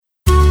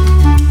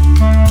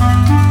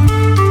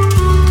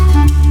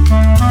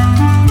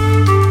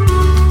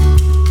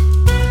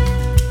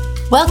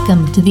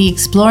Welcome to the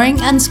Exploring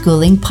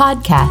Unschooling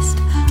podcast.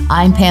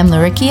 I'm Pam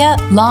Laricchia,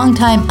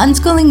 longtime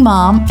unschooling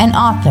mom and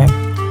author.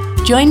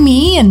 Join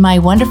me and my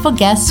wonderful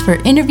guests for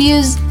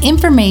interviews,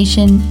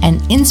 information, and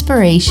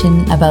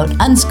inspiration about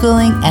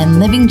unschooling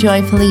and living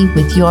joyfully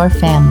with your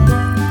family.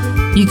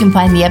 You can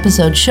find the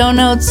episode show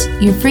notes,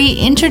 your free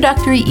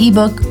introductory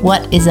ebook,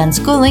 What is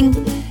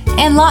Unschooling,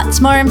 and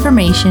lots more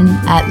information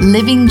at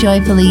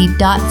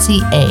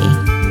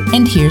livingjoyfully.ca.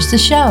 And here's the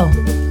show.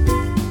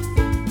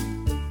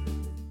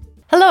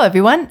 Hello,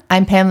 everyone.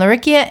 I'm Pam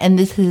Laricchia, and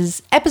this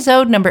is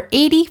episode number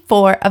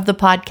 84 of the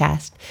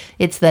podcast.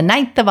 It's the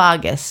 9th of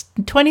August,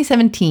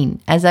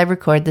 2017, as I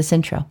record this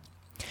intro.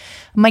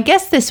 My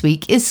guest this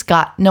week is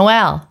Scott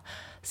Noel.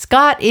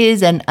 Scott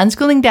is an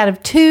unschooling dad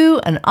of two,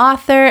 an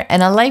author,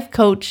 and a life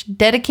coach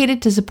dedicated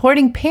to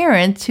supporting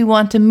parents who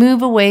want to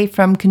move away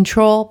from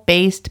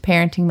control-based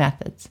parenting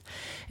methods.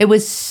 It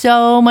was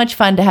so much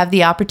fun to have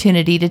the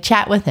opportunity to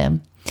chat with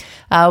him.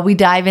 We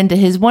dive into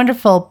his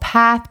wonderful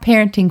PATH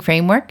parenting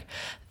framework,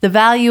 the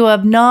value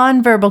of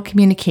nonverbal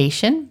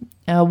communication,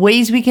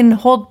 ways we can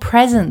hold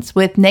presence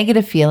with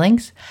negative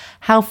feelings,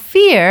 how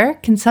fear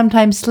can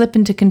sometimes slip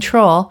into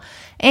control,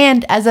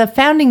 and as a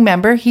founding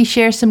member, he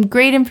shares some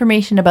great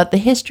information about the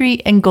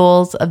history and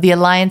goals of the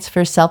Alliance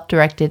for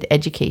Self-Directed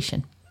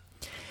Education.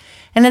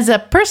 And as a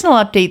personal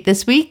update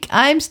this week,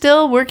 I'm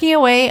still working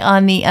away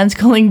on the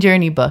Unschooling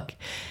Journey book.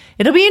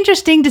 It'll be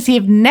interesting to see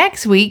if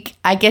next week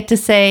I get to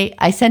say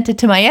I sent it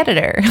to my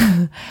editor.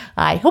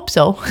 I hope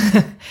so.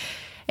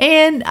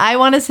 And I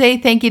want to say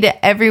thank you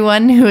to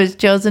everyone who has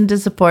chosen to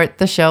support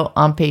the show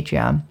on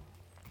Patreon.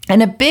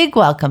 And a big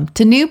welcome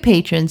to new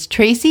patrons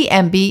Tracy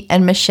Emby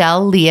and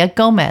Michelle Leah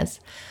Gomez.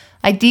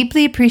 I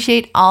deeply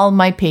appreciate all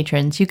my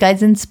patrons. You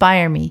guys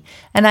inspire me.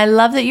 And I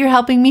love that you're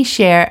helping me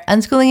share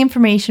unschooling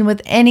information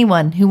with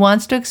anyone who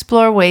wants to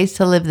explore ways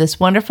to live this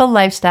wonderful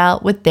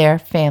lifestyle with their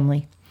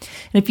family.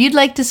 And if you'd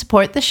like to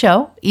support the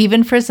show,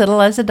 even for as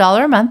little as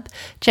 $1 a month,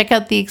 check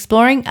out the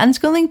Exploring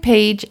Unschooling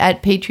page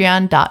at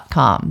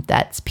patreon.com.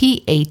 That's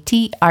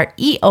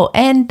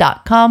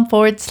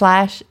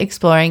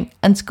patreon.com/exploring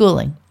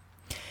unschooling.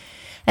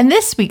 And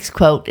this week's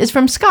quote is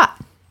from Scott.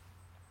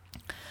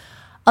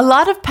 A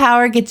lot of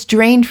power gets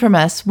drained from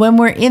us when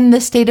we're in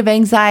the state of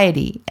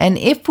anxiety. And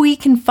if we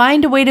can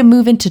find a way to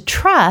move into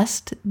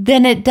trust,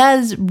 then it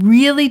does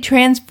really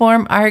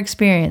transform our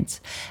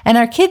experience. And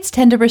our kids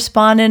tend to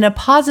respond in a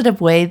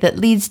positive way that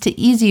leads to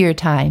easier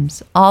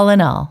times, all in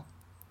all.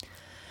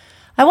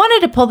 I wanted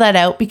to pull that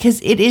out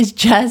because it is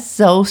just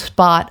so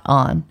spot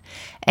on.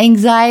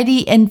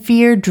 Anxiety and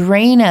fear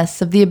drain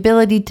us of the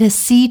ability to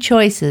see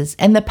choices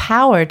and the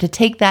power to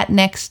take that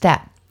next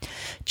step.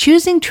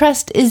 Choosing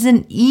trust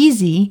isn't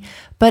easy,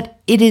 but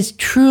it is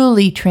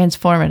truly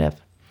transformative.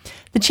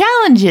 The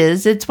challenge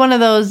is it's one of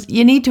those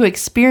you need to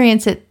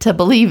experience it to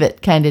believe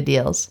it kind of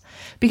deals.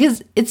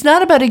 Because it's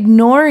not about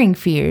ignoring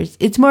fears,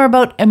 it's more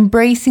about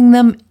embracing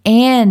them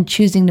and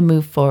choosing to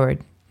move forward.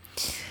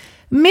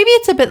 Maybe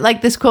it's a bit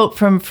like this quote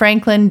from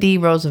Franklin D.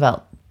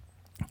 Roosevelt.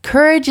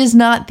 Courage is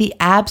not the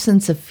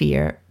absence of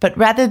fear, but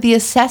rather the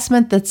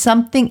assessment that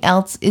something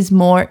else is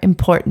more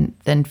important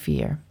than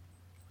fear.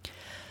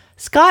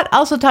 Scott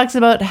also talks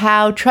about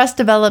how trust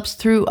develops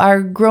through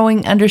our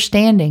growing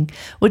understanding,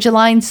 which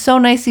aligns so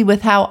nicely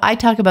with how I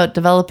talk about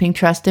developing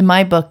trust in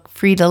my book,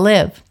 Free to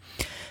Live.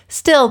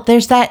 Still,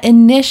 there's that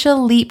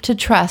initial leap to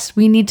trust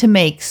we need to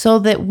make so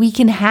that we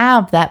can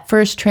have that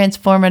first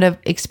transformative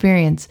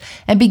experience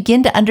and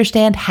begin to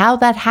understand how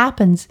that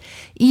happens,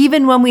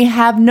 even when we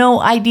have no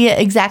idea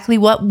exactly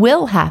what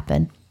will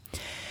happen.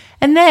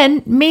 And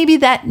then maybe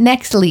that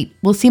next leap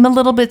will seem a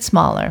little bit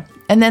smaller,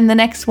 and then the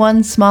next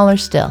one smaller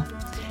still.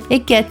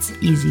 It gets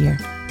easier.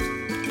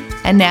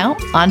 And now,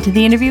 on to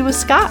the interview with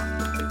Scott.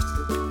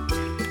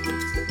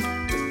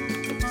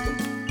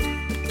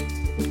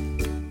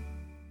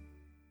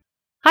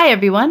 Hi,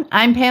 everyone.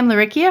 I'm Pam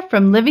Laricchia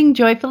from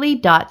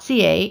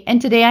livingjoyfully.ca,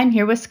 and today I'm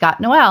here with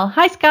Scott Noel.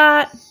 Hi,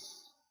 Scott.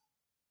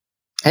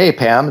 Hey,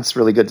 Pam. It's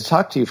really good to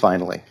talk to you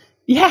finally.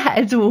 Yeah,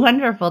 it's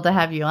wonderful to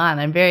have you on.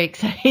 I'm very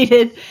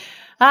excited.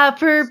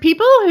 For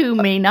people who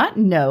may not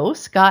know,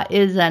 Scott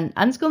is an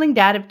unschooling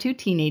dad of two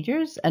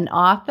teenagers, an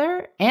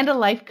author, and a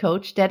life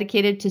coach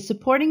dedicated to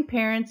supporting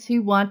parents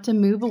who want to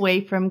move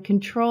away from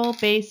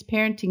control-based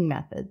parenting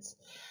methods.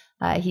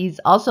 He's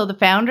also the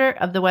founder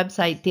of the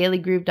website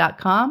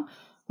dailygroove.com,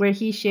 where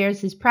he shares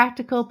his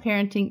practical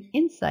parenting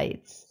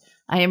insights.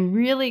 I am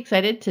really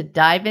excited to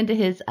dive into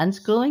his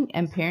unschooling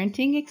and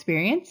parenting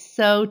experience.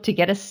 So to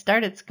get us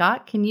started,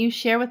 Scott, can you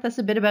share with us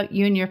a bit about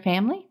you and your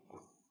family?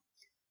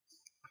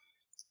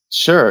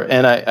 Sure.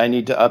 And I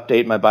need to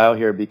update my bio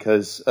here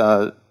because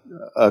a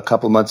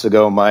couple months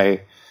ago,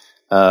 my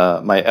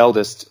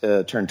eldest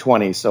turned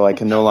 20, so I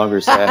can no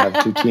longer say I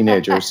have two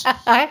teenagers.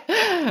 I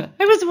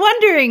was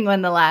wondering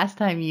when the last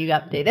time you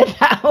updated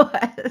that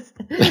was.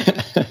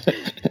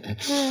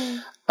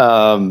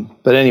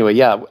 But anyway,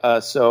 yeah.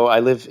 So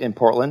I live in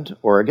Portland,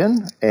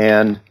 Oregon,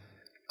 and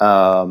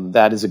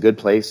that is a good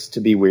place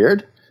to be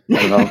weird.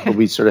 I don't know,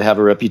 we sort of have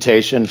a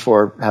reputation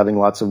for having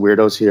lots of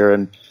weirdos here,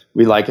 and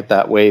we like it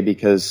that way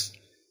because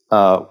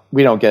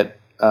we don't get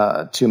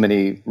too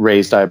many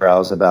raised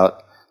eyebrows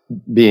about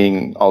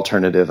being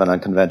alternative and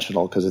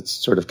unconventional, because it's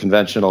sort of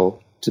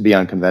conventional to be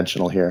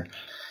unconventional here.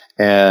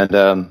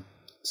 And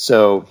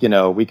so,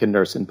 we can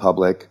nurse in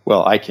public.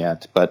 Well, I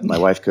can't, but my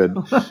wife could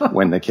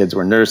when the kids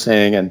were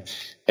nursing,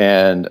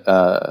 and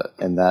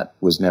that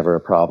was never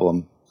a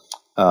problem.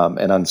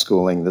 And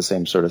unschooling, the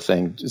same sort of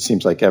thing. It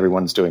seems like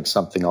everyone's doing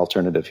something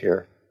alternative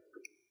here.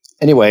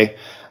 Anyway,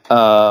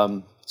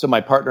 so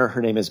my partner,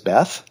 her name is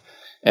Beth,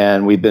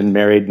 and we've been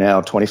married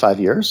now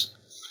 25 years.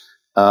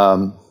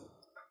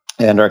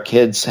 And our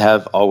kids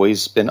have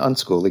always been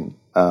unschooling.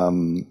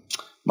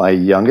 My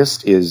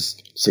youngest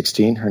is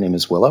 16. Her name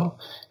is Willow.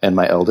 And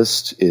my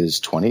eldest is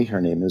 20. Her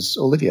name is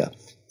Olivia.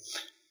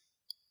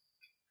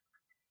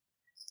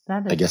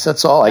 I guess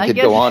that's all. I could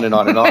go on and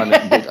on and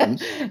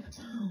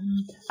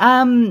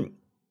on.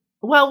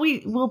 Well,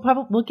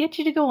 we'll get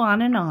you to go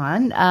on and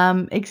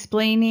on,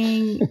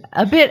 explaining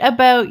a bit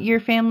about your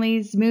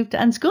family's move to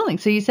unschooling.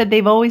 So you said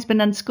they've always been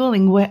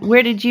unschooling.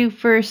 Where did you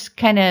first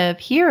kind of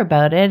hear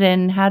about it,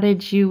 and how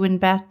did you and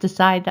Beth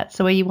decide that's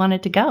the way you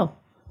wanted to go?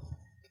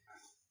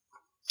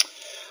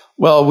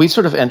 Well, we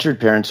sort of entered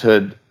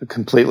parenthood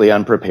completely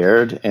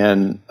unprepared,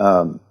 and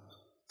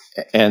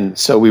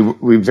so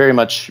we very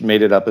much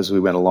made it up as we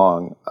went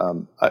along.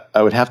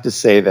 I would have to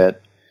say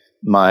that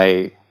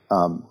my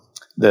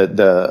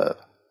the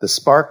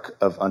spark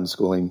of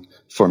unschooling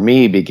for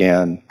me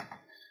began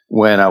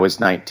when I was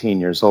 19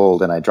 years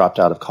old and I dropped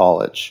out of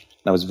college.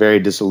 And I was very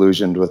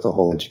disillusioned with the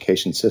whole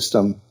education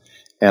system,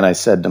 and I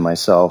said to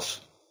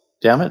myself,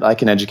 "Damn it, I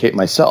can educate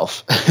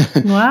myself."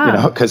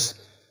 Wow! Because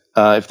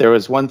if there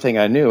was one thing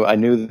I knew I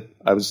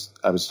was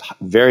a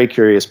very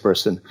curious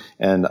person,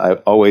 and I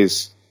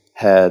always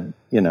had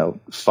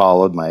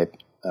followed my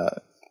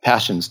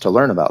passions to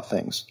learn about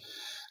things.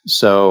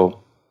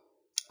 So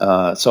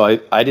I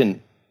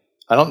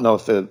don't know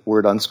if the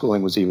word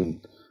unschooling was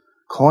even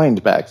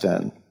coined back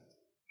then.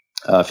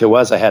 If it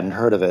was, I hadn't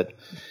heard of it.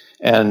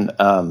 And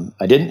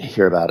I didn't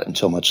hear about it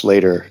until much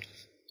later.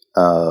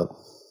 I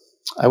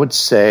would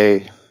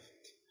say,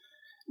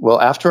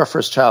 well, after our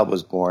first child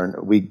was born,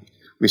 we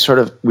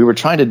were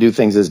trying to do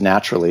things as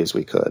naturally as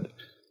we could.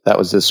 That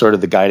was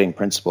the guiding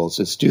principles,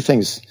 is do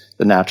things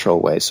the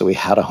natural way. So we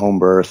had a home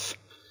birth,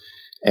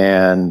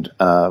 and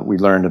we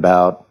learned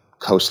about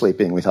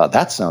co-sleeping. We thought,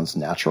 that sounds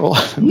natural.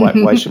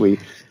 Why should we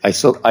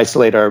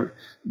isolate our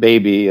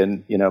baby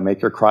and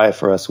make her cry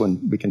for us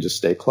when we can just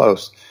stay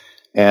close?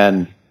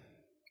 And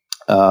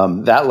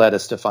that led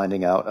us to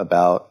finding out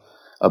about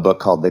a book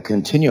called The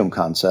Continuum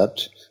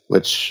Concept,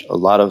 which a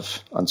lot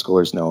of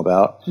unschoolers know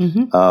about,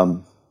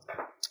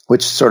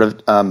 which sort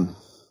of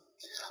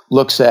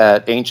looks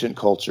at ancient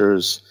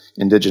cultures,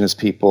 indigenous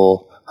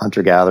people,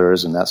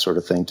 hunter-gatherers, and that sort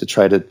of thing, to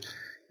try to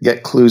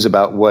get clues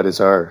about what is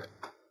our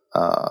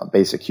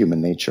basic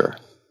human nature.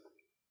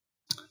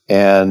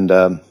 And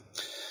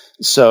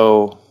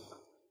so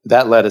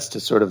that led us to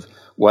sort of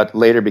what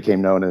later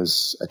became known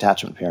as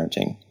attachment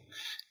parenting.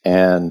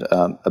 And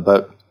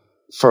but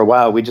for a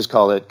while, we just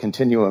called it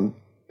continuum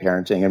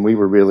parenting, and we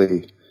were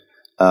really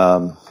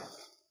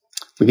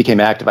we became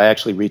active. I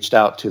actually reached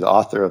out to the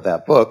author of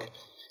that book,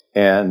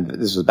 and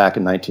this was back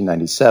in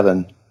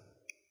 1997,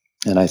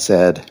 and I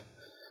said,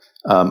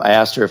 I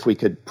asked her if we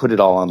could put it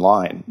all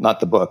online, not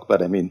the book,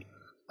 but I mean,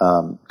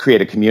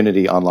 create a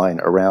community online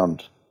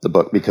around the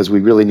book, because we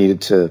really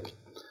needed to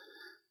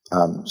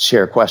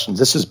share questions.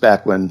 This is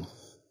back when,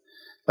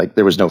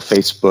 there was no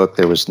Facebook,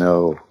 there was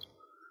no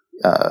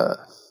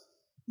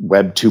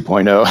Web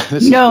 2.0.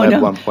 This is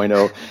Web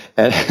 1.0,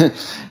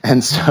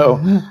 and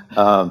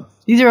so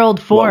these are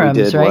old forums,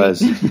 what we did right?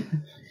 Was,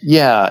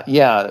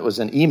 it was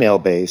an email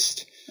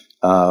based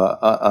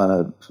on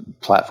a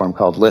platform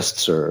called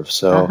Listserv.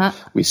 So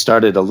we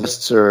started a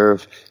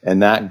Listserv,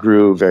 and that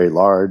grew very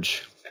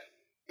large.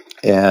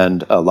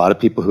 And a lot of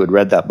people who had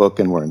read that book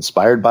and were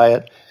inspired by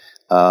it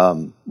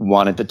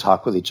wanted to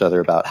talk with each other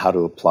about how to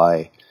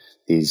apply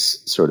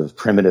these sort of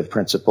primitive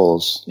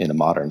principles in a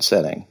modern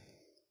setting.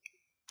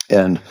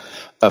 And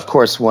of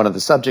course, one of the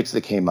subjects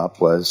that came up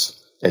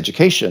was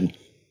education.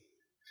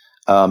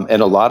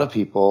 And a lot of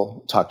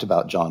people talked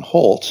about John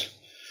Holt,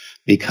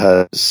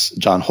 because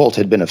John Holt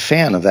had been a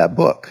fan of that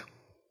book.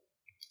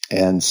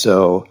 And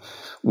so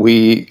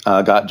we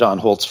got John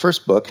Holt's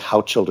first book,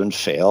 How Children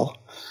Fail,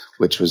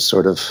 which was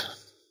sort of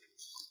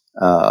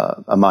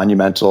a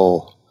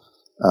monumental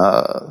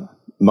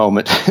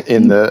moment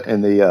in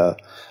the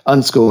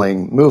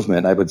unschooling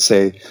movement. I would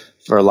say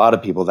for a lot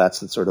of people, that's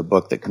the sort of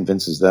book that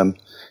convinces them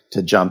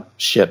to jump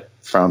ship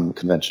from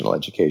conventional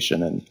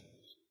education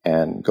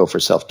and go for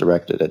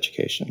self-directed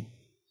education.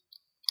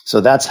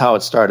 So that's how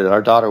it started.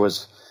 Our daughter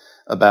was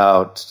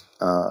about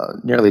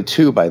nearly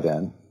 2 by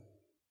then,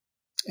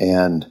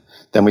 and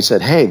then we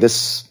said, "Hey,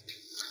 this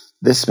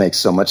makes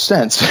so much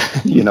sense.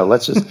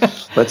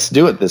 Let's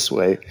do it this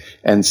way."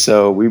 And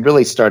so we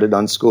really started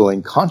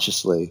unschooling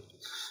consciously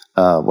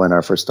when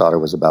our first daughter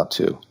was about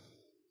 2.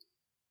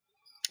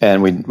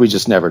 And we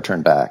just never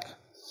turned back.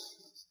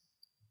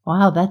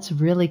 Wow, that's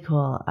really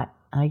cool.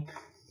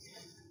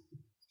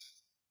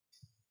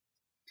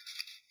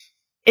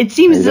 It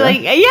seems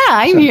like, yeah,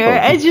 I'm here.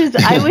 I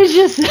was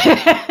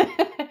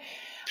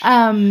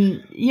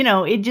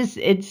just,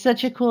 it's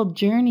such a cool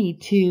journey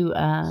to,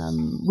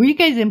 were you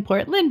guys in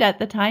Portland at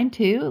the time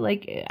too?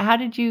 Like, how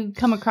did you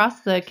come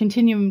across the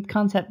Continuum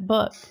Concept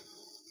book?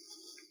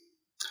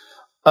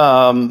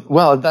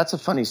 Well, that's a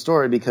funny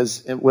story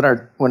because when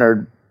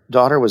our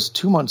daughter was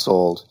 2 months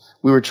old,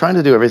 we were trying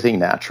to do everything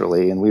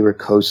naturally, and we were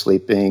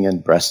co-sleeping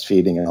and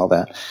breastfeeding and all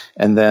that.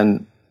 And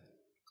then,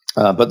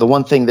 but the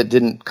one thing that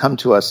didn't come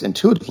to us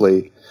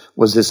intuitively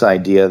was this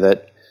idea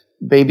that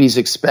babies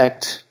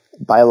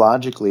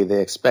biologically,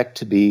 they expect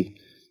to be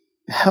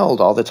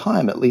held all the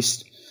time, at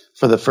least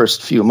for the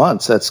first few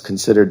months. That's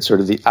considered sort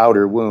of the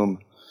outer womb,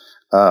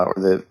 or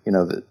the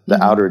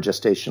outer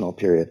gestational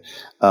period.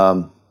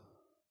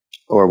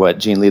 Or what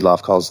Jean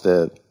Liedloff calls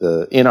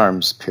the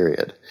in-arms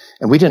period.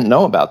 And we didn't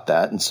know about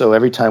that. And so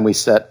every time we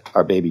set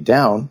our baby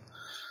down,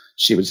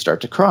 she would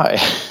start to cry.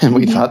 And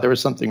we thought there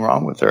was something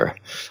wrong with her.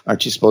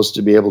 Aren't you supposed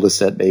to be able to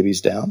set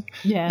babies down?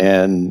 Yeah.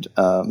 And,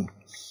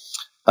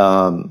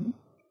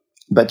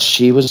 but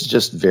she was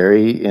just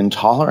very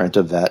intolerant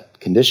of that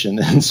condition.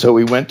 And so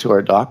we went to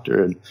our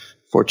doctor, and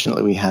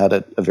fortunately we had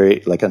a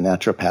very, like a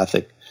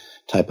naturopathic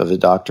type of a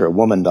doctor, a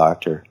woman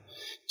doctor.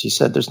 She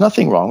said, there's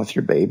nothing wrong with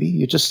your baby.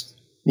 You just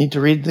need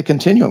to read the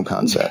Continuum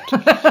Concept.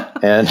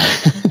 And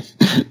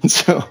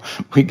so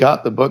we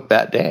got the book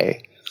that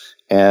day,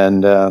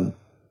 and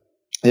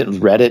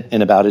read it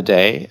in about a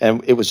day,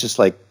 and it was just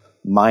like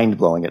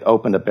mind-blowing. It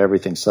opened up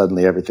everything.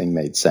 Suddenly everything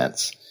made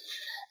sense.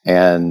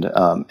 And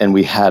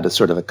we had a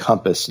sort of a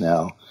compass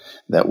now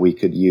that we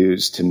could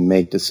use to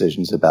make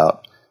decisions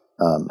about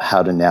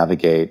how to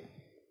navigate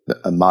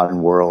a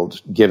modern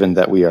world, given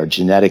that we are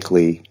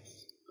genetically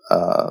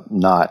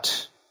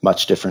not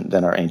much different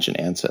than our ancient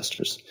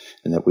ancestors,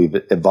 and that we've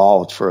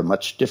evolved for a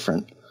much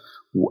different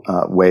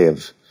way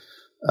of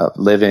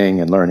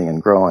living and learning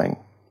and growing.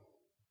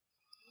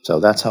 So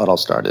that's how it all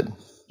started.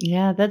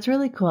 Yeah, that's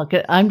really cool.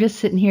 I'm just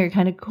sitting here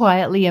kind of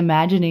quietly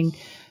imagining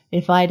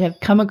if I'd have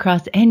come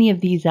across any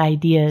of these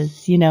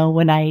ideas,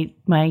 when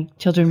my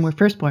children were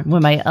first born,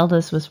 when my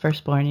eldest was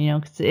first born,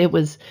 because it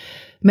was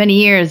many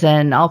years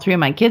and all three of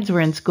my kids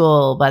were in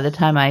school by the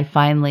time I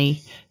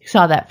finally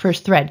saw that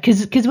first thread.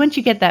 Because once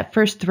you get that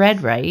first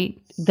thread right,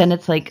 then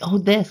it's like, oh,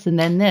 this and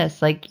then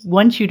this. Like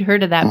once you'd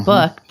heard of that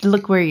book,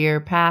 look where your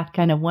path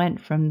kind of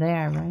went from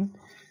there, right?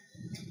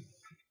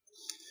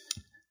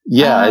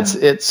 Yeah,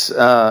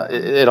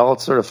 it all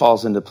sort of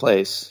falls into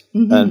place.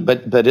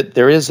 But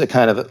there is a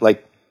kind of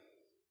like,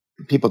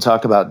 people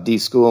talk about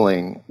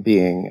deschooling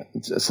being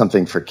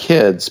something for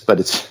kids, but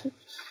it's,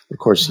 of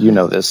course,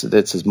 this,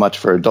 it's as much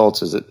for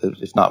adults as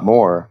if not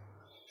more.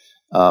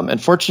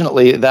 And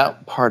fortunately,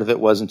 that part of it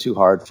wasn't too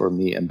hard for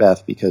me and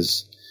Beth,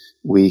 because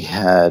we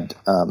had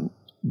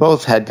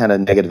both had kind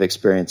of negative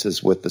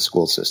experiences with the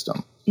school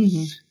system.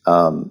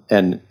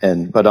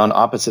 But on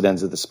opposite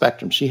ends of the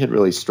spectrum, she had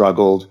really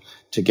struggled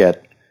to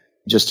get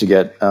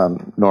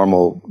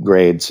normal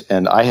grades,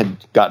 and I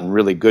had gotten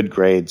really good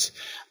grades,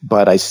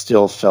 but I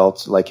still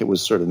felt like it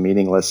was sort of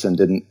meaningless and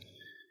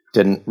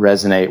didn't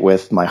resonate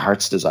with my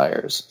heart's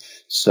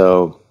desires.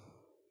 So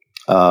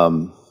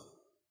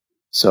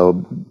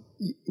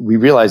we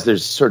realized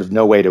there's sort of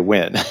no way to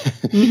win.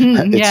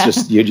 It's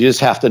just, you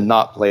just have to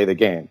not play the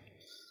game.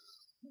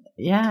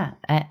 Yeah.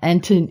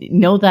 And to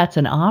know that's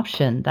an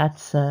option,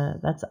 that's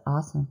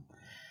awesome.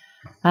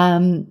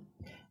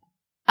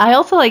 I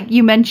also, like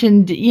you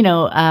mentioned,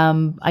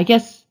 I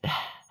guess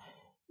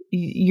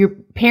your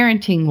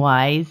parenting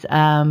wise,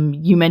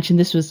 you mentioned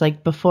this was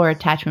like before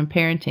attachment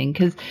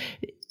parenting,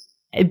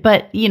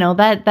 but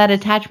that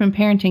attachment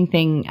parenting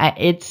thing,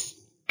 it's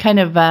kind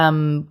of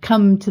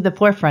come to the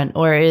forefront,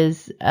 or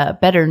is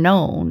better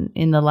known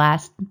in the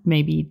last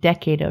maybe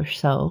decade or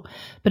so.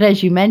 But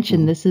as you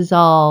mentioned, this is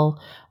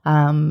all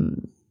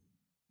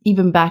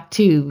even back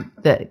to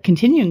the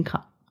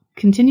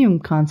Continuum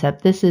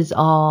Concept. This is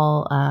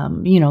all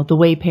the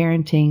way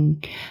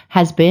parenting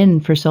has been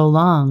for so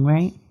long,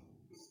 right?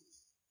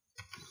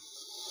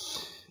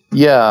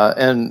 Yeah,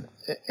 and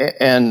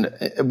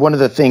one of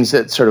the things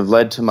that sort of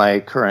led to my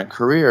current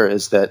career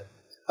is that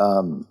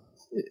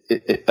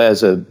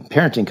as a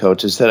parenting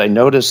coach, is that I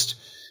noticed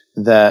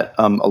that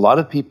a lot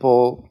of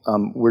people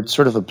were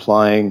sort of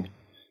applying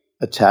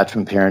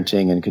attachment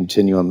parenting and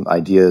continuum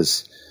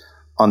ideas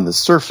on the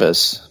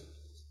surface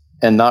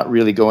and not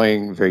really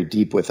going very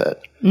deep with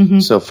it.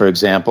 So, for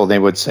example, they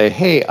would say,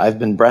 hey, I've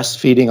been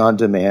breastfeeding on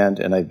demand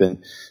and I've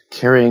been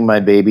carrying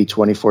my baby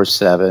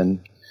 24/7,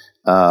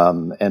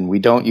 and we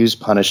don't use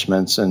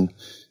punishments, and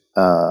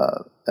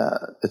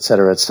et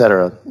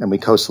cetera, and we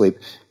co-sleep.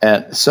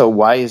 And so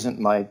why isn't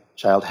my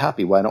child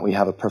happy? Why don't we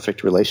have a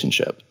perfect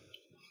relationship?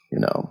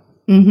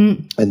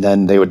 And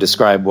then they would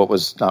describe what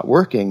was not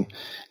working.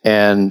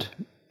 And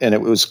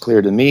it was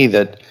clear to me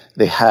that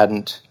they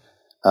hadn't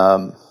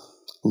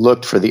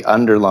looked for the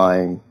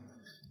underlying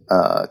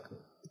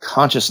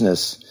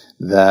consciousness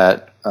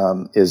that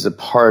is a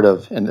part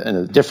of, and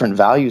a different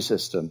value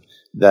system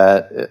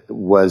that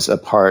was a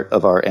part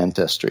of our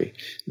ancestry.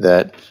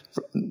 That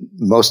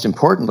most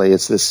importantly,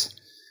 it's this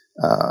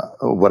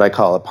what I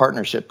call a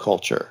partnership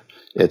culture.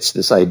 It's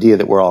this idea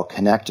that we're all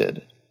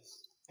connected,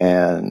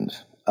 and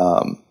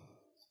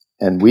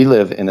we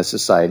live in a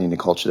society and a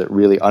culture that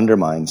really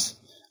undermines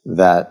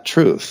that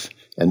truth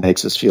and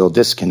makes us feel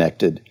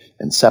disconnected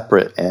and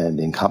separate and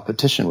in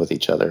competition with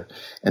each other.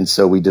 And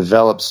so we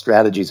develop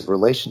strategies of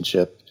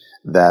relationship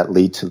that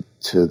lead to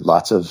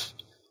lots of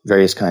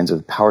various kinds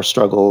of power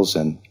struggles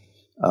and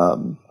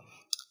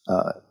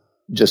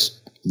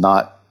just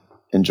not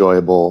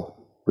enjoyable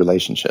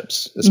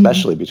relationships,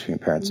 especially between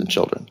parents and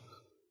children.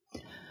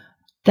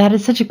 That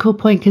is such a cool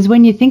point, because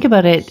when you think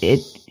about it,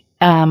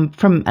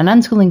 from an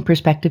unschooling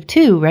perspective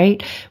too,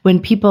 right? When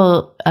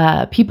people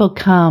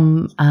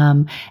come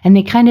and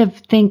they kind of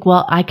think,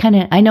 well,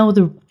 I know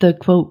the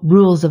quote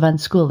rules of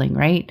unschooling,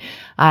 right?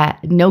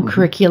 No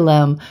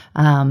curriculum.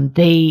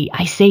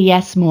 I say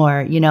yes more,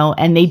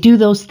 and they do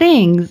those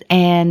things,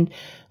 and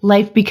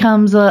life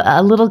becomes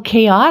a little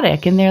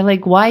chaotic, and they're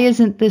like, why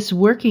isn't this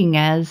working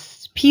as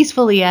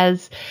peacefully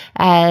as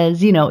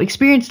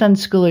experienced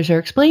unschoolers are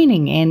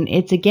explaining? And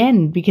it's,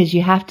 again, because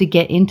you have to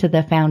get into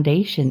the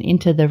foundation,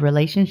 into the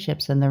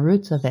relationships and the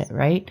roots of it,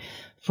 right?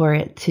 For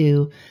it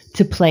to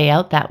play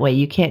out that way.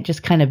 You can't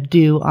just kind of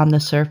do on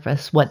the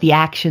surface what the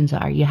actions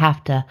are. You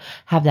have to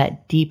have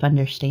that deep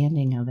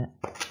understanding of it.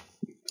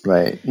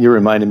 Right. You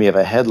reminded me of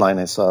a headline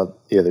I saw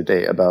the other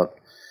day about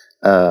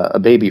a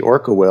baby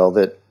orca whale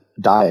that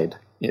died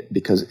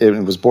because it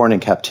was born in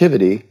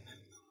captivity.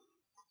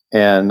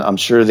 And I'm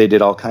sure they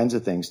did all kinds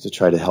of things to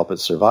try to help it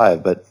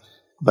survive, but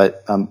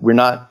we're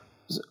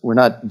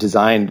not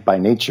designed by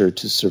nature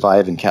to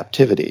survive in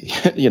captivity,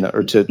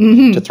 or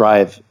to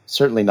thrive.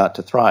 Certainly not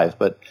to thrive,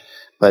 but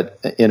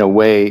in a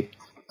way,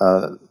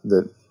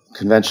 the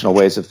conventional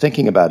ways of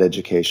thinking about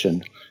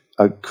education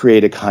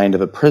create a kind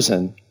of a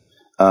prison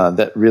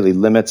that really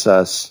limits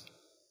us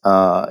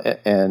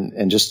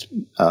and just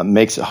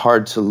makes it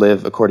hard to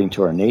live according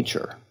to our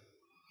nature.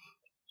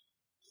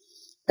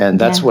 And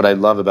that's what I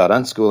love about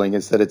unschooling,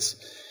 is that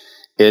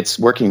it's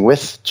working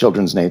with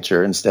children's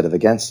nature instead of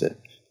against it.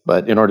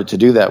 But in order to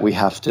do that, we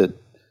have to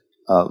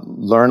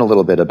learn a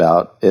little bit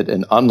about it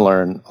and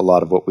unlearn a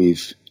lot of what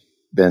we've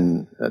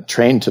been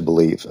trained to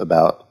believe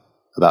about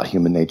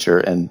human nature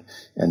and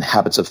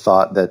habits of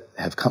thought that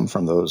have come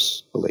from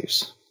those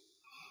beliefs.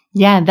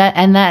 Yeah,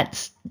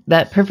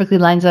 that perfectly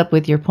lines up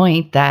with your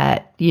point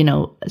that,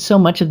 so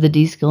much of the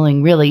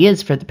deschooling really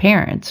is for the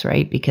parents,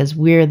 right? Because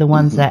we're the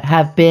ones that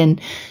have been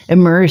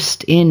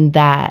immersed in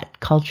that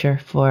culture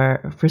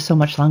for so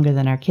much longer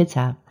than our kids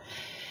have.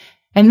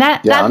 And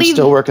that I'm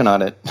still working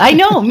on it. I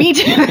know, me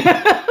too.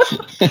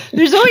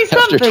 There's always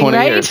something, after 20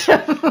 right? Years.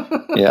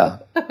 Yeah.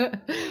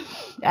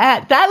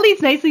 That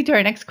leads nicely to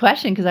our next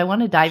question, because I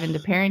want to dive into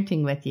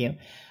parenting with you.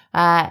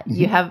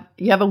 You have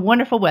a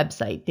wonderful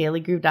website,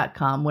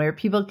 dailygroove.com, where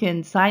people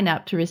can sign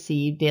up to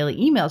receive daily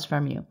emails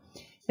from you.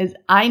 As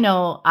I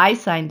know, I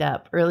signed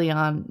up early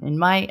on in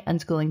my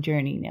unschooling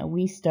journey. Now,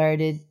 we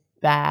started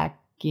back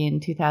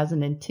in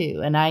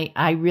 2002, and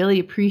I really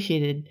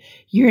appreciated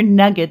your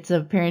nuggets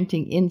of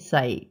parenting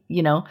insight.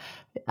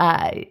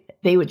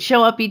 They would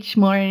show up each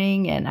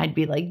morning, and I'd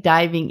be like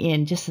diving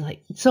in, just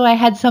like, so I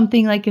had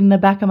something like in the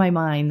back of my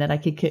mind that I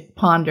could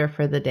ponder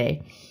for the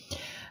day.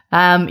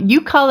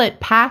 You call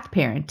it path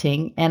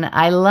parenting, and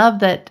I love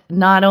that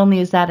not only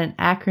is that an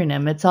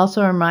acronym, it's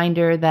also a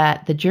reminder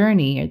that the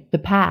journey, or the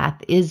path,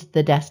 is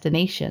the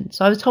destination.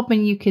 So I was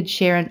hoping you could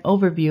share an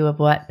overview of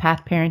what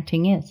path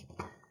parenting is.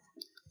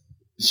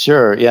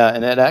 Sure, yeah,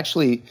 and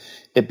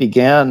it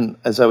began,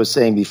 as I was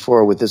saying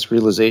before, with this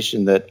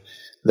realization that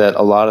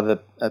a lot of the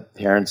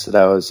parents that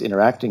I was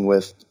interacting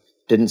with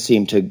didn't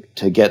seem to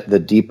get the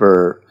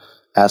deeper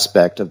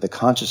aspect of the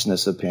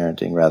consciousness of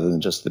parenting rather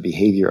than just the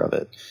behavior of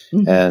it.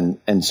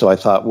 And so I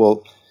thought,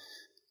 well,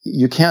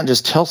 you can't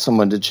just tell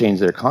someone to change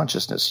their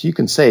consciousness. You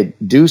can say,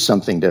 do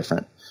something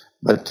different,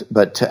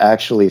 but to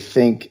actually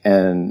think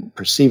and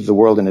perceive the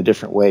world in a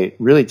different way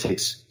really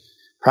takes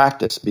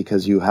practice,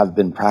 because you have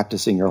been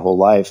practicing your whole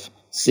life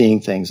seeing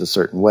things a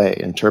certain way,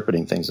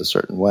 interpreting things a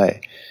certain way.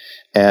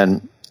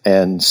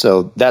 And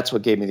so that's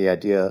what gave me the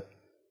idea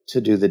to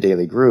do the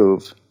Daily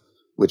Groove,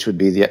 which would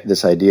be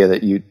this idea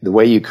that the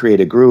way you create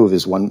a groove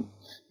is one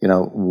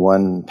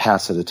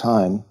pass at a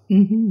time.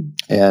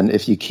 And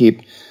if you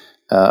keep,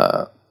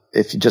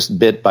 if you just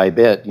bit by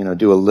bit,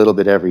 do a little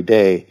bit every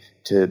day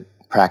to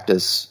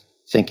practice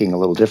thinking a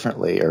little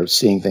differently or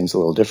seeing things a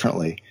little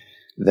differently,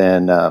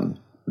 then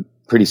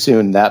pretty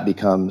soon that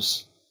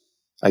becomes,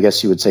 I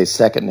guess you would say,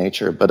 second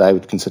nature, but I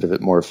would consider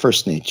it more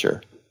first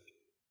nature.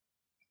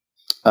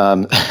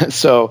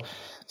 So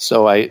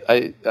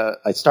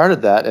I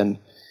started that and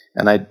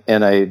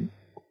I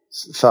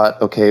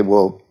thought, okay,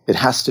 well, it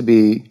has to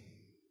be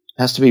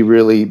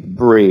really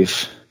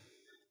brief,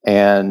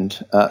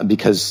 and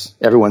because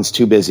everyone's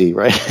too busy,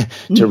 right,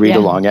 to read a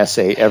long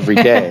essay every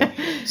day.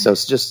 So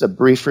it's just a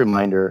brief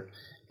reminder,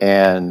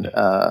 and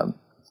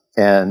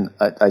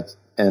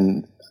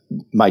and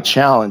my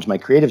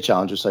creative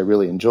challenge, which I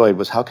really enjoyed,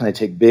 was how can I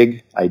take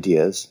big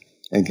ideas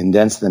and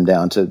condense them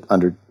down to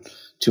under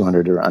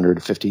 200 or under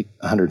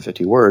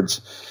 150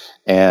 words.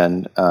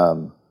 And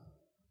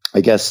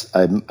I guess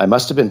I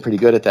must have been pretty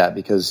good at that,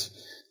 because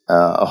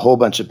a whole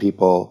bunch of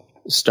people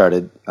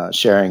started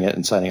sharing it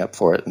and signing up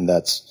for it. And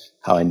that's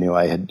how I knew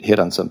I had hit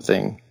on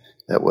something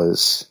that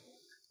was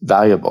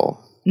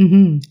valuable.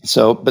 Mm-hmm.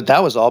 So, but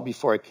that was all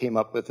before I came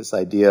up with this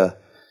idea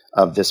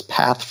of this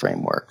path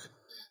framework.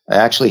 I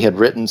actually had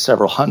written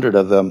several hundred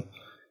of them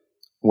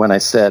when I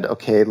said,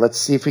 okay, let's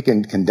see if we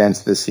can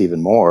condense this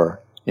even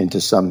more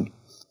into some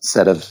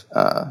set of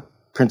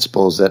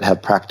principles that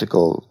have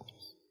practical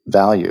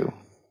value.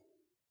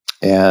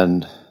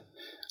 And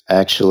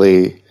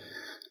actually,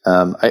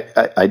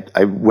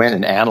 I went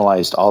and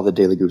analyzed all the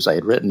daily grooves I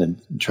had written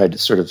and tried to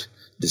sort of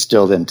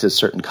distill them to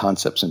certain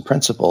concepts and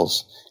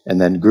principles,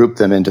 and then group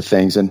them into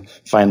things. And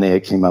finally, I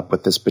came up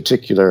with this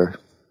particular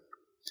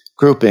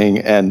grouping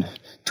and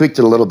tweaked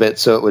it a little bit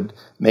so it would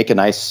make a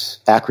nice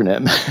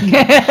acronym.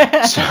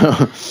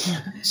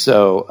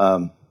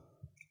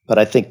 But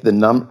I think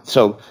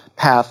so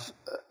PATH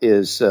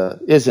is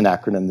an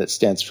acronym that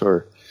stands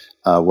for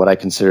what I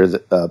consider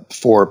the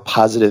 4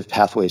 positive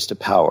pathways to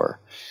power.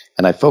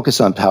 And I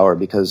focus on power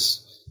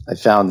because I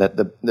found that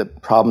the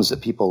problems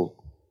that people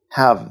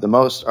have the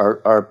most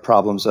are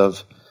problems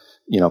of,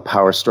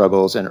 power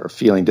struggles or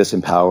feeling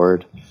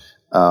disempowered,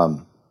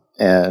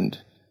 and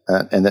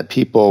that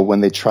people,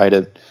 when they try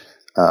to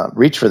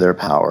reach for their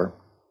power,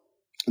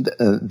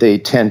 they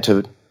tend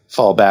to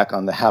fall back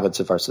on the habits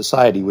of our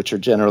society, which are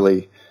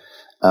generally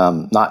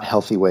not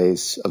healthy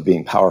ways of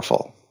being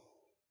powerful.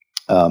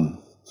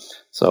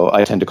 So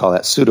I tend to call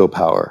that pseudo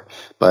power,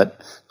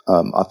 but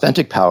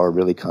authentic power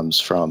really comes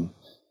from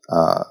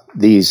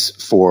these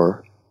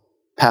 4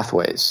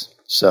 pathways.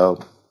 So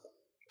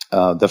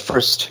the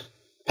first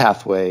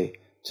pathway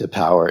to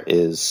power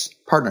is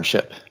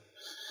partnership.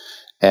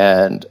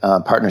 And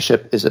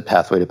partnership is a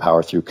pathway to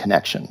power through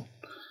connection.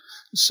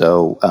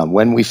 So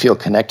when we feel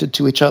connected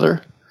to each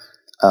other,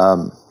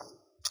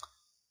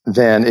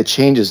 then it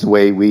changes the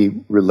way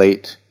we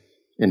relate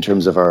in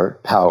terms of our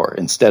power.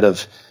 Instead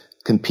of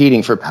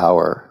competing for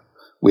power,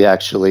 we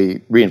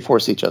actually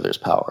reinforce each other's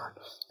power.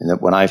 And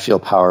that when I feel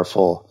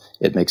powerful,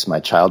 it makes my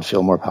child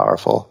feel more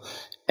powerful.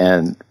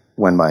 And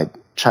when my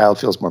child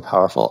feels more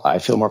powerful, I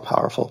feel more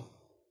powerful.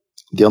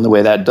 The only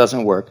way that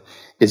doesn't work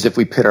is if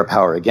we pit our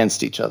power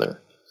against each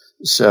other.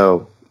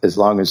 So as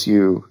long as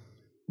you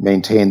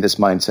maintain this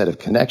mindset of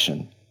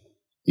connection,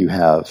 you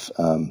have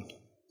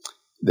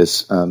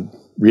this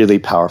really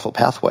powerful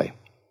pathway.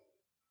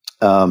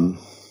 So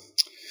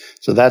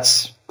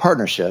that's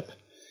partnership.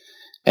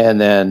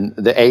 And then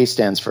the A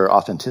stands for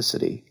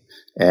authenticity.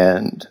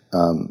 And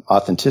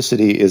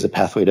authenticity is a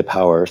pathway to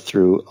power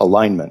through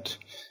alignment.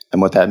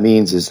 And what that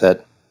means is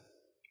that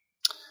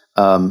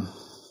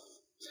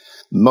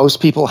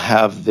most people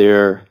have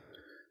their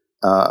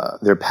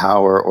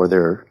power or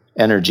their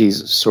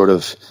energies sort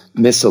of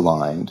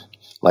misaligned.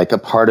 Like a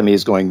part of me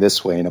is going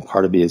this way and a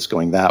part of me is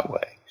going that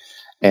way.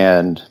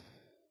 And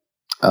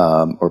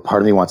or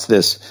part of me wants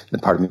this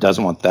and part of me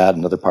doesn't want that.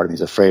 Another part of me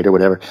is afraid or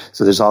whatever.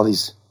 So there's all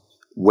these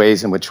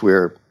ways in which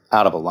we're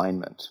out of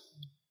alignment.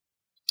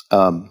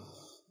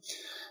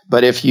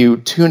 But if you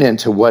tune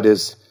into what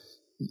is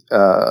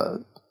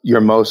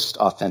your most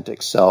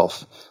authentic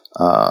self,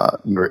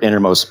 your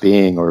innermost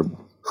being, or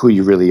who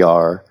you really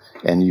are,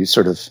 and you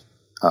sort of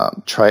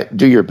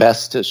do your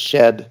best to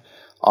shed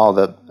all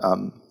the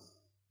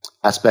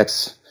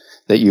aspects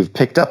that you've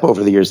picked up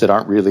over the years that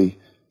aren't really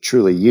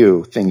truly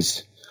you.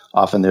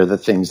 Often they're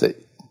the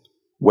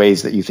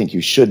ways that you think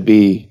you should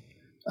be,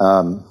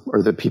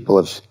 or that people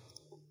have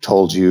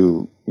told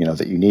you,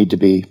 that you need to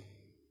be.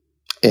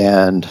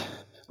 And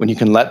when you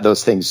can let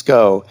those things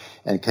go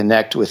and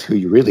connect with who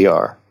you really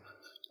are,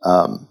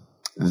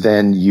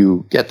 then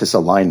you get this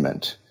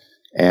alignment,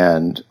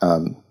 and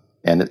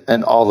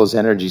all those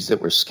energies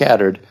that were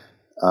scattered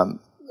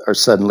are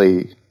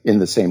suddenly in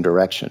the same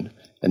direction,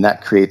 and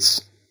that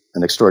creates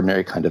an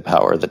extraordinary kind of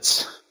power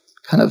that's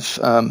kind of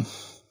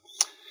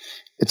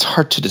it's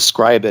hard to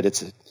describe it.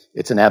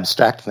 It's an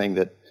abstract thing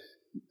that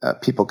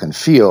people can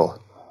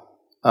feel,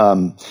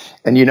 and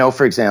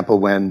for example,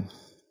 when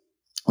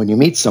you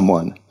meet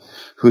someone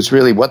who's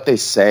really what they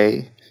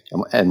say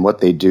and what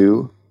they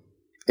do,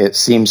 it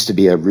seems to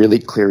be a really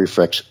clear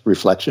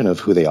reflection of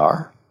who they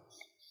are.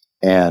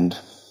 And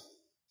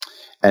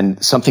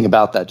something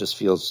about that just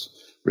feels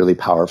really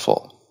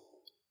powerful.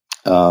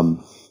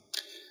 And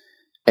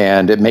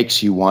it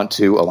makes you want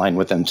to align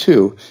with them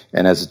too.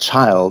 And as a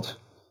child,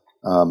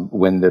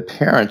 when the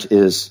parent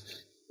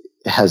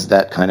has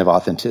that kind of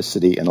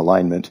authenticity and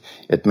alignment,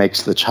 it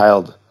makes the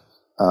child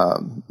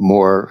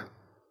more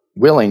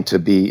willing to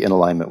be in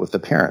alignment with the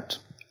parent.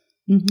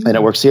 Mm-hmm. And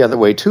it works the other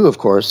way too, of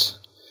course,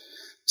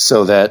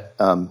 so that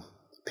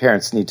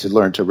parents need to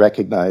learn to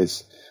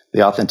recognize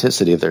the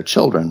authenticity of their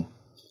children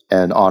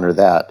and honor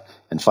that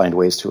and find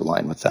ways to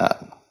align with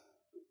that.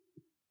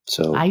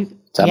 So does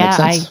that make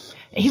sense?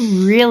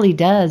 It really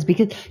does,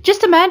 because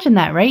just imagine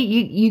that, right?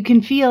 You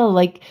can feel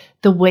like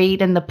the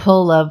weight and the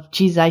pull of,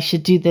 geez, I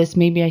should do this,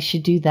 maybe I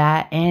should do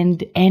that,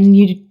 and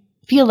you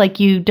feel like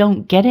you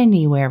don't get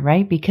anywhere,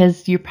 right?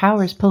 Because your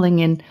power is pulling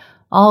in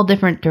all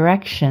different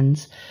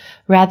directions,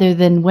 rather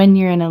than when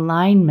you're in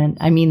alignment.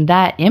 I mean,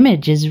 that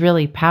image is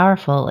really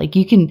powerful. Like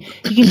you can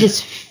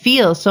just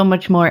feel so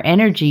much more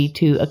energy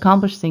to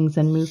accomplish things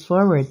and move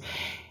forward.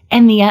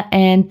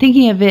 And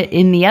thinking of it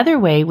in the other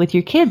way with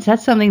your kids,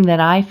 that's something that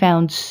I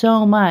found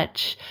so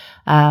much,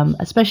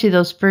 especially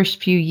those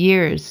first few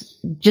years,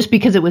 just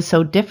because it was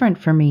so different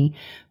for me.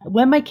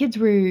 When my kids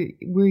were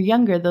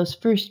younger, those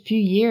first few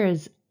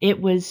years,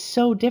 it was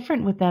so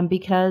different with them,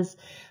 because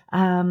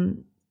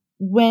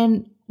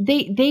when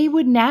they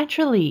would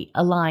naturally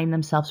align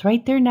themselves,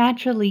 right? They're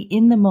naturally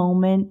in the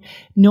moment,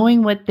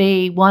 knowing what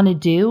they want to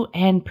do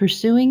and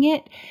pursuing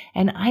it.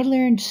 And I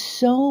learned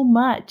so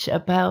much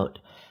about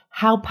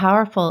how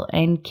powerful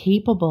and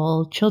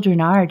capable children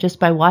are just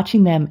by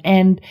watching them.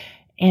 And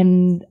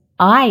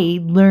I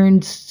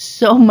learned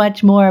so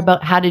much more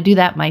about how to do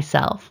that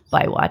myself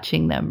by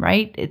watching them,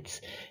 right?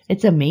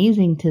 It's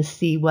amazing to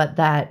see what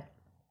that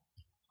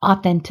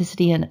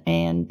authenticity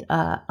and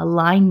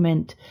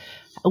alignment,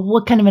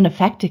 what kind of an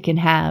effect it can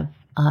have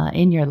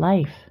in your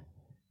life.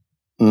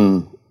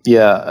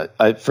 Yeah.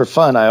 For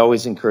fun, I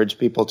always encourage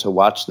people to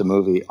watch the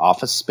movie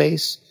Office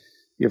Space.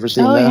 You ever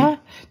seen that? Oh, yeah.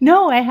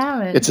 No, I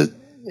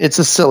haven't. It's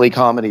a silly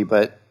comedy,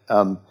 but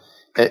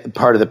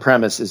part of the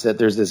premise is that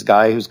there's this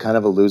guy who's kind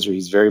of a loser.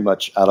 He's very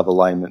much out of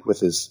alignment with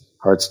his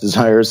heart's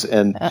desires,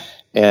 and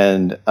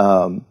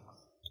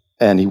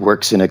he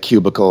works in a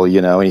cubicle,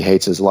 and he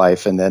hates his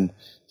life. And then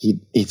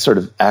he sort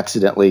of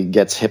accidentally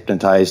gets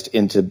hypnotized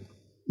into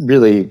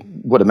really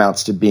what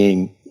amounts to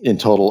being in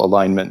total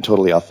alignment,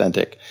 totally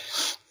authentic.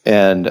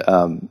 And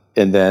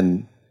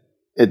then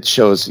it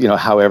shows,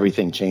 how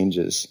everything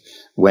changes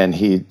when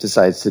he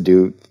decides to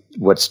do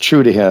what's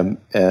true to him.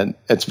 And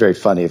it's very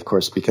funny, of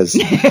course, because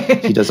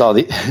he does all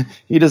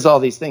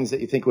these things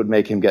that you think would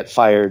make him get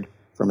fired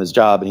from his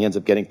job, and he ends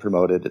up getting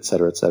promoted, et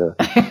cetera, et cetera.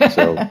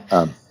 So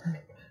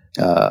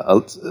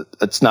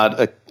it's not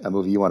a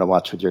movie you want to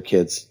watch with your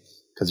kids,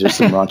 because there's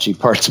some raunchy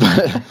parts,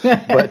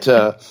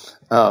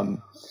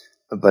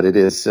 but it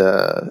is,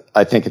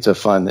 I think it's a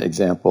fun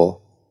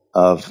example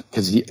of,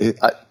 because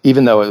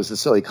even though it was a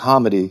silly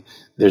comedy,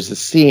 there's a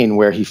scene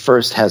where he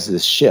first has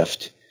this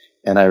shift.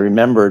 And I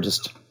remember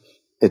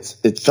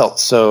it felt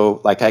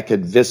so like I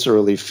could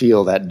viscerally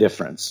feel that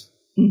difference,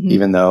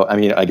 even though,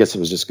 I guess it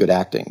was just good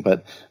acting,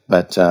 but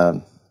that's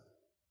the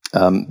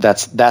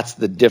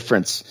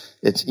difference.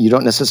 You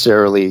don't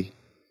necessarily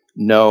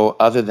know,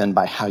 other than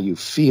by how you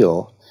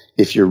feel,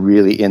 if you're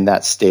really in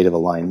that state of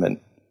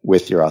alignment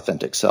with your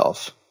authentic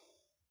self.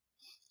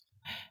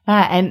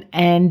 I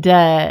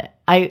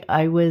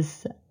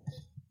was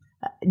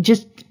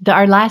just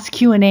our last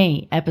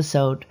Q&A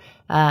episode,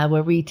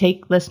 where we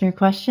take listener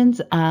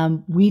questions.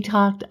 We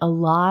talked a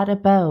lot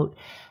about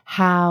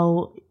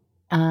how,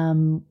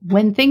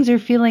 when things are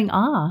feeling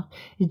off,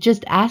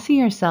 just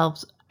asking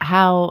ourselves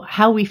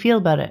how we feel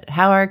about it,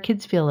 how our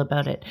kids feel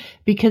about it,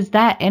 because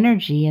that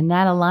energy and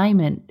that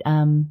alignment,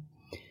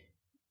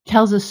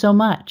 tells us so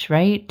much,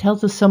 right?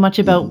 Tells us so much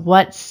about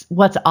what's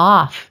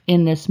off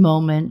in this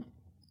moment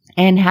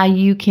and how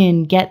you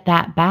can get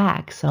that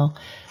back. So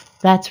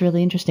that's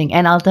really interesting.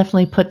 And I'll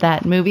definitely put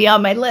that movie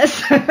on my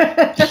list.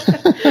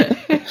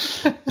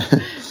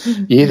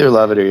 You either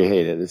love it or you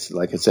hate it. It's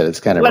like I said,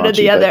 it's kind of one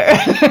raunchy, or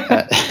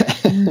the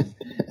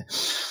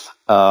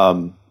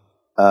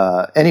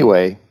other.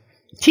 Anyway.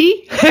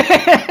 T?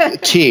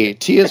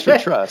 T is for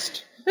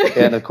trust.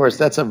 And of course,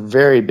 that's a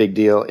very big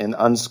deal in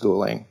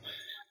unschooling.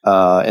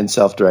 And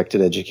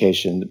self-directed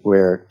education,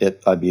 where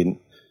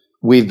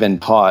we've been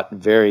taught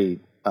very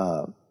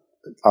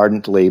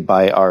ardently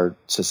by our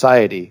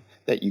society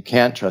that you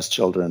can't trust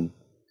children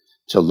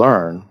to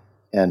learn,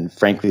 and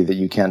frankly, that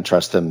you can't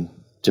trust them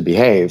to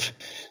behave.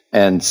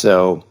 And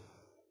so,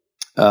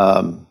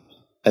 and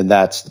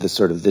that's the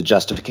sort of the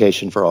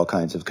justification for all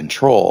kinds of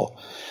control.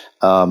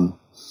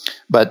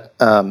 But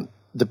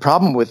the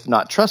problem with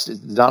not trust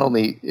is not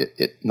only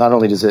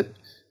does it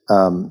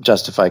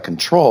justify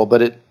control,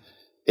 but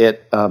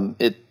it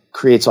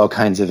creates all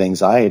kinds of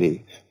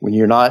anxiety. When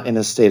you're not in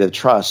a state of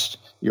trust,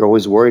 you're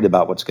always worried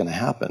about what's going to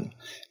happen.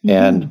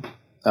 And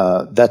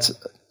that's,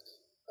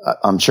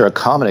 I'm sure, a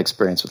common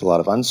experience with a lot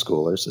of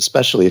unschoolers,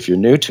 especially if you're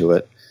new to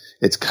it.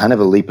 It's kind of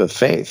a leap of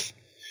faith.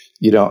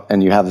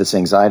 And you have this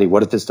anxiety.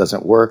 What if this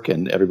doesn't work?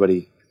 And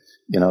everybody,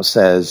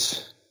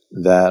 says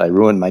that I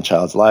ruined my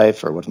child's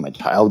life, or what if my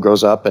child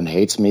grows up and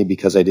hates me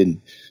because I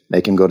didn't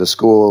make him go to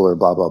school, or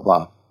blah, blah,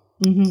 blah.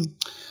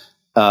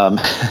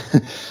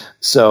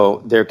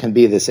 So there can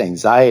be this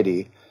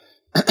anxiety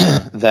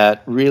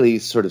that really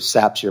sort of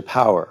saps your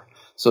power.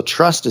 So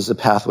trust is a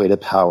pathway to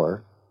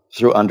power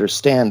through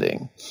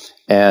understanding.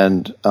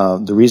 And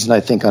the reason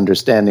I think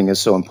understanding is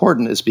so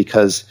important is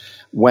because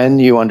when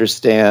you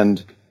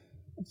understand,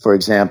 for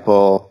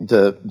example,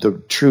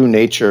 the true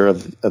nature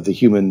of the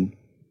human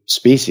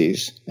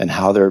species and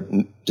how they're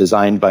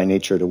designed by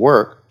nature to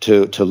work,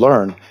 to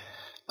learn,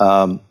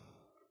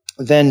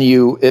 then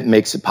it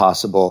makes it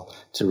possible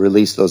to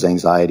release those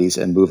anxieties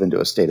and move into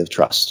a state of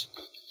trust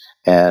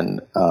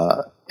and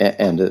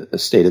a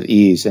state of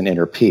ease and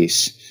inner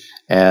peace.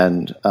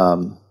 And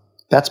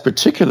that's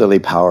particularly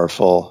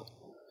powerful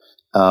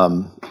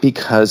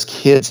because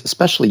kids,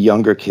 especially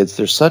younger kids,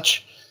 they're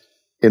such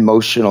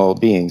emotional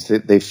beings.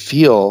 They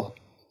feel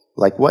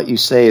like what you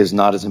say is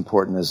not as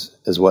important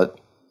as what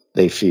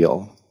they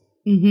feel.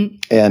 Mm-hmm.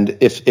 And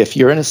if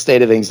you're in a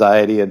state of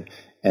anxiety and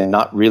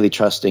not really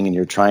trusting, and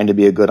you're trying to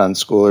be a good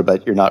unschooler,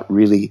 but you're not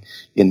really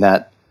in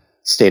that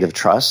state of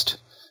trust,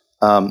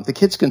 the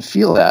kids can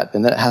feel that,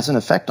 and that has an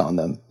effect on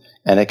them,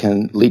 and it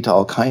can lead to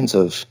all kinds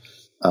of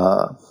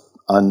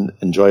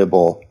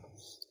unenjoyable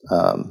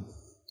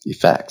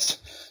effects.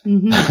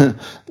 Mm-hmm.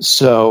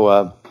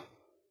 So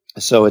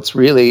it's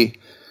really,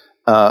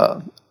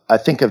 I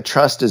think of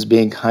trust as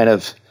being kind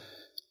of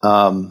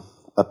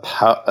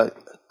a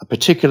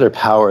particular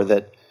power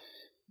that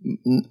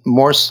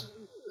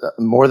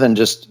more than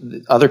just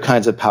other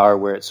kinds of power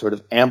where it sort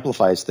of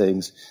amplifies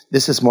things.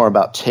 This is more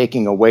about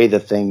taking away the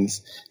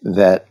things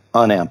that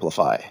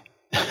unamplify.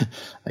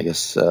 I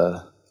guess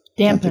I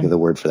can't think of the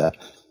word for that.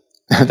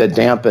 that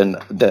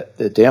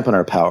dampen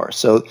our power.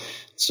 So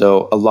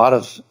a lot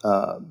of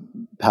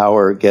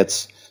power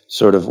gets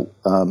sort of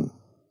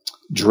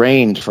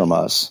drained from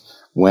us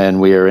when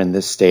we are in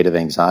this state of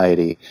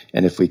anxiety.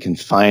 And if we can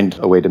find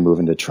a way to move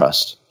into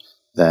trust,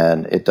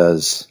 then it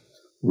does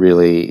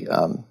really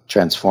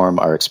transform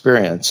our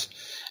experience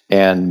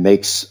and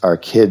makes our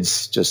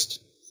kids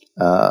just,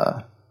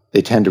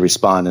 they tend to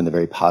respond in a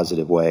very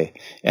positive way.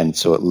 And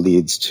so it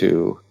leads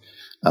to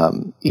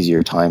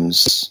easier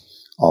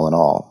times all in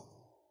all.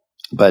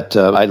 But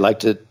I like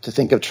to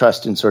think of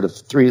trust in sort of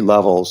three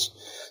levels.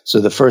 So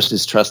the first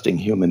is trusting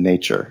human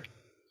nature,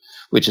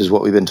 which is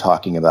what we've been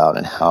talking about,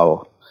 and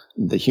how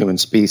the human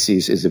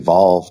species is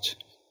evolved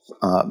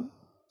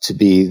to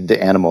be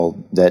the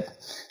animal that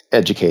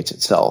educates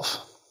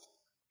itself.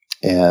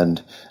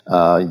 And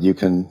I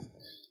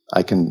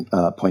can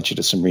point you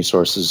to some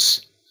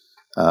resources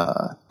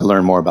to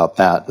learn more about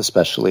that,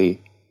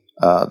 especially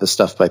the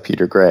stuff by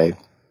Peter Gray.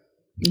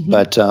 Mm-hmm.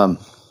 But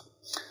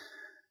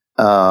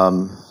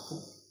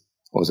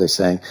what was I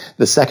saying?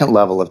 The second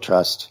level of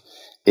trust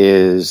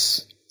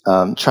is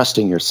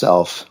trusting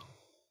yourself,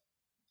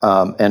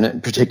 and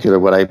in particular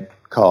what I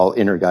call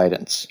inner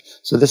guidance.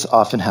 So this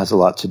often has a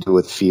lot to do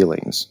with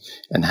feelings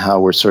and how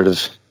we're sort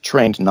of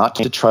trained not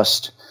to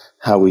trust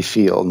how we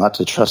feel, not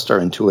to trust our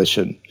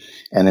intuition,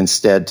 and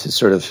instead to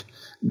sort of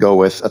go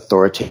with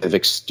authoritative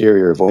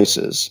exterior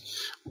voices,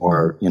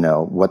 or,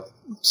 what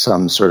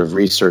some sort of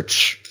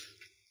research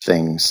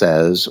thing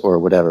says or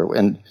whatever.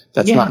 And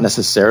that's not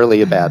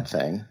necessarily a bad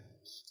thing.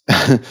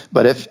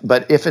 but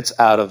if it's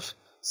out of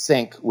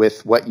sync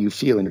with what you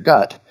feel in your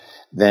gut,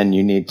 then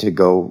you need to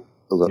go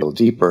a little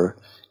deeper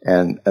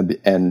and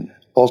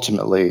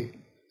ultimately,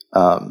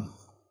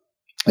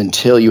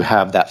 until you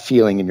have that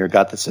feeling in your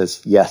gut that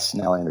says, yes,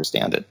 now I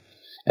understand it,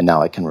 and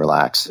now I can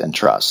relax and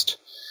trust.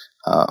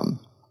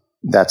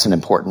 That's an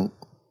important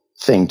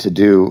thing to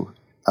do,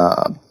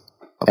 and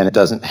it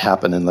doesn't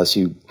happen unless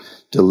you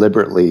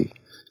deliberately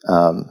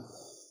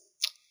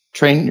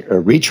train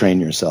or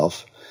retrain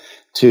yourself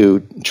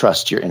to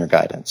trust your inner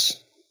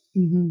guidance.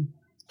 Mm-hmm.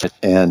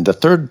 And the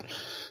third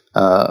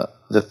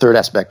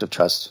aspect of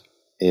trust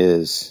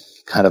is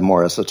kind of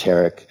more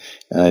esoteric,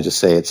 and I just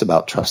say it's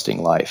about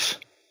trusting life.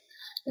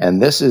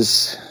 And this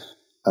is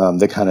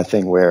the kind of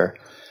thing where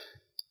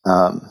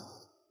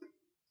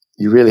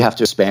you really have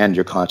to expand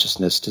your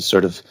consciousness to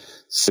sort of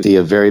see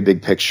a very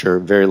big picture,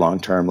 very long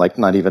term, like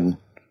not even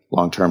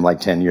long term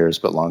like 10 years,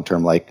 but long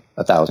term like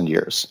 1,000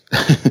 years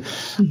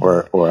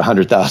or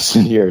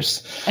 100,000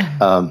 years.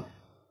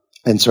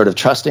 And sort of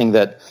trusting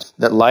that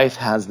life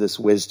has this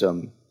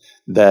wisdom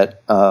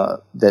that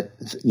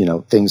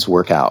things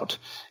work out,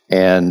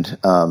 and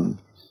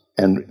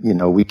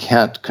we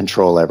can't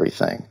control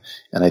everything.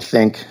 And I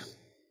think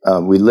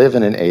we live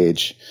in an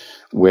age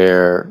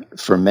where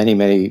for many,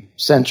 many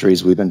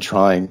centuries we've been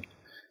trying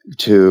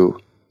to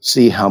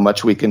see how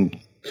much we can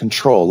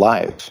control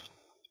life.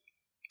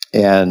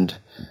 And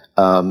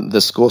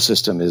the school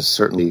system is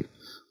certainly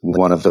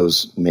one of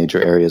those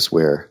major areas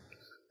where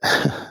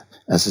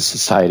as a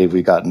society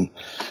we've gotten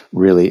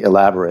really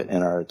elaborate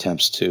in our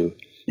attempts to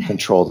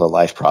control the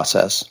life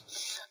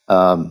process.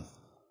 But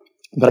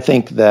I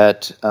think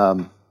that,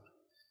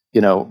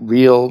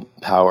 real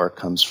power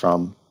comes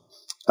from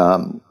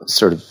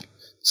sort of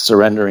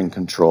surrendering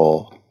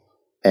control,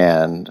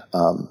 and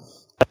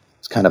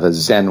it's kind of a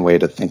Zen way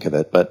to think of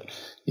it, but,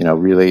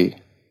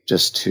 really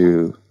just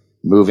to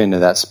move into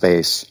that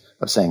space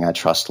of saying, I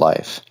trust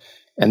life.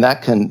 And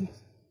that can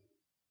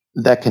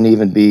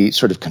even be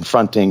sort of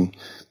confronting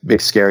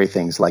big, scary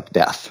things like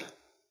death.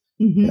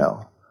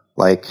 Mm-hmm.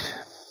 Like,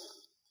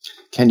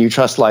 can you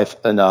trust life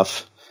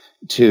enough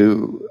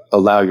to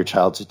allow your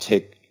child to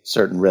take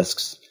certain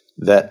risks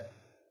that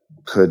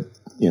could,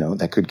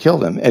 that could kill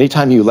them.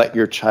 Anytime you let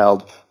your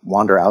child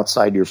wander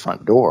outside your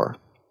front door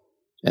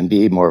and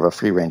be more of a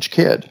free range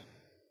kid,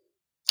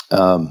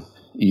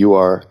 you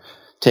are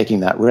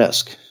taking that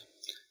risk.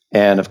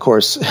 And of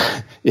course,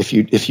 if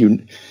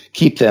you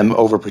keep them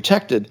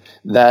overprotected,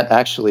 that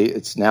actually,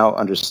 it's now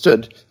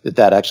understood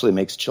that actually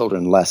makes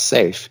children less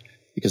safe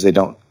because they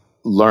don't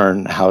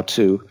learn how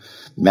to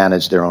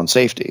manage their own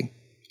safety.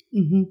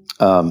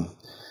 Mm-hmm.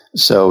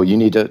 So you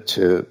need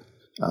to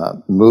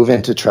move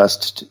into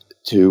trust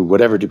to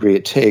whatever degree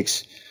it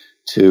takes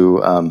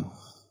to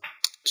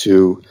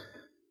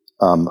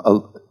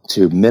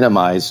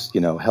minimize,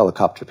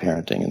 helicopter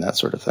parenting and that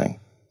sort of thing.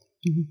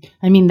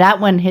 I mean, that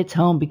one hits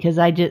home because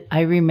I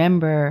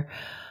remember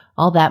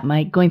all that,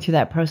 going through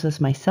that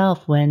process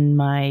myself when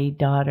my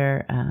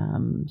daughter,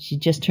 she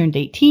just turned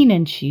 18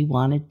 and she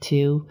wanted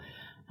to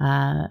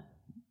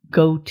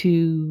go to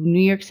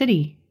New York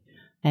City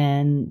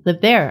and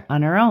live there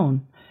on her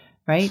own,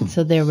 right?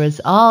 So there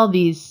was all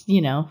these,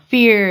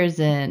 fears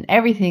and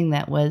everything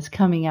that was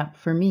coming up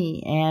for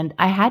me. And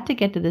I had to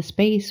get to the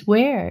space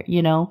where,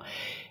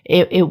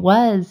 it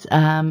was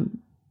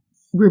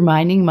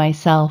reminding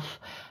myself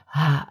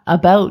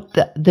about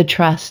the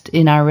trust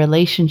in our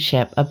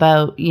relationship,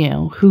 about,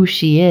 who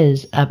she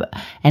is,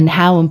 and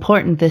how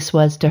important this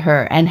was to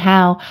her, and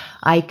how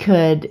I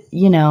could,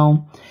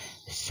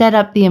 set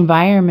up the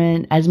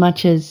environment as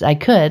much as I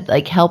could,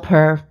 like help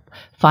her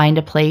find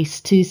a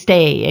place to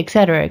stay, et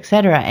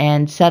cetera,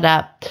 and set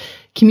up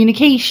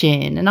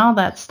communication and all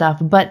that stuff.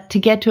 But to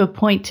get to a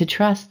point to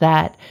trust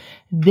that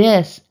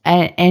this,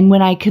 and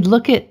when I could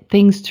look at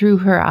things through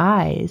her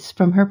eyes,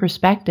 from her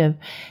perspective,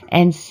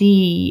 and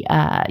see,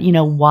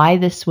 why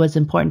this was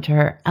important to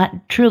her,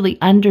 truly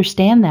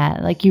understand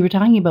that, like you were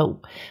talking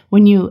about,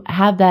 when you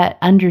have that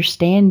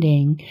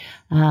understanding,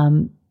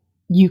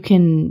 you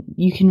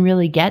can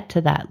really get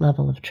to that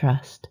level of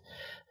trust.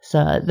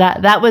 So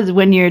that was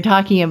when you're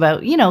talking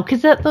about,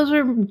 because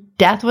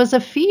death was a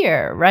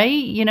fear, right?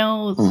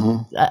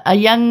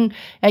 Mm-hmm.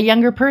 a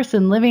younger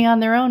person living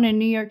on their own in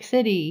New York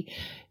City,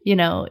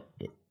 and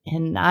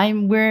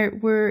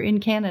we're in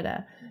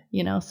Canada,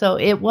 so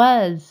it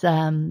was,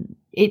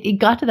 it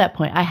got to that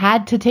point. I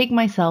had to take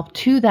myself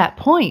to that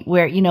point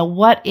where,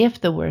 what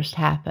if the worst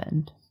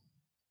happened?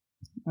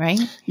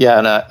 Right? Yeah.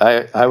 And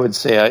I would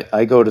say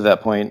I go to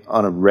that point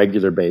on a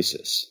regular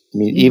basis. I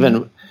mean, mm-hmm.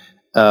 even,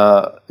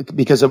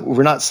 because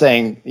we're not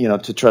saying,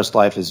 to trust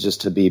life is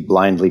just to be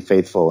blindly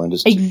faithful and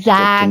just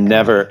exactly.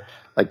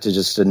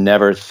 to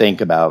never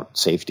think about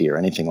safety or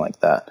anything like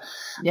that.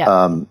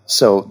 Yeah.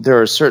 So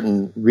there are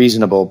certain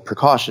reasonable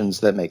precautions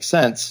that make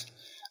sense.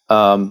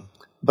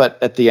 But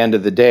at the end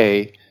of the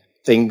day,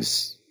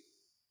 things,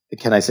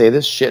 can I say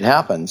this? Shit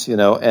happens,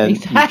 and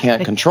exactly. You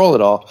can't control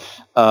it all.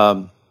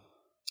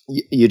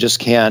 You just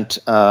can't,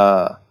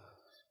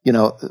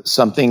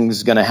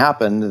 something's going to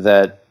happen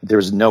that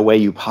there's no way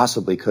you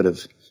possibly could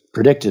have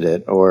predicted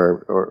it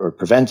or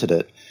prevented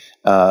it,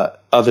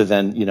 other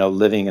than,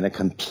 living in a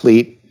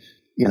complete,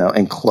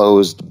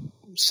 enclosed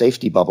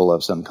safety bubble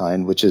of some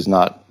kind, which is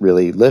not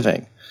really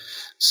living.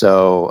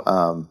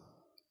 So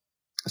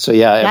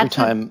yeah,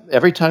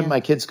 every time my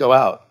kids go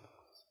out,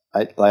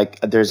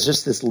 there's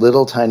just this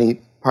little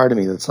tiny part of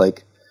me that's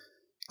like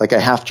I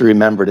have to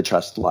remember to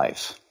trust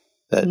life,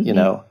 that,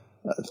 mm-hmm.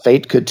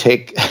 Fate could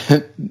take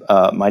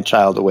my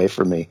child away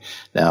from me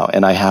now,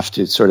 and I have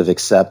to sort of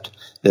accept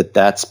that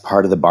that's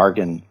part of the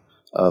bargain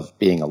of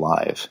being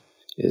alive,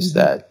 is mm-hmm.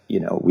 that,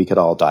 we could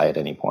all die at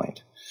any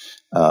point.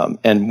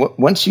 And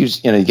once you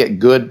get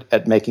good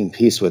at making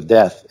peace with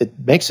death, it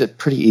makes it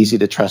pretty easy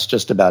to trust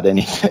just about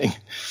anything.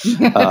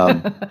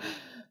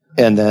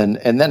 And then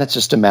it's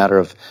just a matter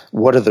of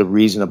what are the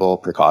reasonable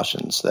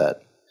precautions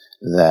that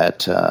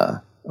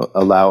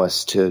allow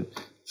us to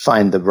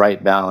find the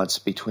right balance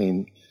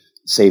between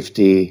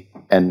safety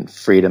and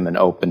freedom and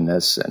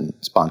openness and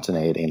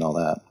spontaneity and all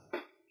that.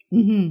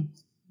 Mm-hmm.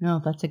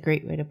 No, that's a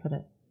great way to put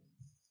it.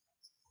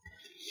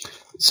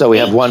 So we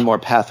have one more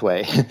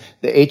pathway.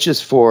 The H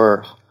is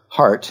for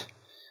heart,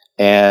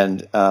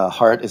 and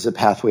heart is a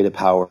pathway to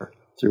power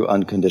through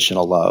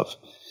unconditional love.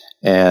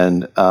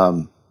 And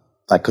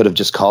I could have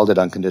just called it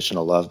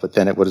unconditional love, but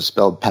then it would have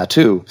spelled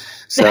Patu.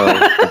 So,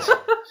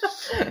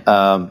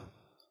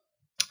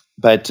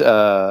 but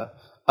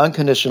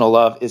unconditional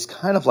love is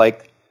kind of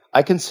like,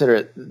 I consider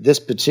it,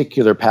 this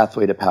particular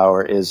pathway to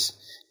power is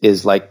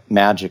like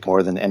magic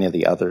more than any of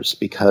the others,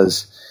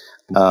 because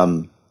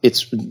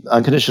it's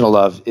unconditional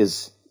love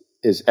is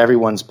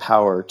everyone's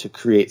power to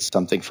create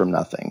something from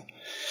nothing.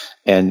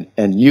 And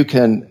you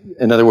can,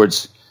 in other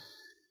words,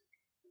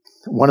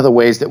 one of the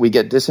ways that we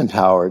get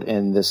disempowered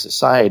in this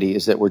society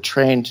is that we're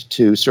trained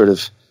to sort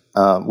of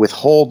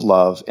withhold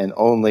love and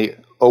only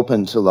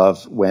open to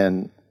love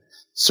when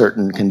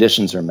certain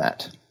conditions are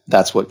met.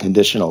 That's what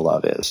conditional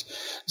love is.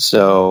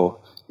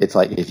 So it's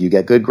like, if you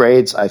get good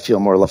grades, I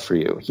feel more love for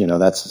you.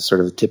 That's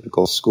sort of a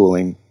typical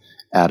schooling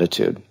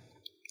attitude.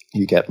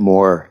 You get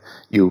more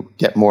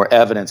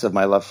evidence of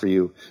my love for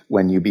you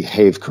when you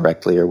behave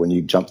correctly or when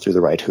you jump through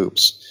the right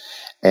hoops.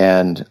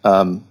 And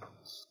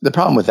The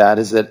problem with that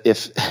is that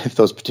if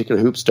those particular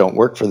hoops don't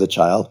work for the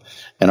child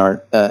and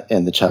aren't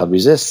and the child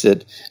resists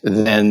it,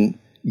 then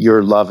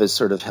your love is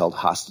sort of held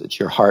hostage.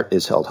 Your heart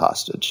is held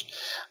hostage.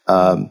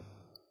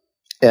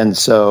 And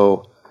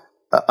so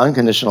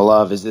unconditional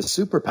love is this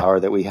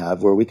superpower that we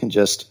have where we can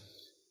just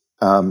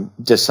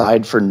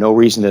decide for no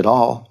reason at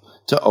all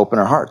to open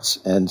our hearts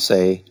and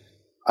say,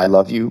 I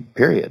love you,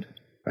 period.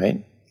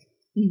 Right?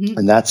 Mm-hmm.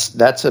 And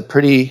that's a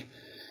pretty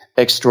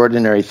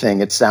extraordinary thing.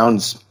 It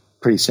sounds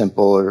pretty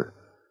simple or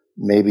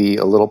maybe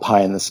a little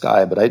pie in the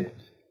sky, but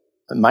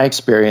my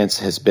experience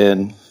has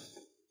been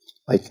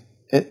like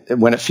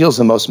when it feels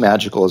the most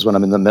magical is when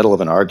I'm in the middle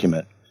of an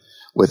argument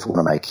with one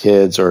of my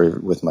kids or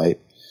with my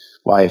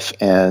wife,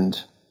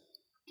 and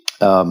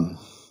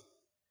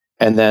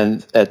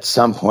then at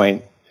some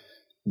point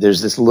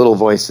there's this little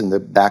voice in the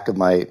back of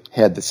my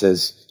head that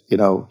says,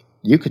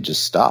 you could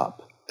just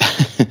stop.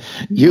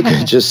 You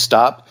could just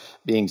stop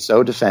being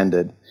so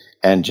defended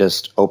and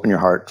just open your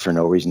heart for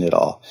no reason at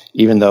all,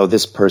 even though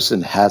this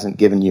person hasn't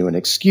given you an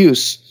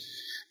excuse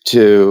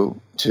to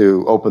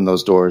open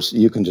those doors.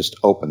 You can just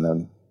open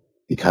them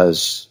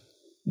because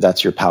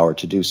that's your power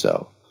to do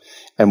so.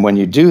 And when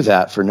you do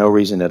that for no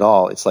reason at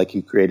all, it's like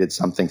you created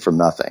something from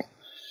nothing.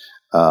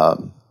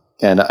 And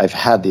I've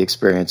had the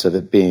experience of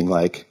it being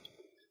like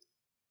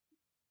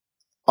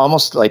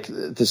almost like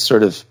this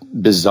sort of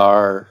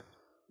bizarre,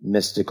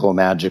 mystical,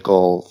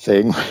 magical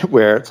thing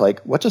where it's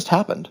like, what just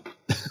happened?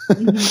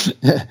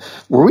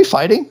 Mm-hmm. Were we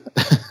fighting?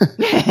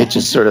 It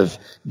just sort of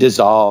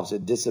dissolves,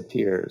 it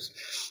disappears.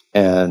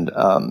 And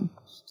I'm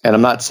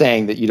not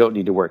saying that you don't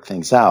need to work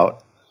things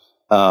out,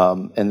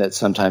 and that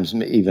sometimes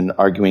even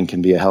arguing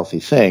can be a healthy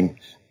thing,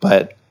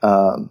 but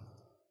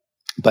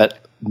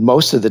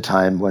most of the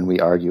time when we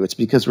argue, it's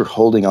because we're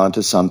holding on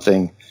to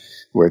something,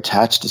 we're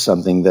attached to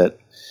something that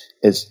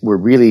we're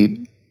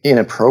really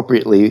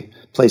inappropriately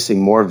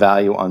placing more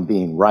value on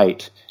being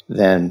right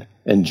than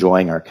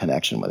enjoying our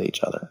connection with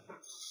each other.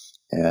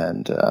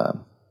 And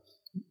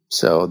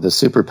so the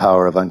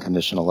superpower of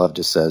unconditional love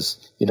just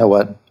says, you know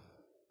what?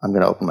 I'm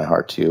going to open my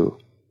heart to you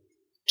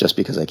just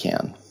because I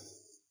can.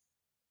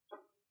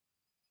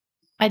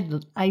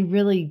 I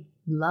really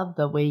love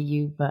the way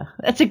you've.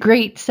 That's a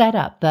great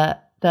setup.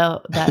 That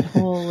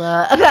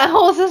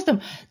whole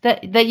system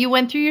that you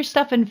went through your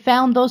stuff and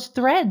found those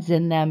threads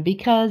in them,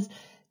 because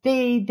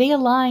they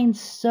align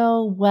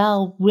so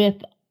well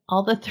with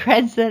all the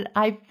threads that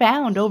I've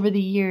found over the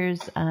years,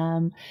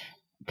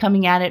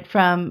 coming at it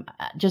from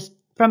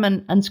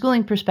an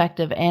unschooling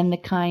perspective and the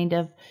kind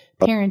of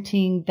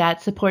parenting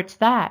that supports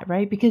that,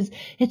 right? Because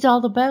it's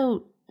all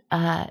about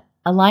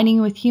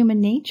aligning with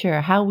human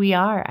nature, how we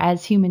are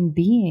as human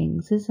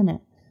beings, isn't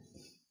it?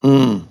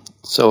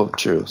 So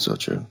true, so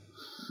true.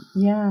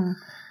 Yeah,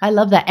 I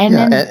love that. And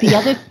then the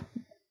other,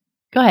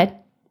 go ahead.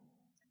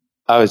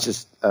 I was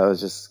just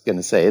going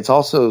to say, it's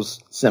also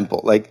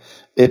simple. Like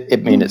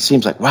it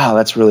seems like, wow,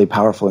 that's really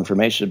powerful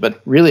information,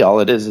 but really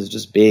all it is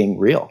just being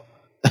real.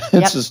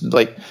 It's just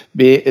like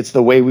it's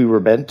the way we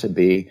were meant to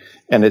be.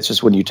 And it's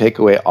just when you take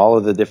away all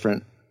of the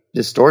different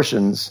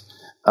distortions,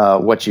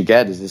 what you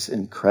get is this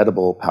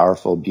incredible,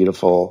 powerful,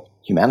 beautiful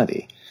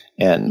humanity.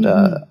 And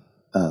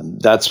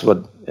that's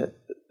what,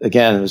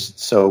 again, was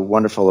so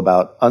wonderful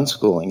about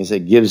unschooling, is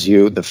it gives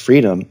you the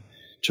freedom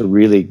to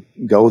really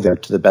go there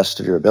to the best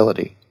of your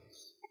ability.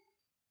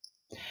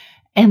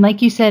 And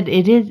like you said,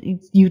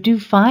 you do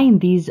find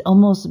these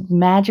almost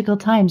magical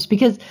times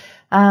because,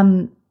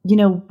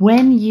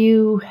 when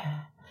you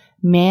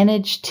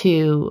manage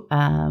to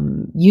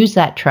use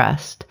that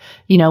trust,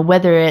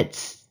 whether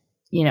it's,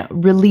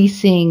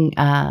 releasing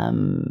our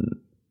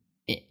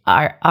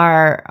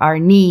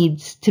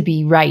needs to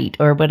be right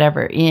or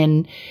whatever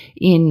in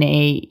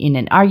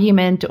an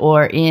argument,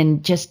 or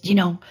in just,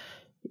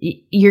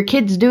 your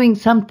kid's doing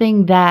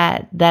something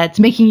that's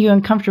making you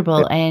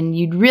uncomfortable and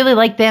you'd really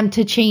like them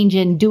to change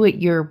and do it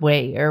your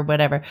way or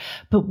whatever.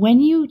 But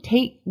when you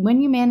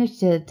manage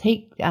to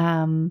take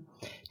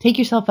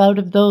yourself out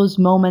of those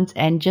moments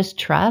and just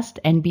trust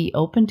and be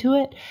open to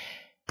it,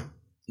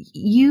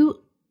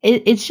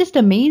 it's just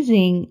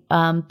amazing,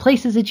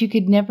 places that you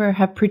could never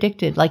have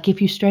predicted. Like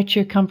if you stretch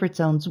your comfort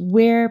zones,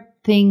 where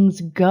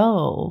things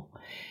go.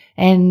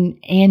 And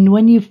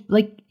when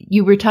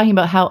you were talking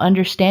about how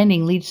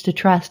understanding leads to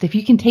trust, if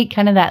you can take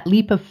kind of that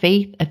leap of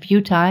faith a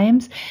few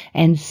times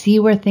and see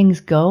where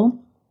things go,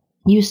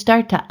 you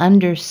start to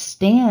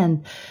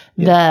understand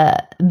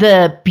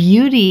the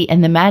beauty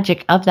and the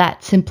magic of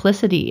that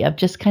simplicity of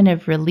just kind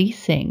of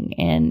releasing.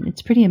 And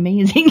it's pretty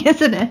amazing,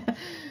 isn't it?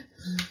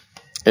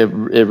 It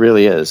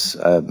really is.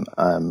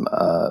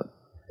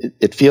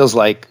 It feels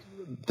like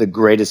the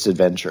greatest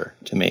adventure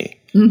to me.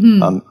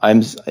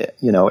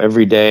 Mm-hmm.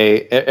 Every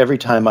day, every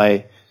time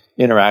I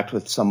interact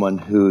with someone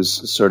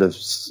who's sort of,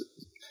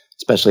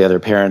 especially other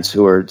parents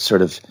who are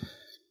sort of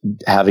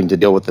having to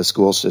deal with the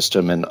school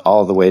system and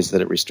all the ways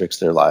that it restricts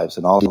their lives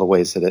and all the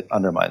ways that it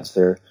undermines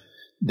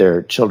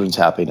their children's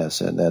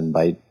happiness, and then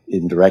by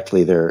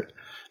indirectly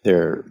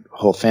their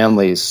whole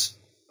family's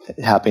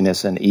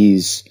happiness and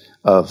ease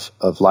of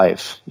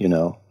life,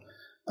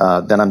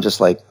 then I'm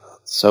just like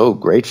so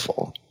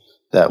grateful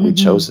that we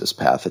chose this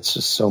path. It's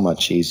just so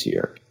much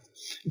easier.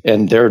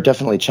 And there are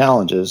definitely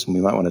challenges, and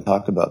we might want to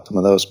talk about some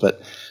of those.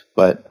 But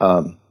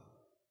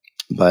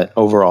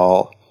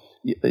overall,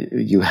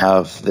 you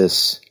have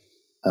this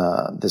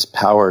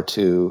power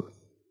to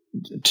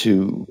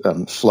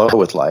flow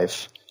with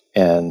life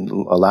and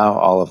allow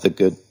all of the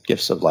good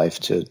gifts of life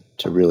to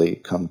really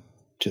come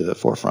to the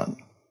forefront.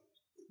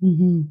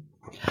 Mm-hmm.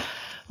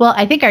 Well,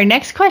 I think our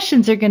next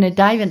questions are going to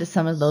dive into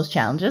some of those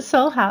challenges.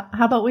 So how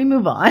about we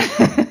move on?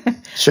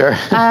 Sure.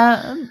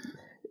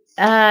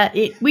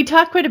 We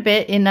talk quite a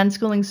bit in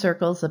unschooling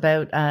circles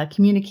about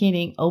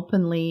communicating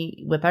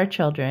openly with our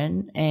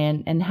children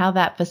and how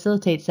that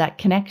facilitates that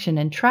connection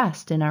and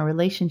trust in our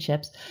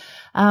relationships.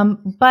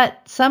 But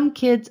some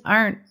kids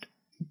aren't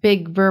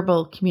big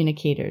verbal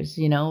communicators,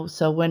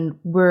 so when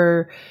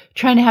we're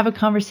trying to have a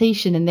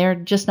conversation and they're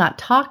just not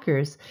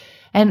talkers.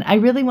 And I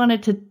really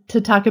wanted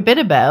to talk a bit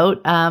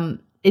about,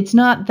 it's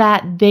not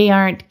that they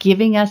aren't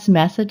giving us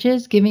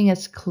messages, giving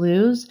us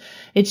clues.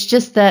 It's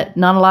just that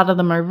not a lot of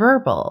them are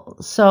verbal.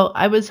 So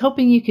I was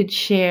hoping you could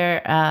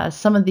share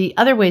some of the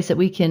other ways that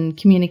we can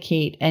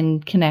communicate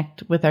and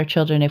connect with our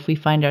children if we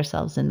find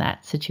ourselves in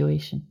that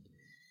situation.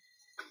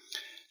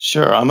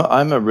 Sure.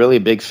 I'm a really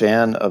big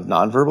fan of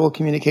nonverbal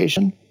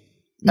communication.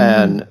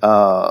 And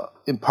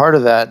part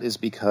of that is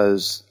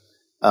because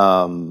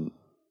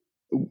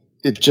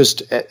it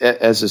just,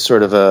 as a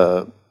sort of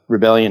a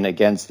rebellion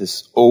against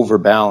this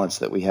overbalance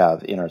that we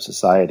have in our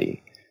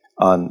society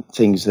on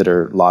things that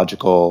are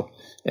logical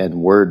and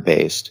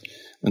word-based.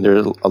 And there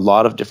are a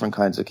lot of different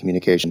kinds of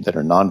communication that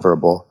are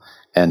nonverbal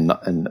and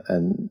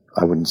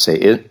I wouldn't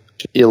say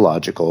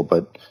illogical,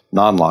 but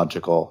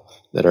non-logical,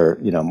 that are,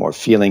 more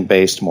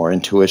feeling-based, more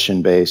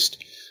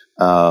intuition-based.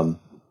 And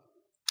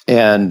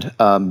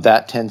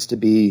that tends to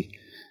be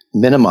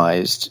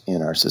minimized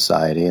in our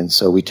society. And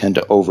so we tend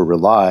to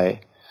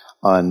over-rely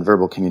on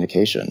verbal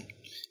communication.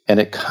 And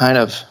it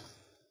taps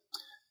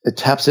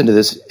into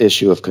this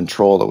issue of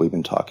control that we've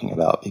been talking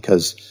about,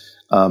 because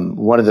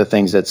one of the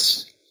things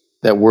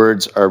that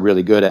words are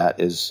really good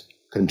at is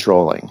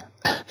controlling.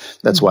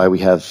 That's why we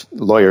have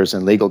lawyers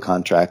and legal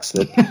contracts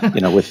that,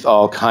 with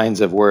all kinds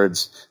of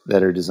words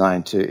that are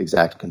designed to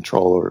exact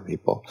control over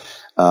people.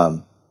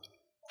 And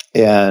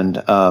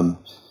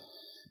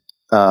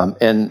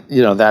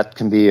that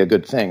can be a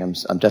good thing. I'm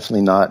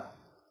definitely not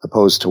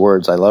opposed to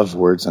words. I love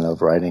words and I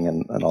love writing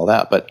and all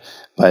that. But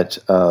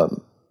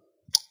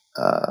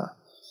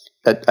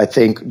I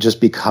think just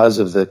because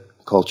of the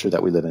culture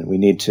that we live in, we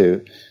need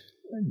to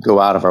go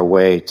out of our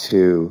way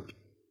to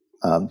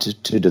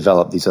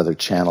develop these other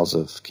channels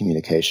of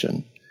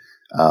communication.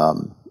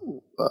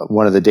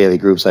 One of the daily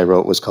groups I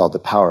wrote was called The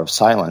Power of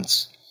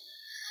Silence.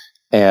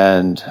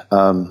 And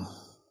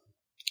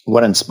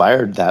what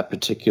inspired that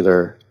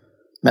particular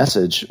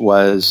message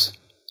was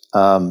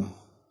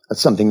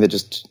something that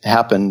just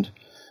happened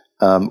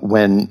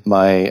when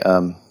my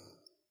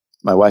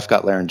wife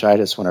got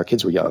laryngitis when our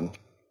kids were young.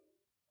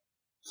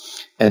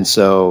 And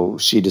so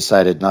she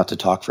decided not to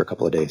talk for a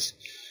couple of days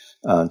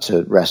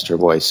to rest her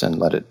voice and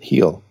let it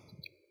heal.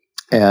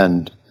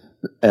 And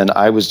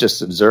I was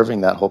just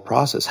observing that whole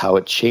process, how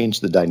it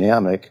changed the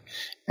dynamic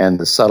and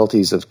the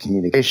subtleties of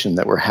communication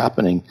that were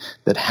happening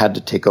that had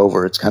to take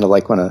over. It's kind of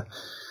like when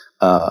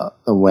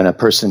a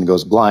person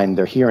goes blind,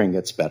 their hearing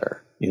gets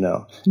better,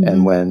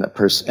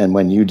 Mm-hmm. And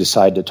when you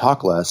decide to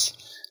talk less,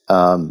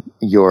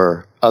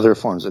 your other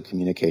forms of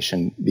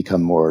communication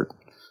become more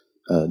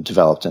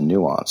developed and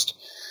nuanced.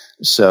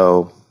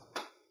 So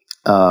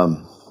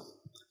I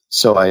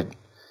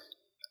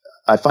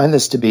find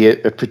this to be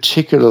a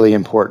particularly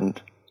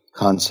important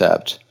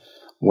concept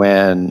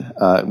when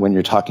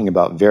you're talking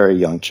about very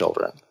young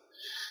children,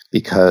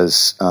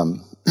 because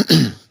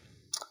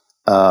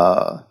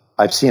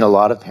I've seen a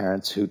lot of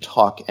parents who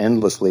talk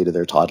endlessly to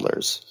their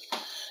toddlers.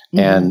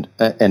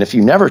 Mm-hmm. And if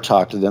you never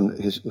talk to them,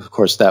 of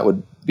course, that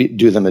would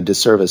do them a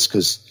disservice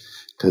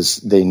because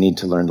they need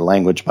to learn the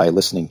language by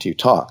listening to you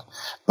talk.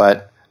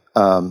 But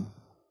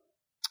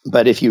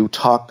if you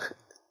talk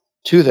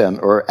to them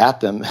or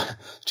at them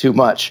too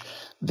much,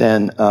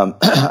 then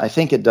I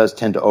think it does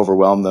tend to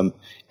overwhelm them,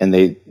 and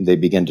they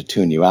begin to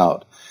tune you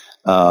out.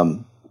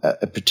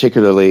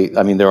 Particularly,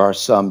 there are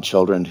some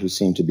children who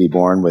seem to be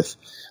born with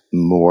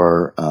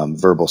more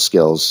verbal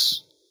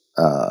skills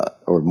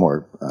or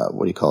more,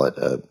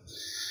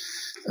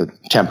 a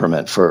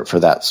temperament for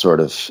that sort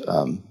of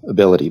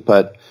ability.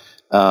 But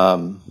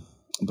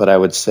I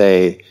would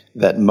say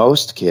that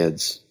most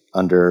kids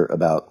under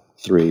about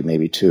 3,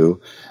 maybe 2,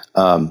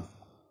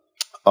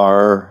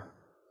 are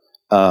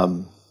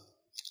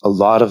a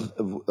lot of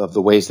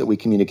the ways that we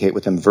communicate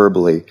with them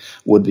verbally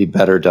would be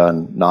better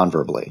done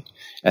non-verbally.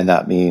 And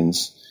that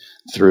means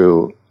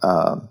through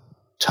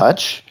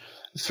touch,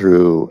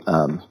 through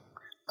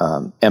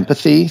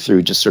empathy,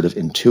 through just sort of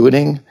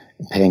intuiting,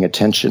 paying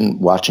attention,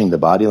 watching the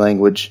body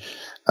language,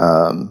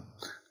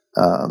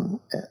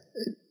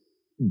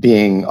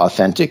 being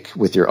authentic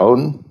with your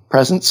own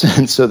presence,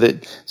 and so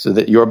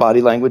that your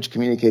body language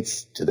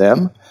communicates to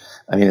them.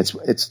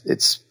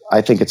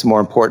 I think it's more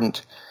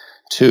important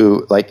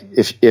to, like,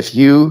 if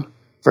you,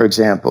 for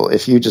example,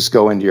 if you just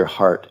go into your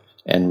heart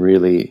and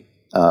really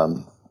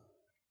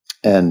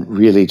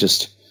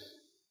just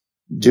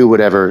do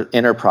whatever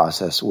inner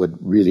process would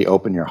really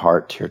open your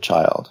heart to your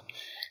child,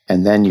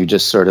 and then you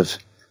just sort of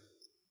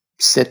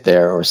sit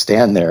there or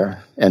stand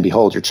there and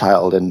behold your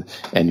child,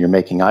 and you're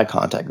making eye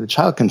contact, the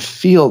child can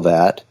feel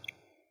that.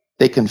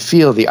 They can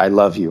feel the I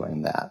love you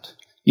in that.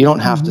 You don't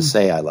have to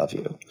say I love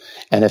you.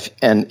 And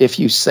if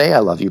you say I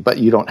love you, but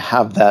you don't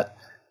have that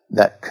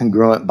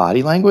congruent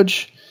body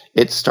language,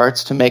 it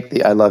starts to make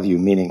the I love you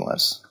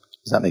meaningless.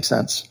 Does that make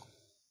sense?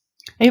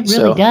 It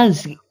really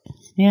does.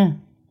 Yeah.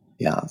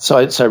 Yeah. So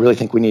I really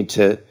think we need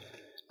to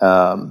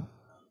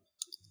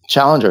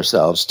challenge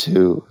ourselves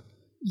to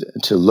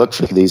look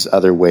for these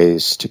other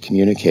ways to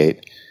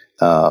communicate.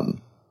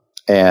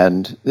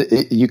 And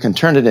you can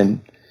turn it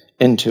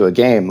into a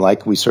game,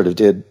 like we sort of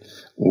did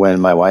when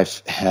my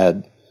wife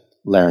had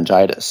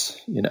laryngitis.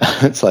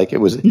 It's like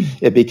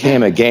it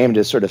became a game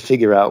to sort of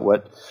figure out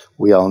what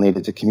we all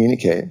needed to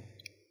communicate,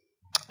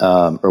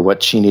 or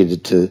what she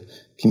needed to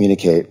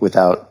communicate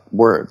without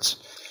words.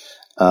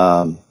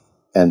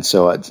 And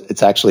so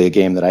it's actually a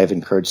game that I've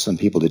encouraged some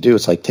people to do.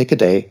 It's like, take a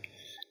day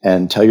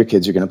and tell your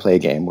kids you're going to play a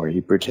game where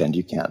you pretend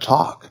you can't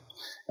talk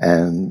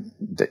and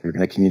that you're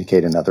going to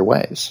communicate in other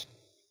ways.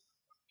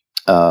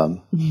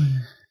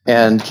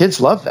 And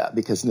kids love that,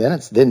 because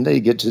then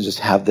they get to just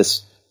have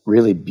this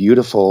really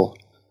beautiful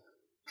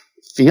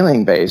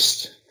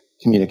feeling-based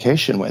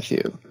communication with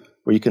you,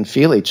 where you can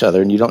feel each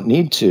other and you don't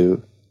need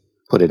to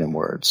put it in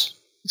words.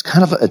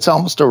 It's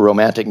almost a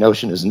romantic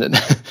notion, isn't it?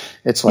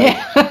 It's like,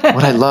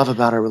 what I love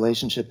about our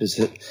relationship is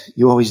that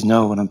you always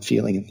know what I'm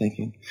feeling and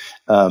thinking.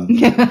 But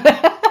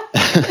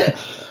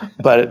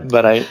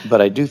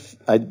I do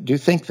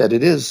think that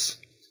it is.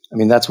 I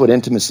mean, that's what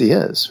intimacy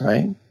is,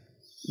 right?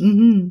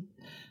 Mm-hmm.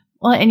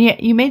 Well, and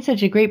you made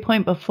such a great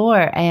point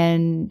before,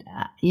 and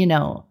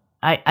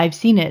I've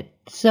seen it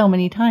so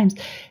many times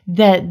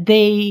that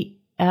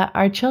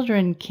our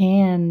children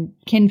can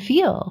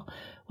feel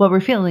what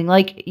we're feeling.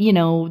 Like,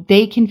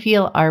 they can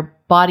feel our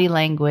body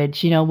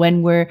language,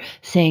 when we're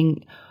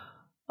saying,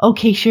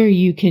 okay, sure,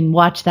 you can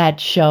watch that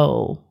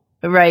show,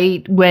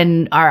 right?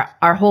 When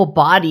our whole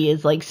body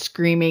is like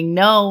screaming,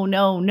 no,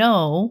 no,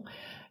 no,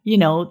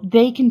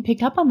 they can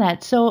pick up on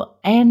that. So,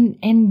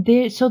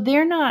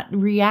 they're not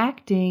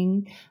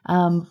reacting,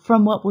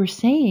 from what we're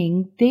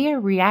saying. They are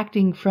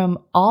reacting from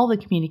all the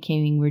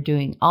communicating we're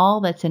doing,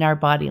 all that's in our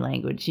body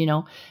language.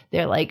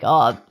 They're like,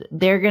 oh,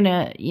 they're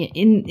gonna,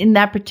 in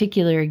that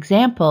particular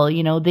example,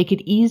 they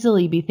could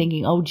easily be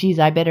thinking, oh, geez,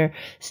 I better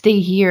stay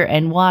here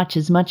and watch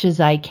as much as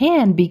I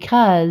can,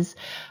 because,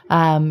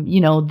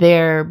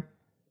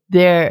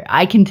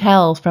 I can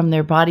tell from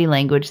their body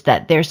language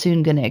that they're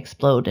soon going to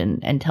explode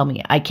and tell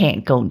me I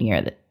can't go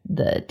near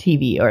the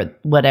TV or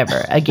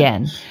whatever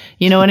again.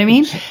 You know what I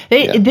mean?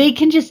 They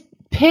can just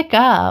pick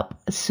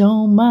up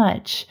so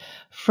much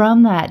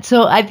from that.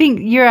 So I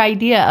think your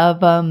idea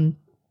of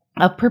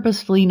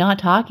purposefully not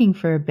talking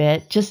for a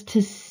bit, just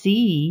to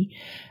see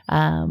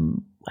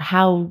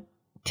how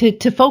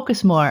to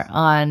focus more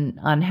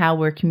on how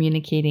we're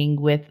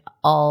communicating with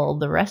all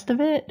the rest of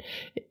it,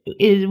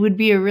 would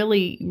be a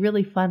really,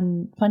 really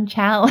fun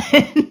challenge.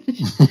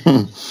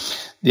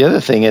 The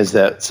other thing is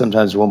that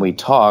sometimes when we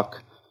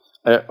talk,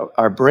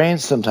 our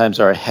brains sometimes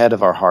are ahead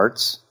of our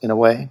hearts in a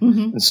way.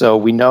 Mm-hmm. And so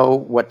we know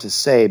what to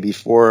say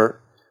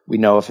before we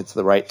know if it's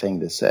the right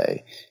thing to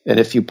say. And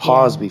if you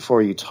pause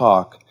before you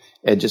talk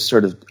and just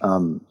sort of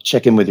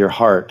check in with your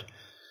heart,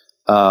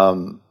 a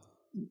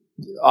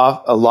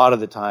lot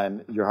of the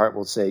time your heart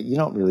will say, you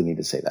don't really need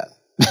to say that.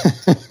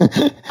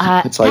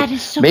 It's like,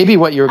 maybe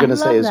what you were going to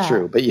say is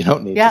true, but you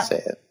don't need to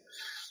say it.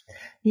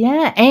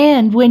 Yeah.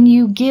 And when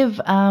you give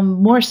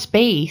more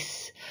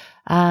space,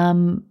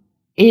 when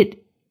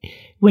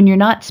you're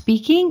not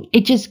speaking,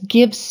 it just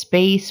gives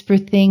space for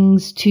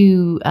things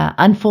to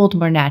unfold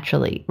more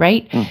naturally,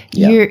 right?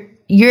 You're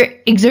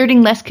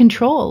exerting less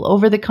control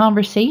over the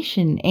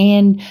conversation.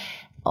 And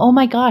oh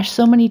my gosh,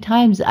 so many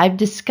times I've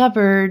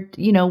discovered,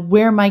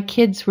 where my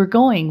kids were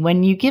going.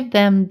 When you give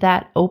them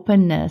that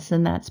openness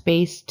and that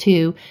space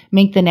to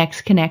make the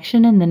next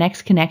connection and the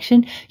next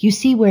connection, you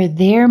see where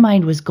their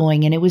mind was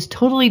going. And it was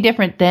totally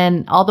different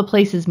than all the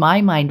places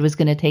my mind was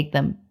going to take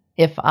them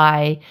if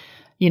I,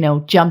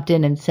 jumped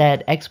in and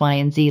said X, Y,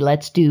 and Z,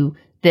 let's do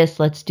this,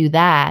 let's do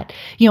that.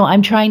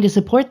 I'm trying to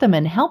support them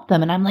and help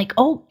them. And I'm like,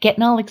 oh,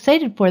 getting all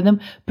excited for them.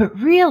 But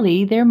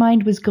really, their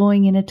mind was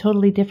going in a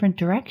totally different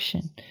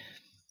direction.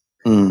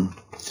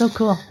 So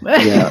cool.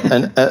 Yeah,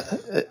 and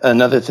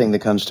another thing that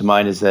comes to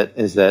mind is that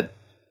this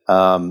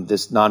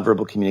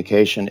nonverbal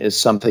communication is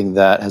something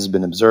that has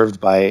been observed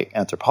by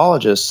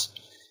anthropologists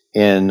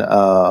in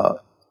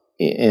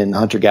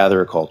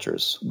hunter-gatherer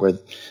cultures, where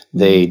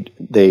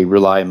they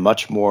rely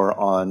much more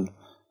on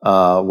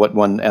what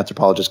one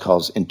anthropologist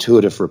calls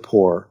intuitive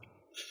rapport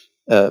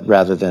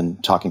rather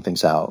than talking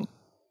things out.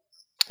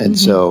 And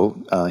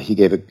so he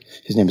gave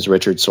his name is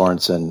Richard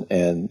Sorensen,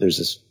 and there's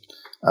this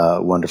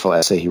wonderful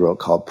essay he wrote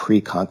called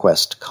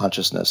Pre-Conquest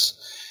Consciousness.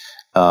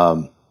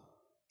 And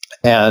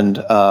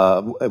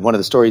one of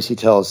the stories he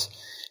tells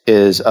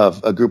is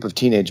of a group of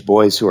teenage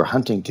boys who are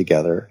hunting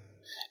together,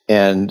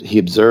 and he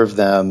observed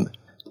them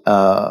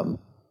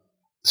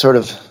sort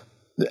of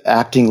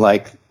acting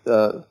like,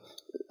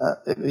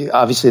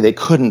 obviously they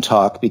couldn't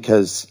talk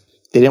because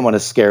they didn't want to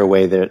scare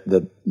away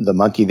the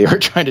monkey they were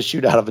trying to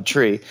shoot out of a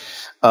tree.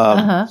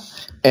 But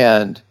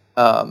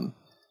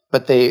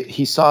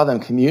he saw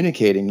them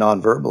communicating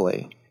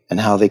nonverbally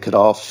and how they could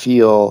all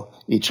feel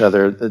each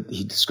other.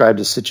 He described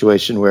a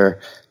situation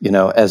where,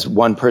 as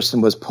one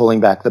person was pulling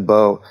back the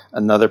bow,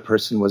 another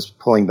person was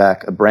pulling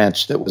back a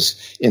branch that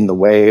was in the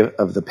way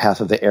of the path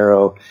of the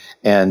arrow,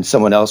 and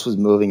someone else was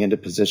moving into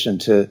position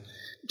to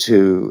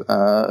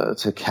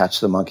catch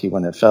the monkey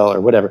when it fell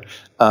or whatever.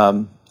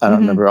 I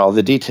don't remember all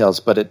the details,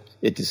 but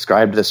it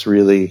described this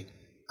really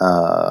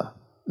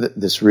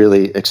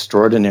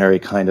extraordinary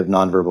kind of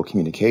nonverbal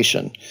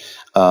communication.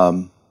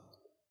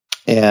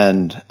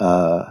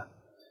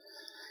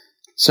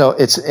 So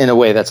it's in a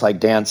way that's like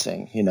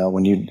dancing,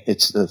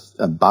 it's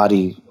a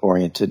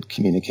body-oriented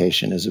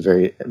communication is a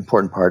very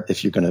important part.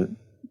 If you're going to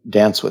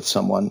dance with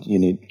someone, you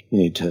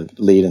need to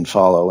lead and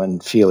follow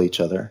and feel each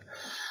other.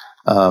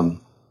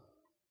 And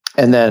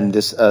then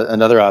this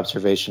another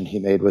observation he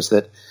made was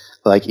that,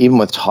 like, even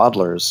with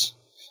toddlers,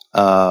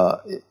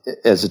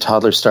 as the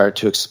toddlers start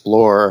to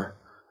explore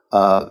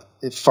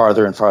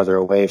farther and farther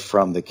away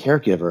from the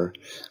caregiver,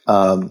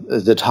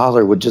 the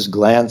toddler would just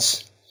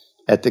glance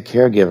at the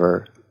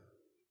caregiver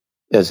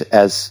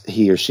as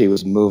he or she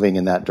was moving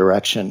in that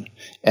direction.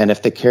 And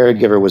if the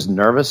caregiver was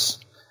nervous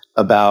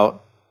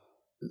about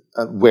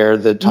where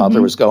the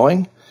toddler was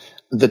going,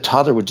 the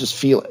toddler would just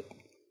feel it.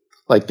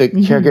 Like the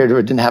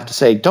caregiver didn't have to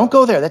say, "Don't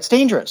go there, that's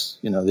dangerous."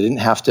 They didn't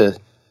have to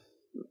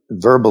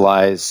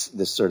verbalize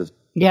this sort of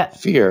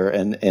fear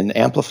and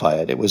amplify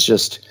it. It was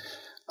just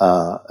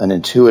an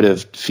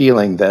intuitive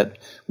feeling that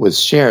was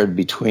shared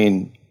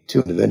between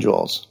two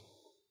individuals.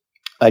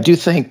 I do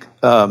think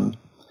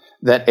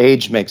that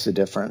age makes a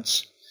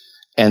difference.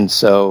 And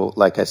so,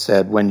 like I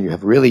said, when you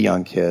have really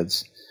young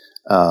kids,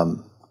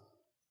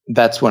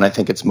 that's when I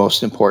think it's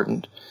most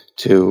important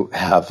to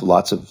have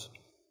lots of,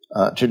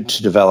 to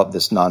develop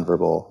this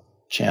nonverbal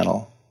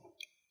channel.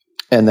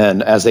 And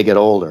then as they get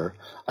older,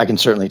 I can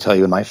certainly tell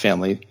you in my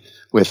family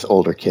with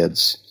older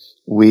kids,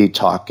 we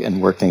talk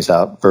and work things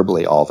out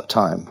verbally all the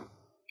time.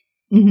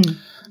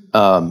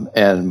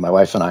 And my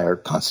wife and I are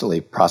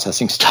constantly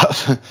processing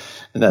stuff.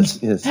 And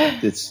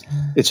it's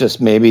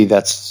just, maybe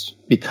that's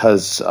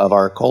because of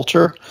our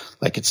culture.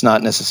 Like, it's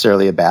not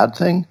necessarily a bad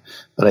thing,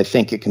 but I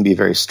think it can be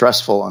very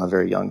stressful on a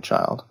very young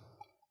child.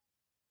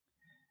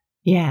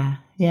 Yeah.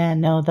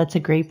 No, that's a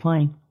great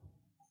point.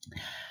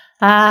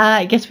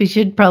 I guess we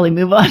should probably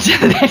move on to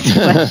the next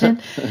question.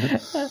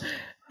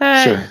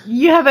 Sure.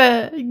 You have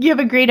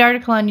a great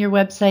article on your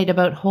website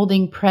about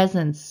holding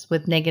presence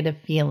with negative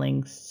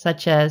feelings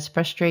such as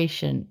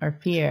frustration or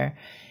fear.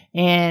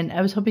 And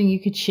I was hoping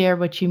you could share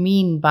what you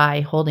mean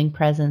by holding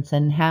presence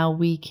and how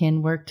we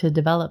can work to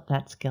develop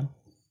that skill.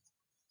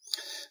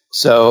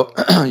 So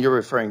you're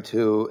referring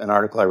to an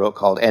article I wrote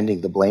called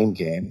Ending the Blame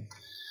Game,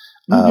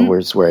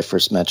 where I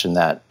first mentioned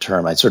that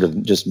term. I sort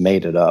of just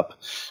made it up,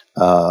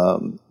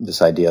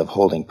 this idea of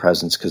holding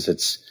presence, because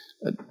it's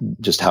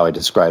just how I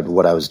described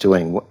what I was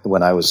doing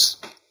when I was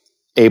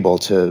able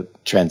to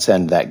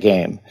transcend that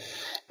game.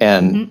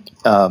 And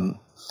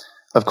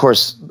of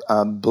course,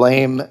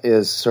 blame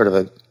is sort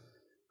of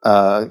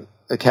a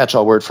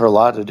catch-all word for a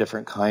lot of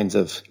different kinds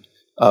of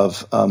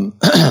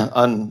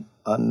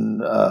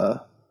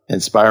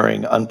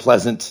inspiring,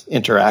 unpleasant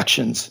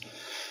interactions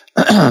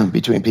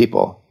between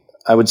people.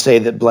 I would say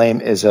that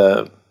blame is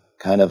a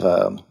kind of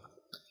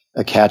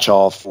a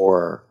catch-all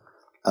for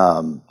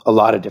a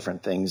lot of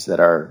different things that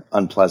are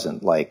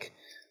unpleasant, like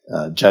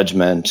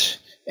judgment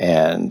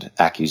and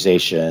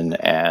accusation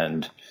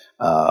and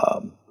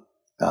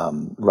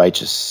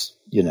righteous,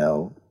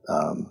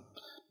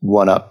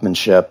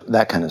 one-upmanship,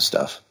 that kind of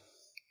stuff.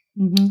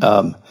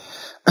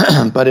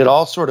 But it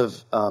all sort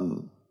of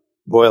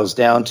boils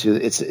down to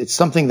it's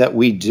something that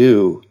we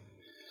do.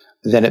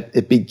 Then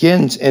it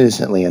begins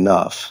innocently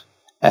enough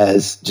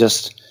as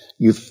just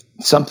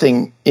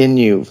something in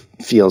you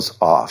feels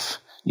off.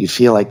 You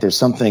feel like there's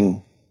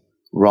something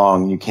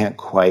wrong. You can't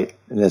quite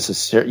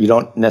you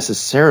don't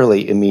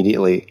necessarily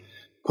immediately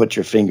put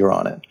your finger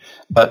on it.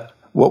 But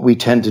what we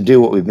tend to do,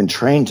 what we've been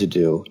trained to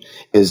do,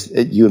 is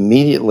that you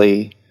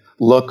immediately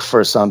look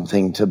for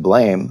something to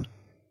blame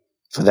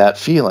for that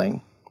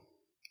feeling.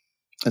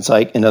 It's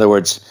like, in other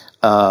words,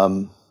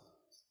 if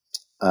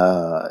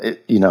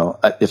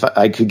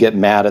I could get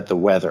mad at the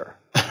weather,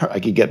 I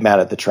could get mad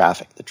at the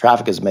traffic. The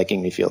traffic is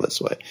making me feel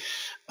this way.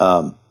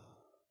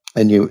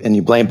 And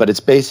you blame, but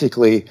it's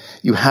basically,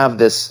 you have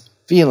this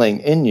feeling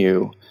in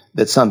you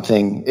that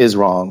something is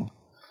wrong,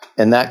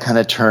 and that kind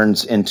of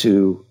turns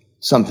into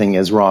something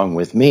is wrong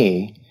with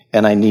me,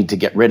 and I need to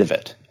get rid of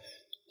it.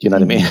 Do you know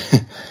what I mean?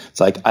 It's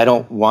like, I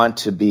don't want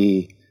to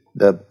be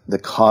the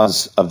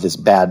cause of this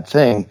bad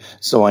thing,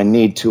 so I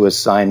need to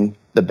assign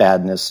the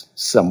badness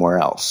somewhere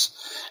else.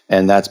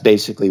 And that's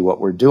basically what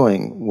we're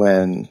doing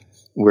when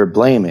we're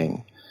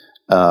blaming.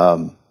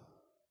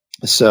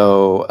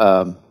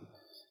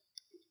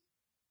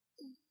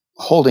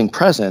 Holding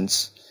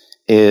presence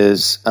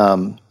is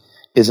an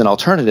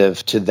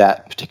alternative to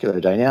that particular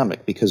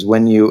dynamic, because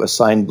when you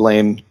assign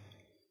blame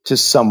to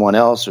someone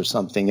else or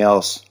something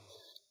else,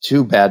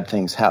 two bad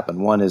things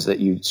happen. One is that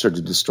you sort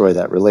of destroy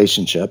that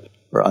relationship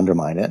or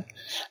undermine it.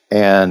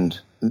 And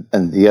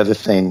the other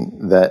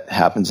thing that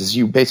happens is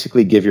you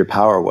basically give your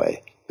power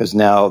away, because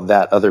now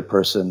that other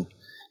person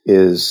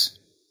is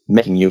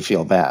making you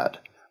feel bad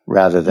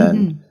rather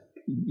than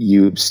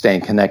you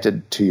staying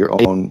connected to your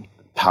own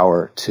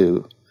power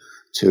to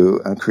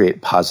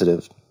create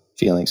positive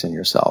feelings in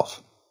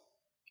yourself.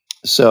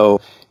 So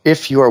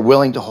if you are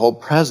willing to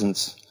hold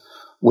presence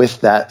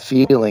with that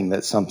feeling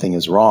that something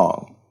is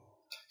wrong,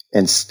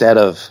 instead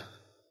of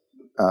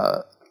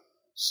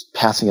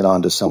passing it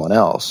on to someone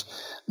else,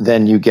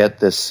 then you get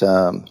this,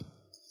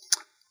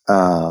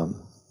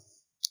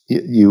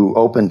 you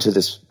open to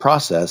this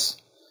process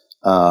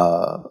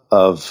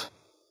of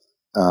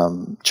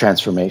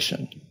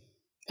transformation.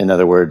 In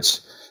other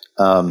words,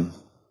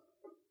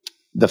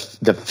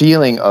 the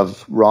feeling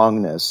of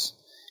wrongness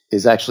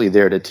is actually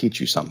there to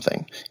teach you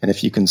something. And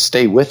if you can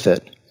stay with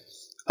it,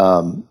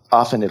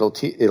 often it'll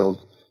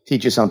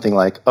teach you something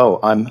like, oh,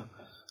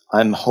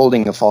 I'm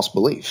holding a false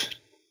belief,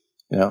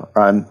 or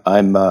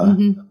I'm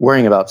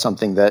worrying about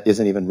something that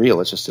isn't even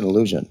real. It's just an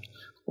illusion,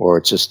 or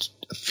it's just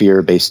a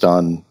fear based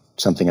on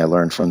something I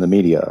learned from the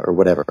media or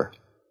whatever.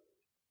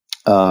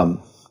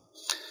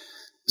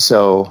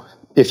 So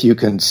if you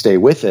can stay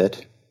with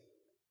it,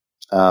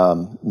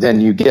 then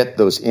you get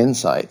those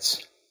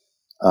insights,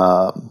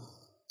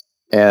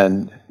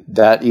 and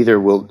that either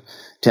will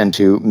tend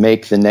to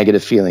make the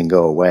negative feeling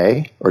go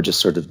away or just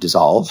sort of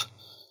dissolve,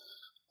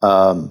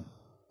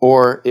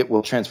 or it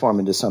will transform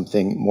into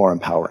something more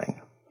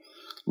empowering,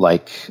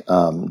 like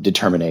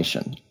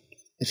determination.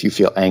 If you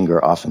feel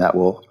anger, often that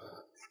will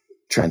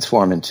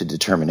transform into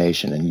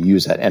determination, and you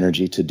use that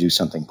energy to do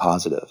something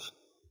positive.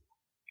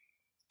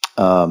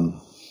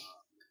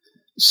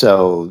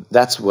 So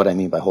that's what I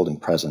mean by holding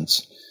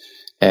presence.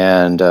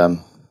 And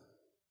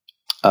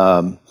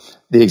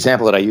the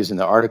example that I use in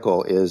the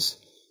article is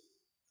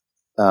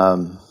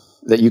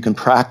that you can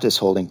practice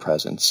holding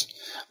presence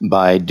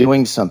by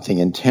doing something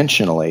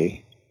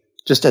intentionally,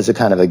 just as a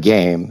kind of a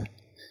game,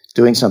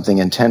 doing something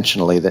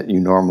intentionally that you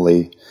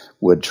normally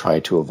would try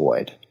to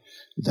avoid,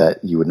 that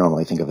you would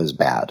normally think of as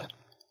bad.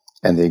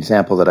 And the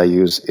example that I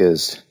use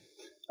is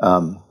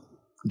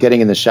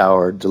getting in the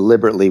shower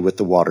deliberately with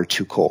the water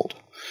too cold.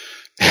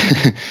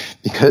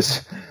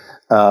 Because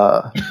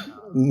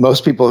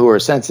most people who are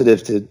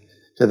sensitive to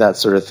that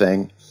sort of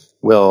thing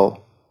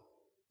will,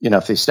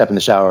 if they step in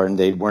the shower and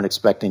they weren't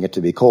expecting it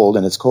to be cold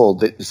and it's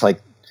cold, it's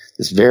like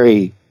this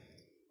very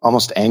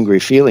almost angry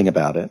feeling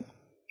about it.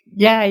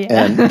 Yeah.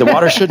 And the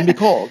water shouldn't be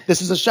cold.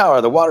 This is a shower.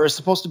 The water is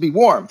supposed to be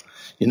warm,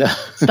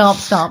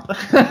 Stomp.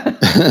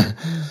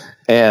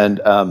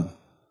 And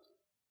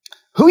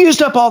who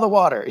used up all the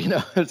water?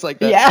 It's like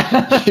that.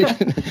 Yeah.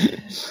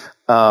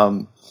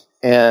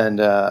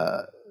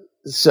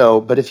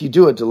 But if you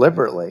do it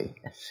deliberately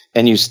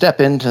and you step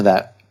into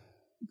that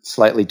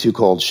slightly too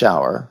cold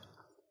shower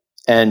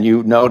and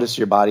you notice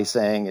your body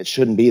saying it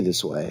shouldn't be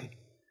this way,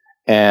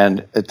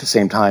 and at the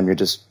same time you're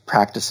just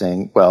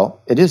practicing,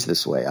 well, it is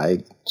this way.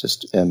 I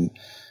just am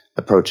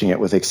approaching it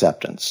with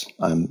acceptance.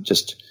 I'm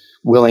just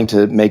willing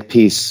to make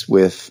peace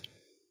with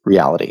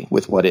reality,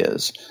 with what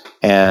is.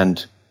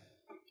 And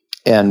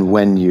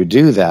when you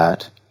do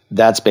that,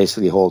 that's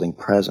basically holding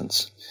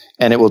presence.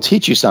 And it will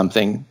teach you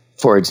something.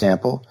 For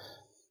example,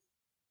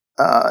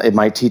 it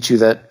might teach you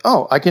that,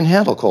 I can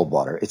handle cold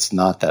water. It's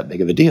not that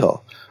big of a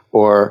deal.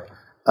 Or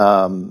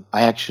I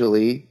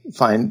actually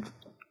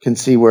can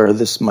see where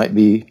this might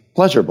be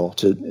pleasurable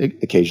to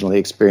occasionally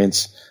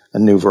experience a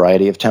new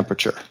variety of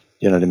temperature.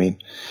 You know what I mean?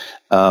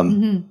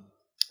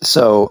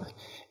 So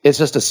it's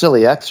just a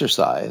silly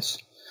exercise,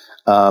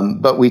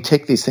 but we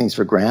take these things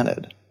for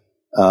granted.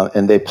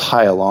 And they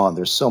pile on.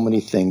 There's so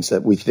many things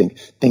that we think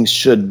things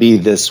should be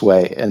this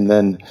way, and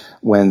then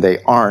when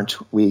they aren't,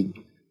 we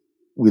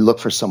look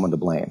for someone to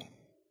blame.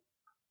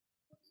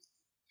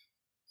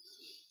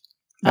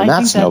 And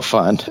that's no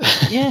fun.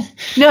 Yeah.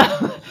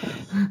 No.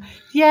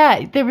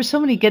 Yeah, there were so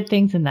many good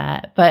things in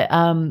that, but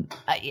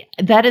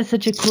that is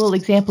such a cool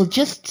example,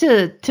 just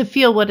to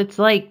feel what it's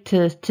like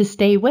to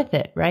stay with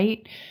it,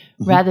 right?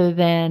 Rather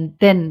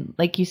than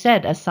like you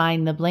said,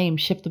 assign the blame,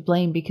 shift the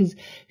blame, because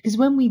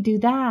when we do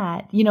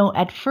that,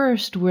 at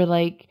first we're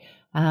like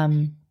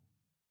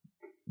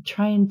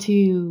trying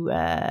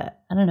to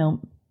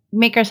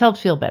make ourselves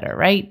feel better,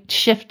 right?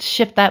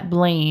 Shift that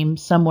blame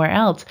somewhere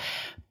else,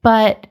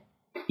 but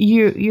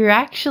you're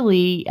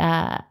actually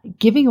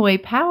giving away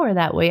power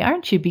that way,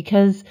 aren't you?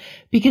 Because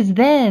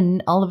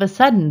then all of a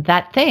sudden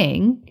that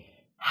thing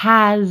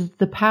has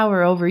the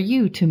power over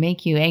you to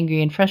make you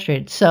angry and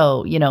frustrated.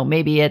 So,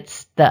 maybe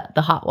it's the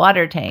hot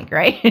water tank,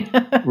 right?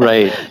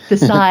 Right. The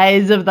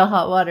size of the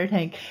hot water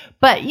tank.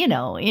 But,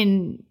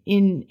 in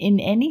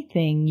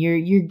anything,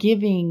 you're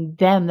giving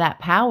them that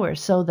power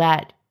so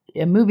that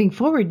moving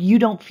forward, you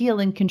don't feel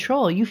in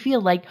control. You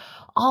feel like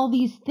all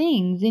these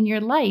things in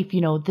your life,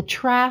 the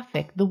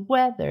traffic, the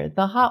weather,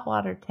 the hot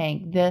water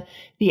tank,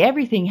 the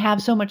everything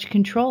have so much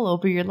control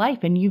over your life,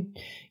 and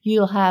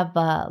you'll have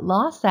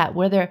lost that.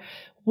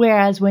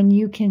 Whereas when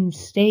you can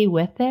stay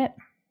with it,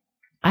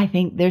 I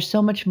think there's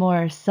so much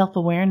more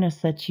self-awareness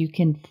that you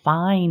can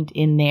find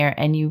in there,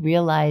 and you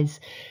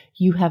realize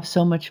you have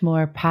so much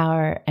more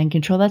power and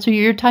control. That's what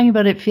you're talking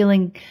about, it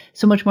feeling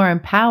so much more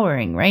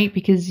empowering, right?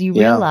 Because you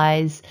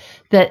realize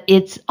that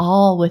it's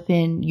all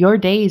within your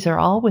days, are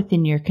all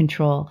within your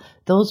control.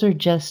 Those are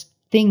just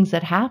things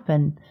that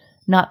happen,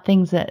 not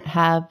things that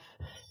have,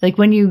 like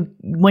when you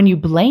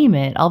blame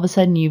it, all of a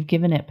sudden you've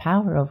given it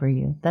power over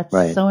you. That's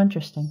right. So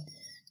interesting.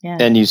 Yeah.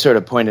 And you sort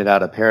of pointed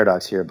out a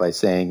paradox here by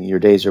saying your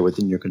days are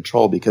within your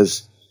control,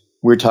 because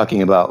we're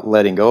talking about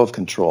letting go of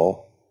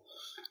control.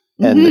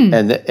 And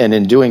and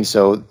in doing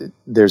so,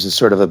 there's a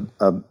sort of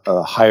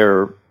a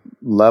higher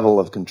level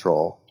of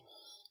control.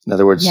 In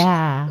other words,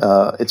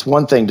 it's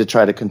one thing to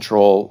try to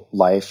control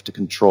life, to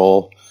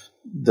control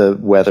the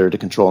weather, to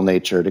control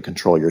nature, to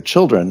control your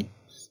children.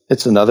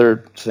 It's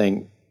another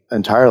thing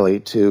entirely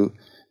to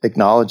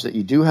acknowledge that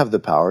you do have the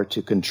power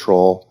to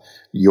control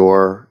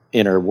your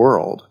inner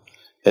world,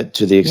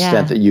 to the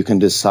extent that you can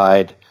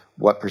decide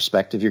what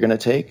perspective you're going to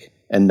take.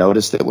 And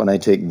notice that when I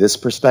take this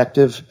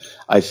perspective,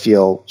 I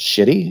feel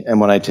shitty.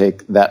 And when I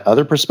take that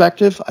other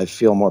perspective, I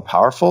feel more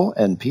powerful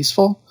and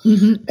peaceful.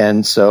 Mm-hmm.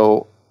 And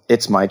so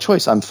it's my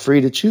choice. I'm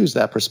free to choose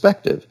that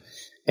perspective.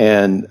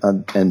 And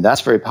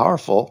that's very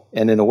powerful.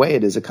 And in a way,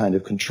 it is a kind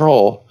of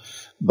control,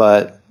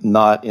 but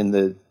not in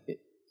the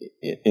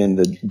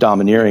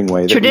domineering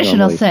way.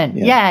 Traditional sense.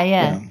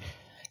 Yeah.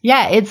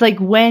 It's like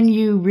when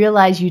you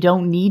realize you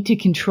don't need to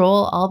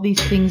control all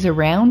these things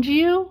around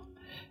you,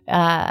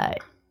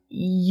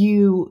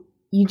 you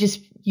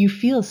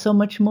feel so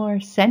much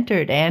more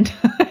centered and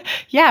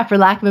for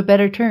lack of a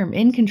better term,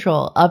 in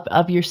control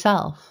of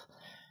yourself,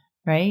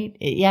 right?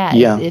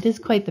 It is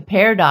quite the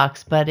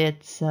paradox, but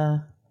it's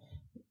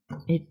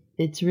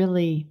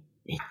really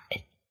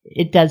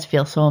it does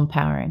feel so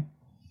empowering.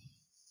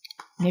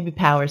 Maybe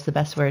power is the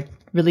best word.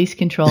 Release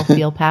control,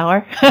 feel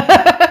power.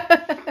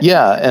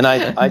 And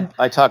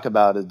I talk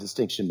about a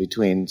distinction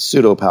between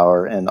pseudo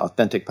power and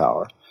authentic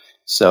power.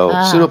 So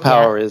pseudo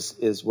power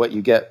is what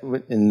you get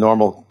in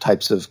normal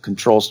types of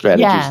control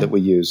strategies that we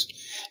use.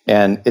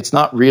 And it's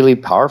not really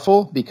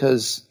powerful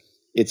because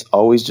it's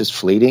always just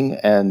fleeting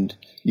and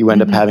you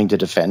end up having to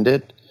defend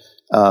it.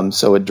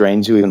 So it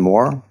drains you even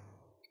more.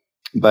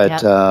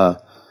 But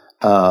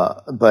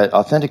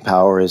authentic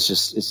power is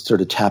it's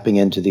sort of tapping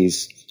into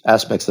these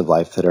aspects of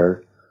life that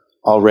are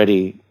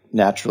already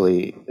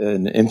naturally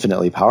and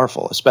infinitely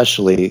powerful,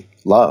 especially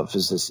love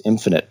is this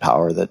infinite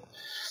power that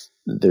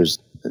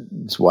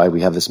it's why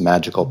we have this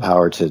magical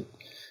power to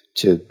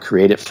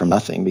create it from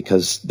nothing,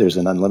 because there's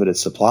an unlimited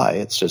supply.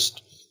 It's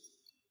just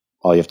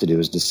all you have to do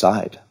is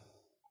decide.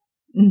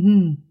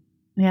 Mm-hmm.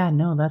 Yeah,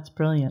 no, that's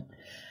brilliant.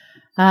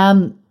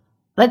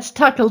 Let's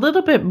talk a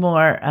little bit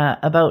more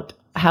about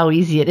how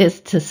easy it is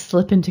to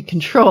slip into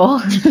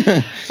control.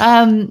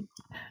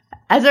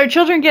 As our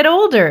children get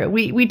older,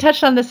 we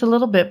touched on this a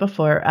little bit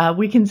before.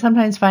 We can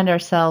sometimes find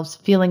ourselves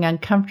feeling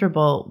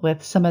uncomfortable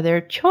with some of their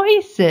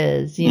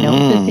choices,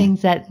 the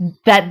things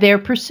that they're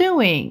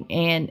pursuing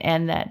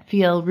and that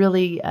feel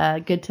really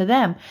good to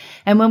them.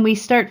 And when we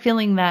start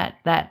feeling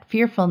that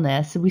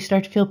fearfulness, we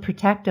start to feel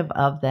protective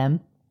of them.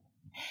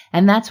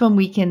 And that's when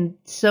we can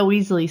so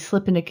easily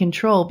slip into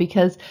control,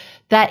 because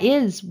that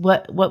is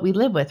what we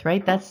live with,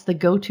 right? That's the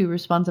go-to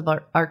response of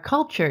our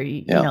culture.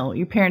 You know,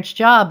 your parents'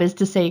 job is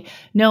to say,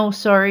 no,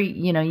 sorry,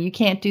 you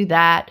can't do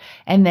that.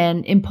 And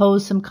then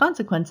impose some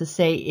consequences.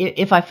 Say,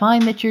 if I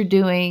find that you're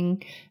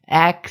doing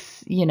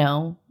X,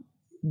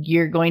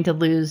 you're going to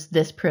lose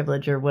this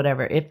privilege or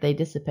whatever if they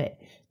disobey.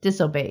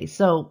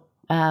 So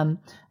I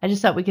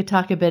just thought we could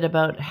talk a bit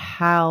about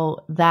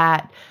how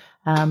that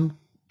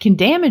can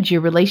damage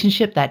your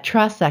relationship, that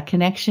trust, that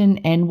connection,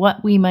 and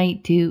what we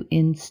might do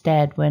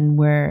instead when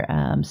we're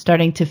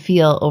starting to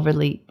feel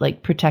overly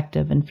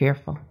protective and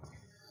fearful.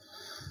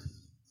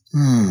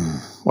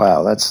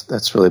 Wow,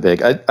 that's really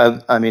big.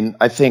 I mean,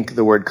 I think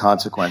the word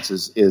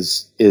consequences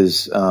is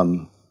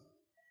ripe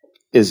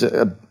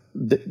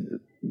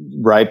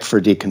for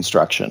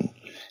deconstruction,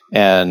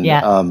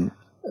 and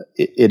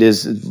it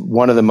is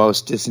one of the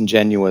most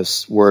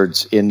disingenuous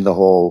words in the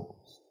whole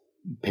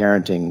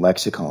parenting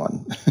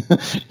lexicon,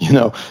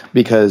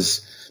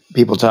 because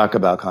people talk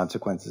about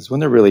consequences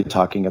when they're really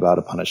talking about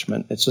a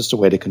punishment. It's just a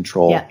way to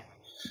control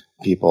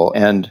people.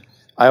 And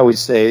I always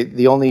say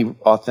the only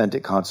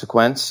authentic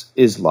consequence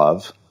is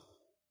love,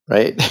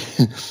 right?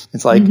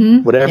 It's like,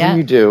 whatever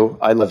you do,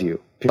 I love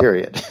you,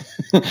 period.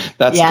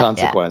 That's the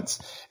consequence.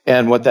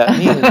 And what that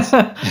means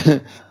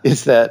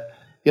is that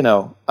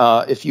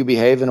if you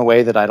behave in a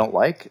way that I don't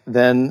like,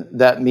 then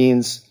that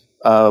means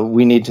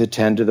we need to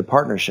tend to the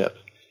partnership.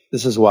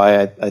 This is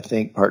why I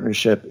think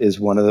partnership is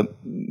one of the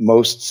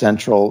most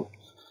central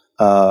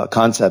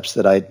concepts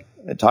that I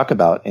talk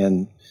about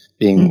in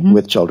being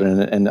with children,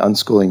 and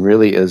unschooling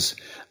really is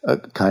a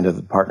kind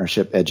of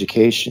partnership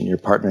education. You're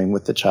partnering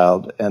with the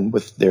child and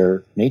with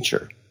their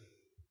nature.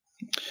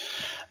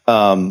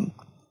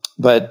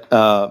 But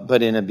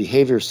in a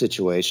behavior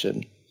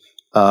situation,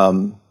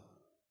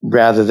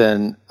 rather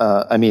than,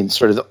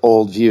 sort of the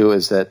old view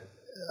is that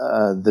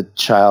the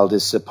child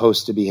is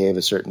supposed to behave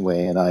a certain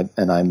way, and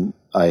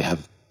I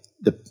have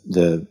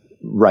the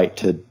right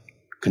to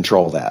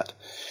control that.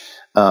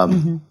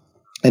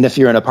 And if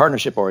you're in a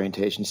partnership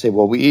orientation, say,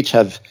 well, we each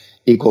have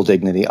equal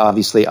dignity.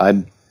 Obviously,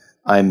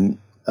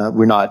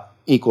 we're not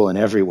equal in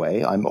every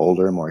way. I'm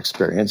older and more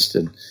experienced,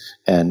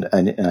 and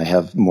I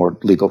have more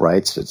legal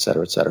rights, et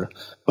cetera, et cetera.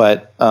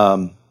 But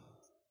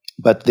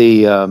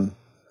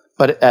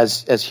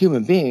as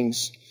human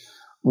beings,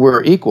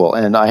 we're equal,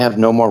 and I have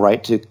no more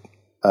right to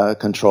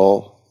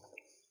control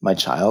my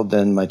child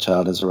than my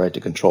child has a right to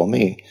control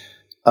me.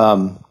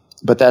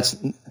 But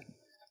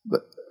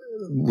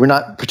we're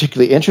not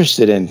particularly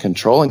interested in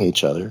controlling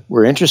each other.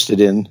 We're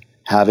interested in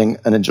having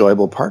an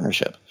enjoyable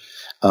partnership.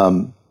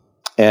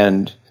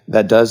 And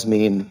that does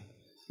mean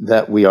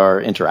that we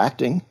are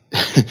interacting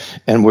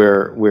and we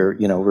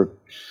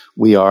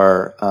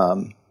are,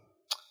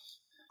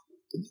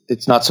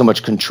 it's not so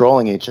much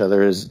controlling each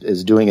other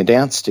as doing a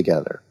dance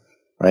together.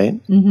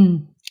 Right.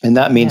 Mm-hmm. And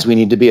that means we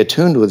need to be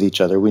attuned with each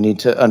other. We need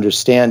to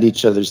understand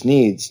each other's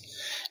needs,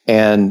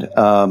 and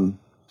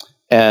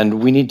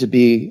we need to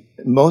be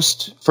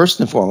first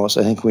and foremost,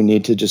 I think we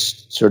need to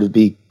just sort of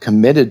be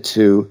committed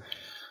to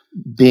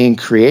being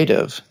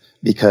creative,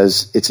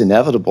 because it's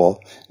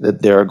inevitable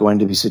that there are going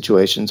to be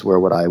situations where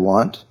what I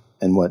want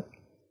and what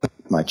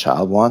my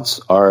child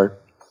wants are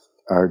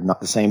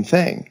not the same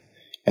thing.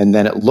 And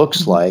then it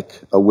looks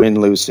like a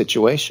win-lose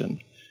situation.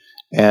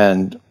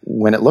 And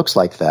when it looks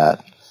like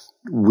that,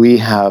 we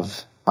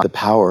have the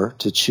power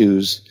to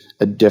choose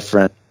a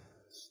different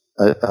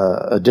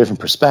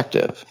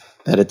perspective,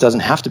 that it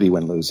doesn't have to be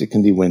win-lose. It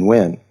can be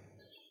win-win.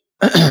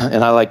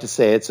 And I like to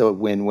say it's a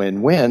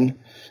win-win-win,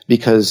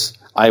 because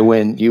I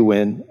win, you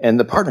win, and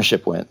the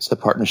partnership wins. The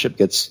partnership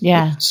gets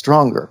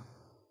stronger.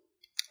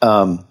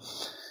 But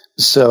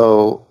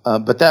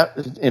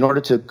that, in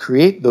order to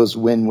create those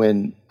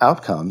win-win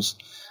outcomes,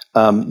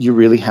 you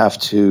really have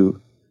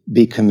to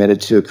be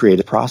committed to a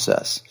creative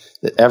process.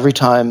 That every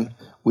time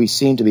we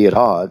seem to be at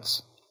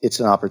odds, it's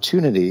an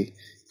opportunity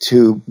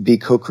to be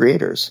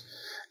co-creators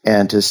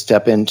and to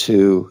step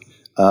into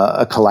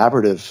a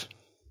collaborative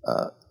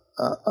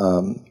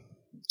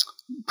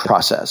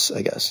process,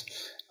 I guess.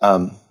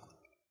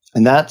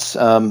 And that's,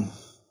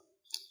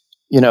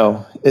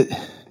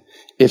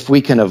 if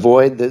we can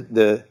avoid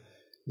the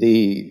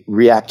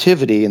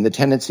reactivity and the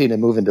tendency to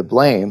move into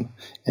blame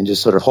and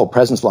just sort of hold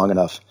presence long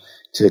enough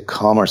to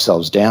calm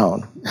ourselves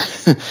down,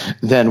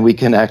 then we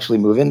can actually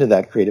move into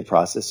that creative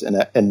process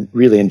and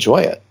really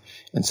enjoy it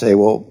and say,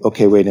 well,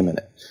 okay, wait a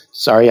minute.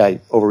 Sorry, I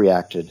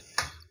overreacted.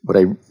 What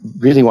I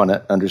really want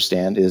to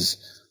understand is,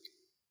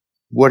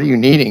 what are you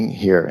needing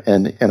here?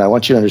 And I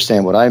want you to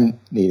understand what I'm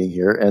needing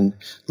here. And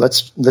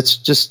let's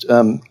just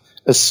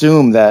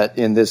assume that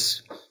in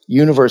this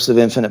universe of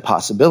infinite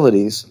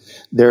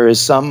possibilities, there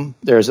is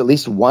at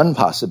least one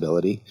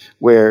possibility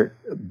where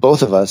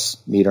both of us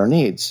meet our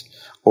needs,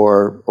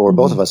 or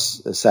both of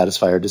us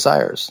satisfy our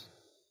desires.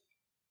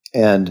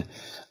 And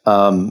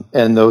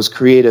those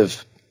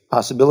creative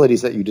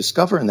possibilities that you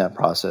discover in that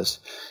process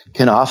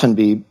can often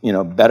be,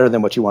 better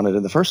than what you wanted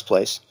in the first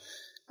place.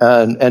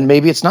 And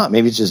maybe it's not.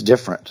 Maybe it's just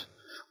different,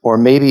 or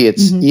maybe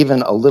it's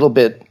even a little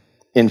bit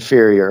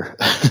inferior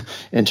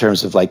in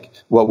terms of like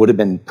what would have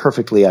been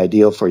perfectly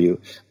ideal for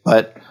you.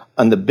 But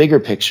on the bigger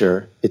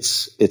picture,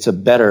 it's a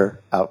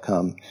better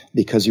outcome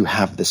because you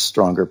have this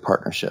stronger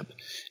partnership.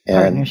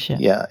 And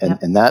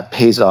that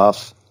pays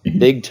off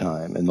big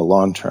time in the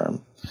long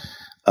term.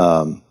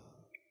 I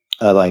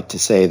like to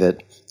say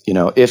that,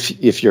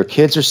 if your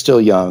kids are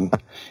still young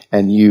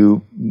and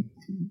you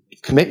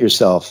commit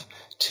yourself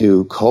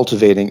to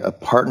cultivating a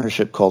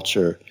partnership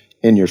culture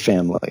in your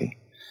family,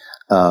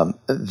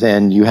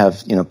 then you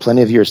have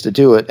plenty of years to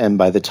do it. And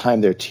by the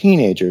time they're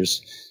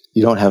teenagers,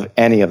 you don't have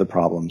any of the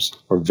problems,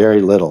 or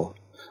very little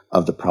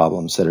of the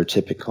problems that are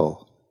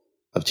typical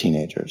of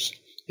teenagers.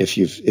 If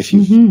you've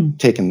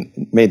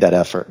made that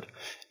effort,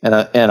 and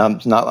I'm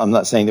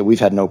not saying that we've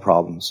had no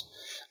problems,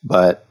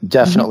 but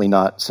definitely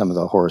not some of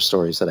the horror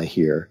stories that I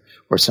hear,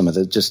 or some of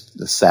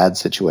the sad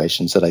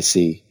situations that I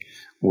see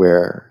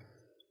where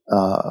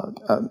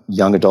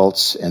young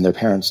adults and their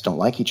parents don't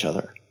like each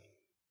other.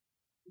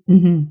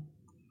 Mm-hmm.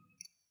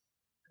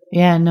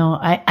 Yeah, no,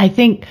 I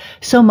think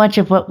so much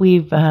of what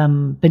we've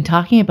been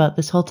talking about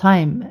this whole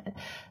time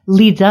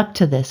leads up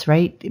to this,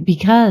 right?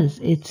 Because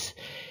it's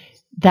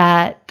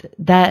that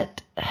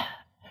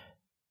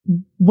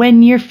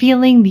when you're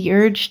feeling the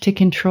urge to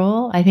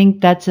control, I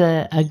think that's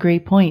a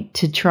great point,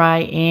 to try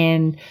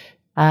and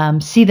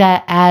see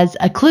that as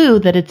a clue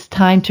that it's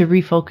time to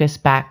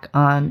refocus back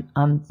on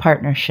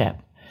partnership,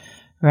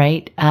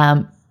 right?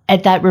 And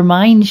that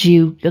reminds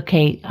you,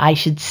 okay,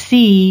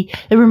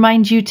 it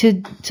reminds you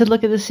to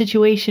look at the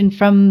situation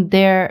from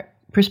their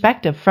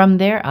perspective, from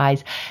their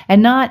eyes,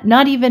 and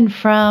not even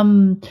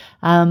from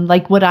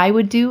like what I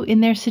would do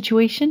in their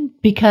situation,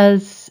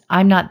 because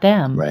I'm not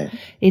them. Right.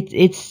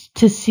 It's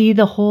to see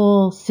the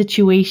whole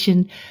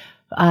situation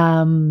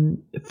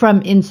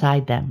from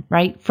inside them,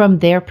 right? From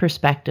their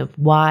perspective,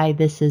 why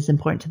this is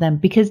important to them.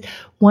 Because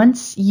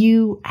once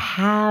you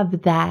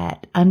have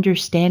that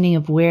understanding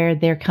of where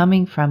they're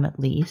coming from, at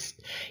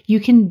least,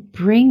 you can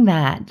bring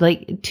that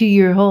like to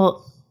your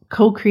whole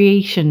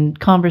co-creation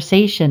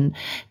conversation.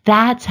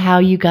 That's how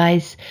you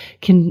guys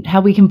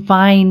how we can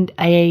find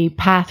a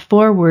path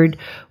forward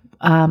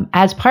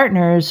as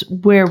partners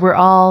where we're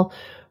all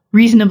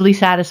reasonably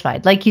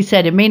satisfied. Like you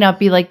said, it may not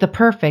be like the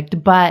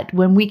perfect, but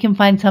when we can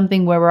find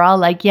something where we're all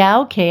like, yeah,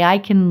 okay, I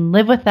can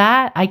live with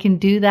that. I can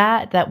do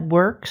that. That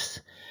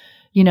works.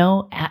 You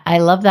know, I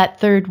love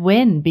that third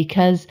win,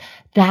 because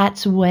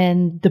that's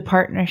when the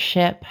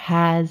partnership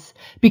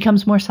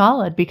becomes more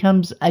solid,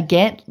 becomes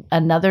again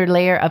another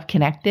layer of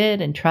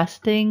connected and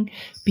trusting,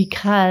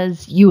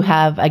 because you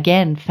have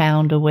again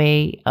found a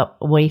way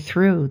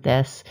through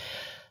this.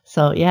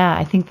 So yeah,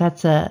 I think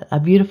that's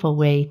a beautiful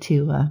way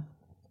to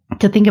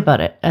think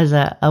about it as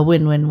a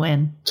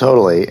win-win-win.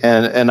 Totally.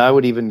 And I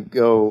would even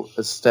go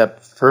a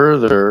step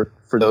further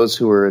for those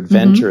who are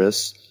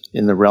adventurous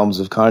in the realms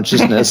of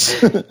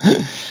consciousness,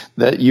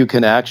 that you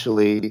can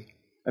actually,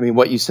 I mean,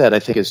 what you said, I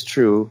think is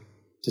true,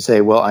 to say,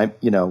 well,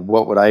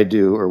 what would I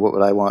do, or what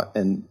would I want?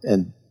 And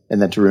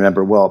then to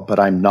remember, well, but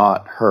I'm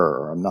not her,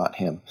 or I'm not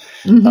him.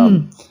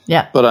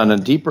 Yeah. But on a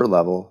deeper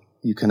level,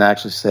 you can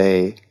actually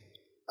say,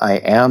 I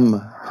am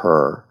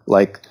her,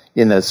 like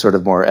in a sort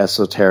of more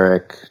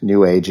esoteric, new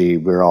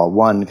agey, we're all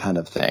one kind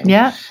of thing.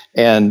 Yeah.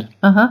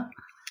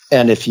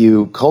 And if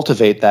you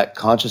cultivate that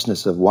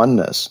consciousness of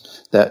oneness,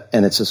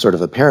 and it's a sort of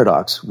a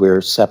paradox,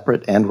 we're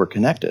separate and we're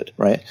connected,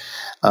 right?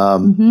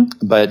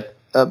 But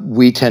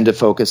we tend to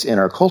focus in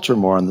our culture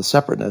more on the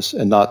separateness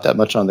and not that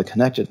much on the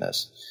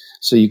connectedness.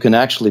 So you can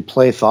actually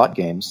play thought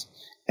games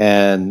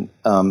and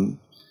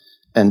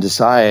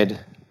decide,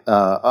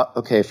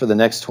 okay, for the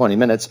next 20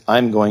 minutes,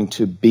 I'm going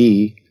to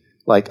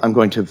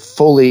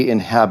fully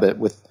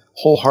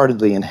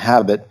wholeheartedly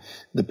inhabit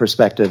the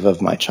perspective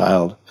of my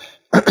child.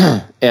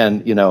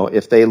 And,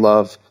 if they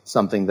love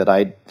something that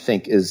I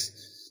think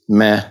is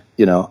meh,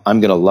 I'm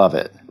going to love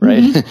it,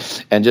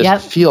 right? And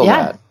just feel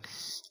that.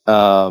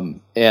 And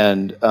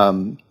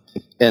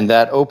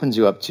that opens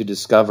you up to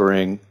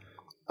discovering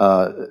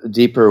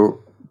deeper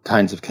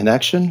kinds of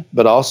connection,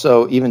 but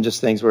also even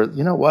just things where,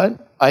 you know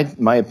what,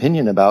 my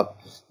opinion about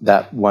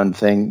that one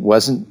thing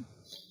wasn't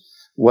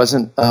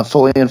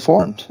fully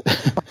informed.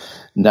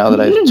 Now that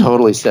I've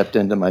totally stepped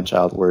into my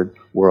child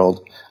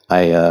world,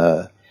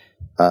 I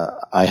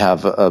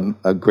have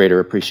a greater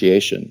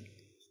appreciation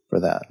for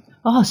that.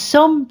 Oh,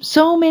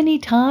 so many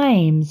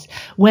times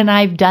when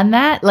I've done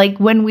that, like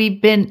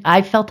when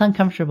I felt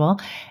uncomfortable,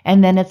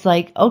 and then it's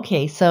like,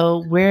 okay,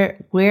 so where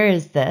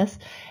is this?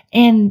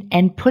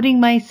 And putting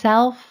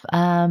myself,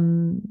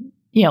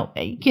 you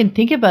can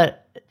think of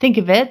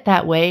it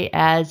that way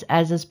as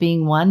us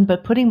being one,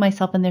 but putting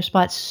myself in their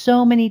spot,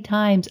 so many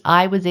times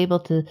I was able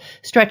to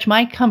stretch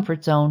my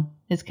comfort zone,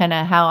 is kind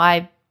of how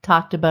I've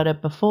talked about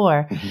it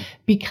before,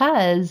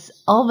 because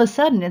all of a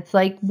sudden it's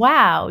like,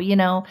 wow,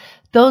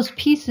 those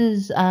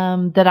pieces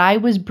that I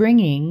was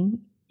bringing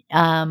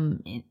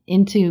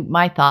into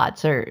my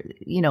thoughts, or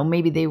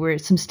maybe they were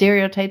some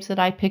stereotypes that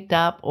I picked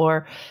up,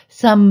 or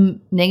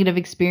some negative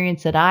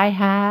experience that I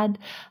had,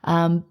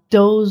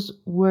 those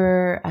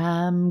were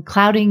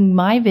clouding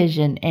my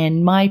vision,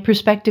 and my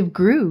perspective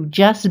grew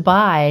just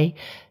by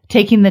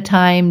taking the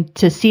time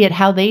to see it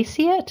how they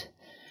see it.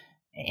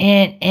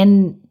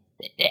 And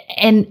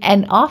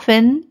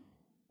often,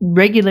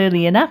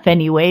 regularly enough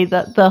anyway,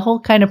 the whole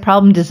kind of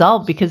problem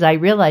dissolved, because I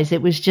realized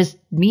it was just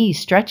me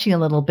stretching a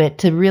little bit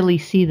to really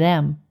see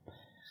them.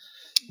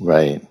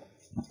 Right.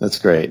 That's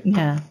great.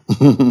 Yeah.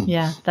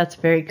 Yeah, that's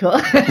very cool.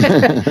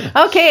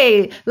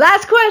 Okay,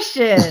 last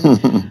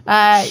question.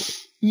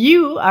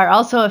 You are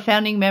also a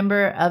founding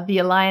member of the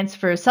Alliance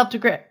for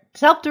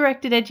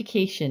Self-Directed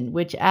Education,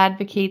 which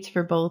advocates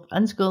for both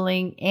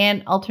unschooling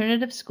and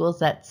alternative schools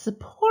that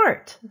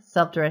support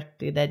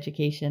self-directed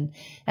education.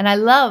 And I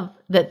love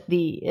that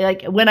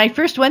when I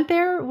first went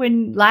there,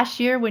 last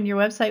year when your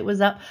website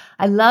was up,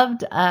 I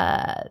loved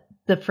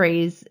the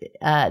phrase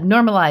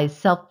normalize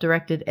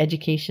self-directed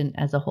education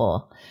as a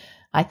whole.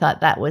 I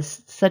thought that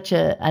was such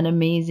an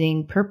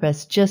amazing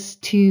purpose,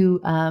 just to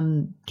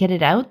get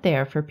it out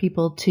there for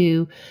people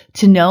to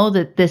know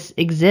that this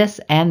exists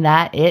and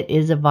that it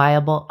is a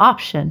viable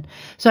option.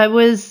 So I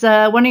was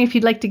wondering if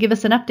you'd like to give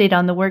us an update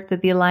on the work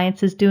that the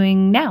Alliance is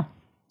doing now.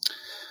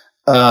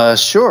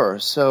 Sure.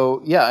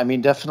 So yeah, I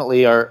mean,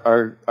 definitely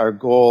our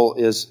goal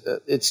is,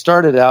 it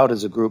started out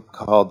as a group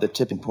called the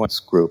Tipping Points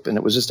Group, and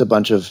it was just a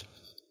bunch of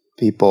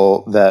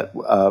people that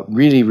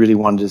really, really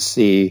wanted to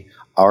see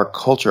our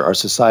culture, our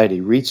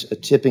society, reach a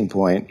tipping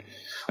point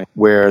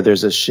where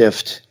there's a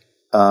shift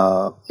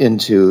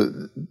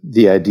into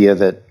the idea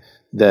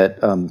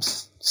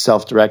that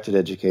self-directed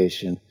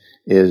education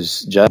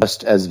is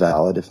just as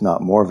valid, if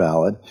not more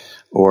valid,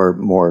 or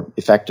more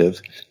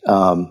effective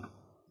in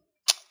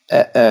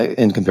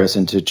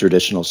comparison to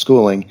traditional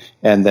schooling,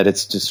 and that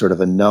it's just sort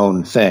of a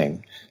known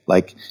thing.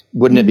 Like,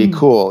 wouldn't it be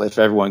cool if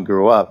everyone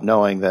grew up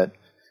knowing that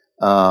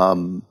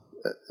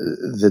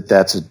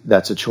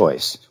that's a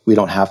choice? We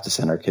don't have to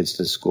send our kids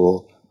to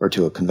school or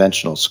to a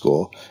conventional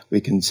school.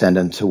 We can send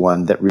them to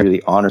one that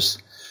really honors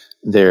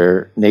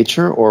their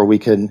nature, or we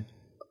can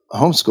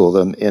homeschool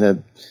them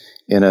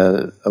in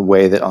a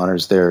way that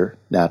honors their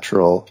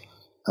natural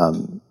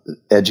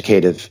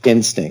educative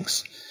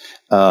instincts.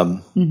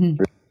 And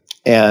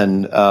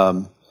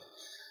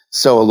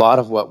so a lot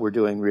of what we're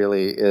doing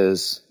really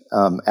is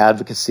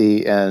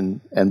advocacy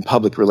and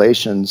public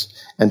relations,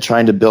 and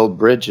trying to build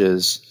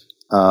bridges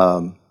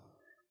not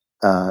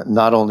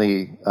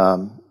only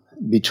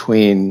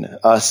between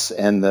us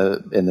and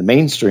the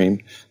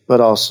mainstream,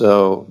 but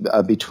also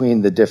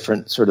between the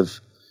different sort of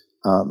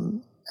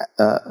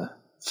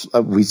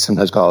we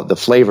sometimes call it the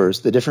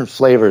flavors, the different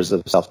flavors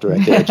of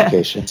self-directed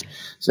education,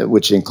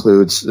 which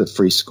includes the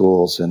free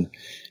schools and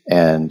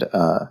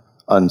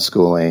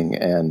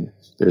unschooling, and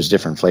there's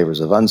different flavors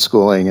of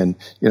unschooling, and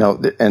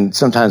and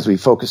sometimes we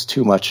focus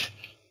too much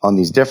on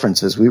these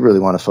differences. We really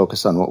want to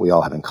focus on what we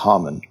all have in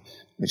common,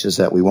 which is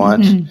that we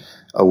want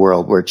a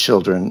world where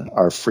children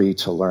are free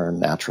to learn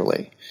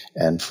naturally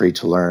and free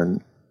to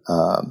learn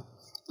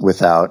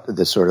without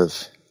the sort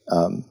of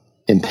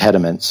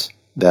impediments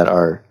that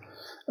are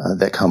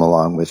that come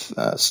along with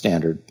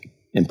standard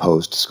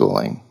imposed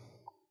schooling.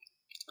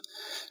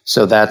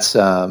 So that's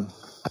our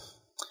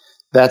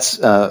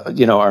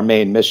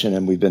main mission,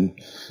 and we've been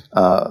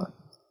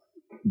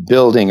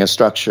building a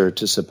structure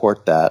to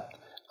support that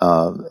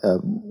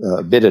a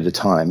bit at a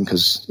time,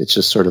 because it's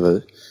just sort of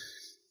a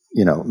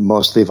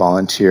mostly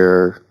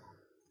volunteer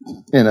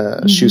in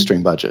a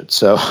shoestring budget.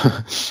 So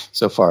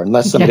far,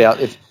 unless somebody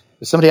if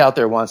somebody out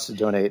there wants to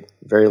donate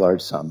a very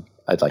large sum,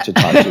 I'd like to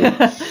talk to you,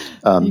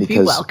 You'd because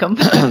be welcome.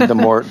 the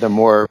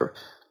more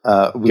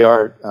we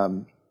are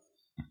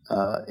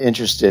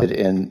interested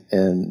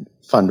in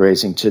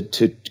fundraising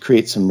to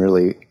create some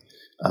really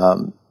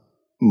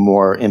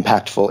more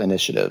impactful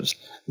initiatives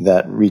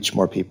that reach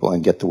more people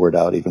and get the word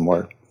out even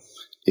more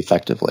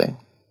effectively.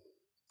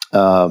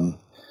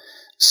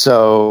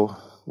 So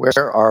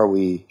where are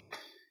we?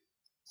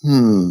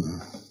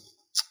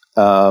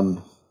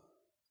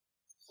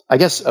 I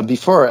guess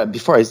before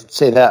I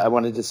say that, I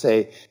wanted to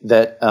say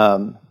that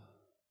a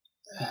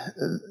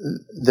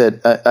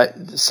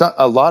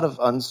lot of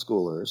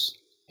unschoolers,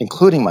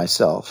 including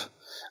myself,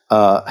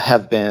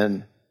 have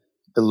been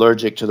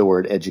allergic to the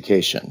word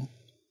education,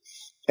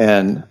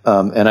 and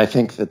I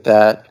think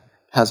that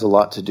has a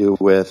lot to do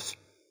with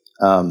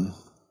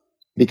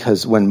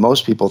because when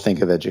most people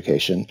think of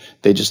education,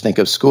 they just think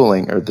of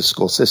schooling or the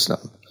school system,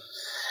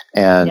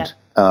 and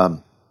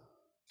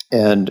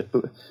in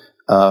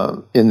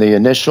the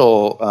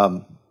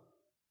initial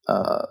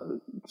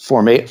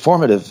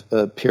formative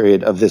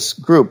period of this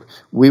group,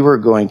 we were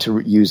going to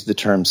use the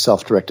term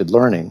self-directed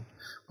learning,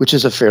 which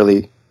is a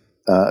fairly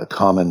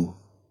common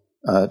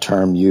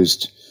term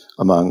used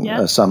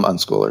among some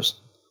unschoolers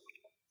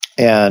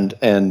and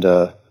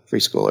free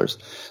schoolers.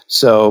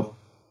 So,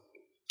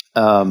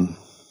 and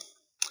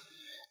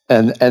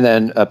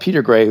then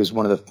Peter Gray, who's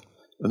one of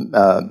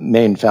the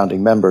main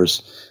founding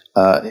members,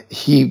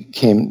 he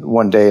came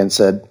one day and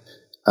said,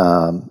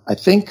 I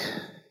think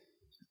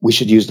we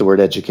should use the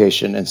word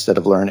education instead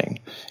of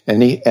learning.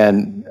 And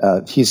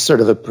he's sort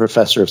of a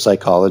professor of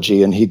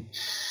psychology, and he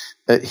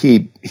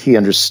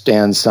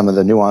understands some of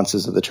the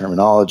nuances of the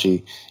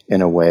terminology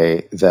in a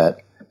way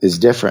that is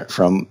different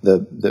from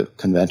the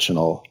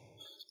conventional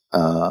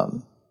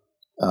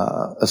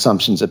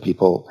assumptions that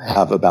people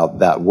have about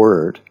that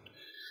word.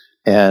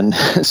 And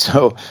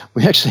so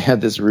we actually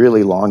had this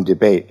really long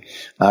debate.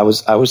 I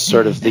was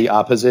sort of the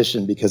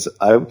opposition, because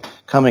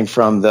coming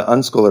from the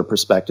unschooler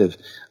perspective,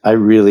 I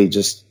really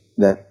just,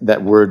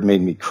 that word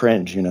made me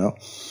cringe, and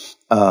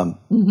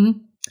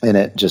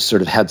it just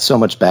sort of had so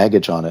much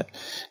baggage on it.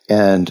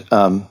 And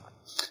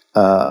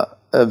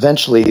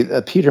eventually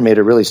Peter made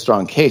a really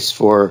strong case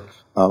for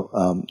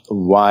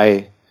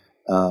why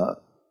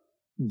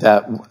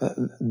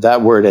that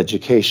word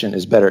education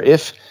is better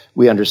if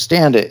we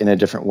understand it in a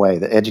different way.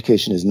 That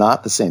education is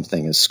not the same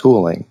thing as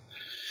schooling,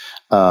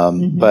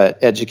 but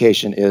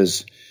education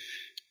is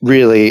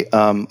really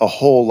a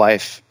whole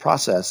life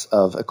process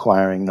of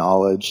acquiring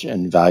knowledge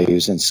and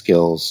values and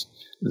skills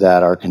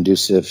that are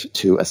conducive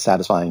to a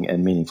satisfying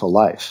and meaningful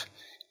life.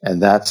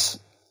 And the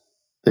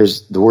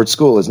word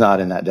school is not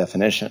in that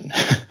definition.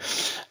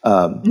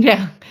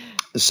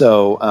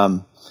 So,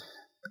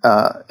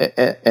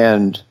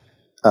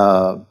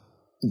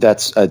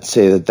 I'd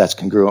say that's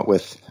congruent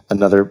with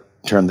another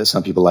term that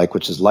some people like,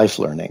 which is life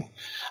learning.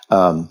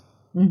 But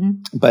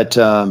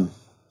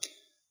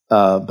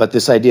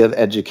this idea of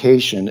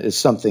education is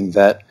something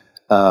that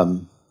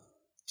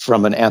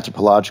from an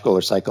anthropological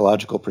or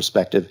psychological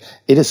perspective,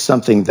 it is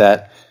something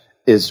that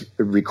is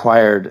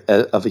required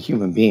of a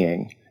human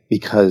being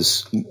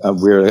because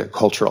we're a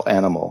cultural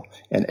animal,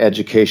 and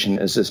education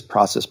is this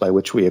process by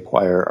which we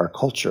acquire our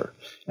culture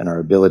and our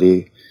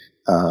ability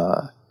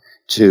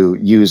to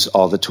use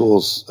all the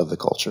tools of the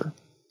culture,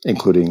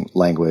 including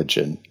language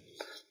and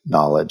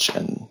knowledge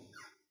and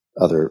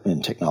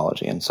in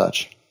technology and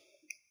such.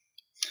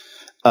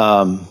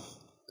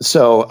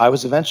 So I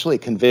was eventually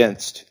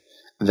convinced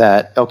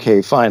that,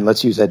 okay, fine,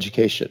 let's use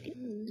education.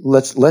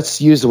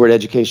 Let's use the word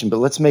education, but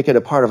let's make it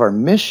a part of our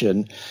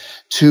mission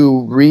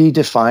to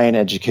redefine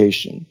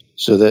education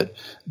so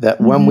that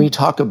when we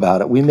talk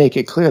about it, we make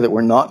it clear that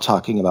we're not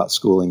talking about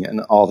schooling and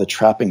all the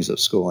trappings of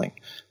schooling.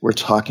 We're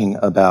talking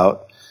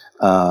about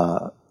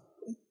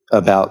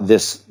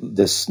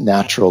this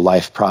natural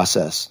life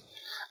process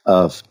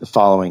of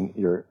following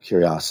your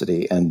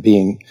curiosity and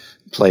being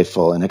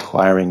playful and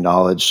acquiring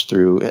knowledge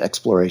through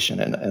exploration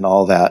and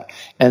all that.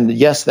 And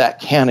yes, that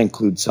can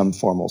include some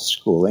formal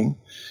schooling,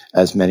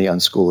 as many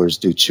unschoolers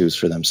do choose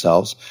for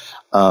themselves.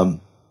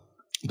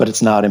 But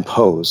it's not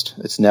imposed.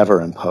 It's never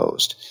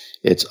imposed.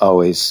 It's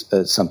always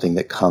something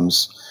that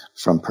comes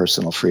from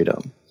personal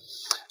freedom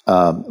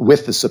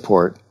with the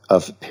support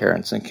of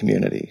parents and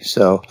community.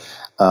 So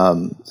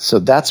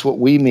that's what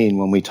we mean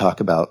when we talk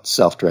about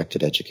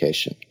self-directed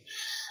education.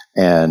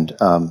 And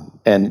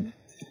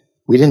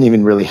we didn't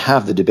even really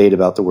have the debate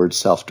about the word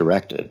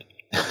self-directed,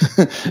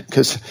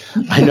 because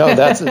I know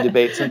that's a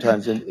debate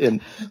sometimes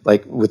in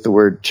like with the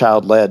word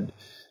child-led.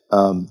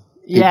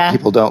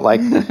 People don't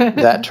like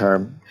that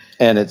term,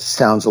 and it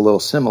sounds a little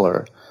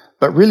similar.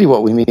 But really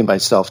what we mean by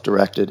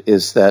self-directed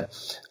is that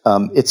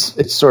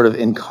it's sort of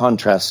in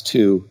contrast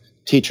to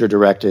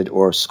teacher-directed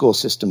or school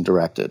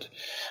system-directed.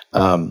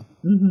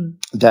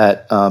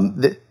 That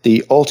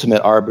the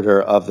ultimate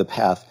arbiter of the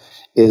path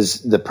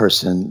is the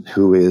person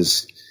who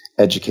is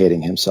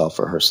educating himself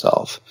or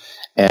herself,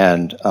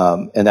 and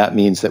that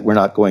means that we're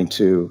not going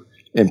to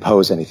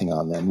impose anything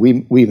on them.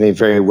 We may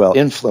very well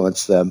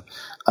influence them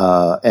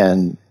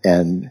and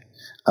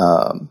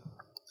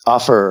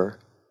offer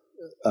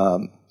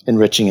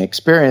enriching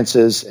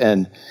experiences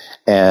and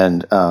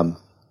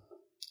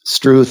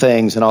strew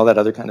things and all that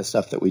other kind of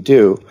stuff that we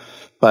do,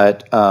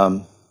 but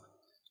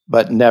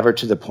never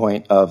to the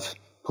point of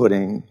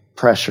putting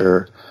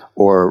pressure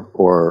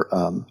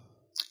or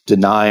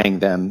denying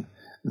them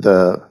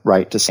the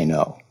right to say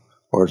no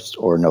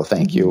or no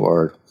thank you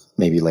or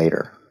maybe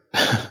later.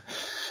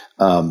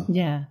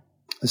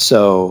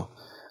 So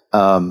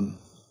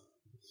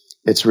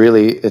it's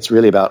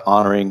really about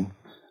honoring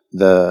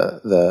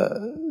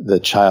the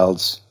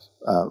child's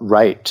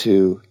right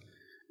to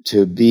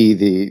be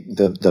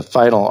the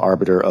final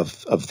arbiter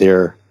of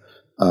their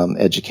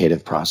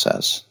educative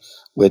process,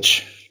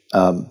 which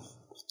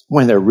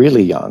when they're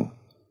really young,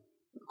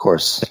 of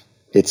course,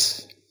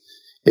 it's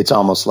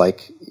almost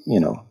like,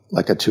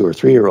 like a 2 or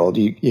 3 year old,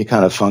 you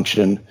kind of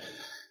function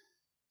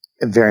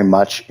very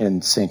much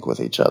in sync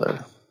with each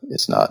other.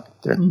 It's not,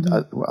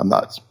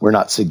 we're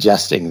not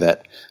suggesting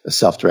that a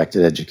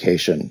self-directed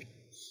education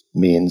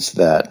means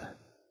that,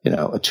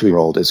 a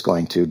 2-year-old is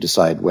going to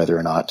decide whether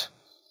or not,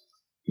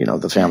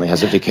 the family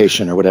has a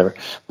vacation or whatever.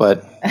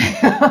 But,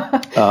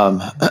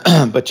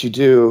 but you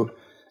do,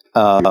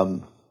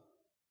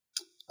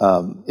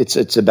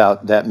 it's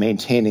about that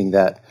maintaining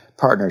that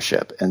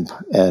partnership.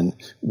 And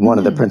one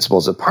of the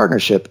principles of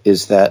partnership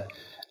is that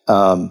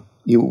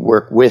you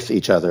work with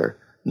each other,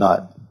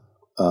 not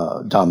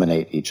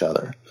dominate each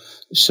other.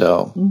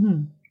 So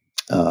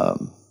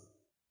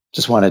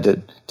just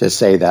wanted to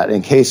say that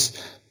in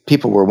case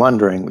people were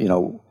wondering,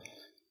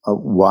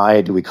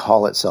 why do we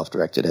call it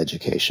self-directed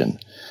education?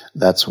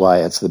 That's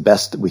why it's the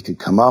best that we could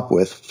come up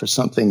with for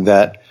something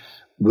that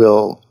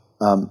will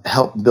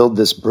help build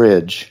this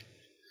bridge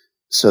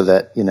so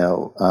that,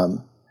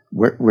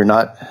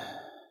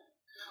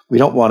 we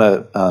don't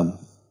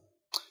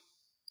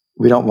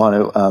want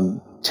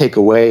to take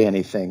away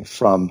anything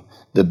from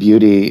the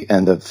beauty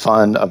and the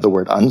fun of the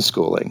word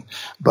unschooling,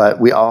 but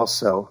we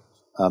also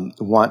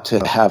want to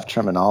have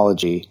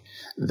terminology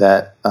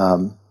that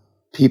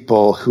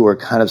people who are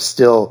kind of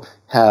still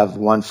have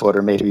one foot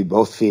or maybe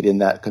both feet in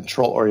that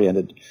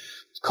control-oriented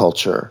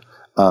culture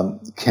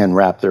can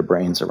wrap their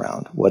brains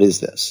around. What is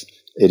this?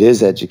 It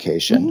is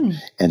education,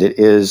 and it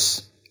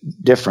is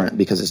different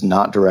because it's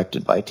not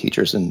directed by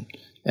teachers and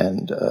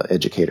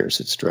educators.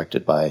 It's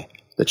directed by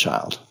the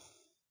child.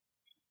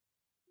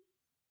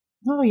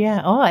 Oh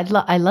yeah. Oh,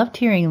 I loved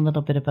hearing a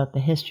little bit about the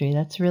history.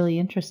 That's really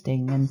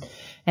interesting,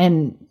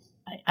 and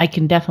I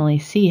can definitely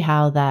see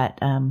how that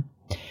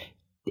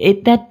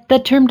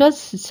that term does,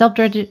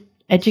 self-directed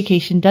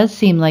education does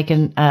seem like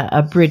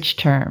a bridge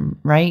term,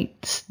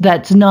 right?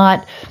 That's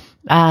not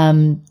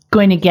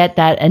going to get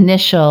that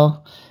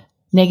initial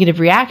negative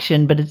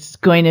reaction, but it's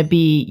going to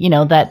be,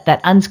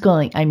 that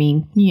unschooling. I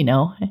mean,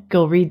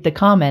 go read the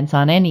comments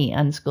on any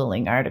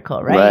unschooling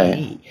article,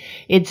 right?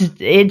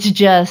 It's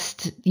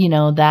just,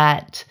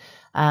 that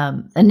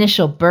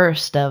initial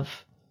burst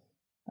of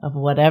of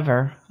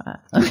whatever.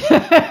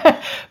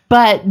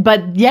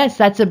 But yes,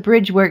 that's a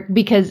bridge where,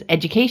 because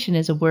education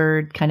is a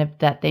word kind of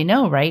that they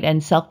know, right?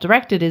 And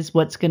self-directed is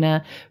what's going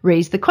to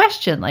raise the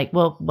question, like,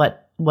 well,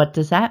 what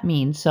does that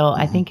mean? So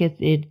I think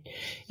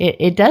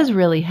it does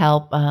really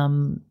help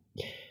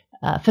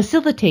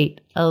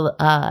facilitate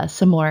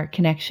some more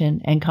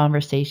connection and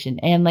conversation.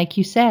 And like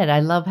you said,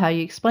 I love how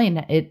you explain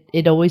that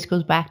it always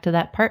goes back to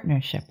that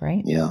partnership,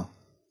 right? Yeah.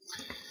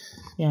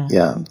 Yeah.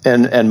 Yeah.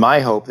 And my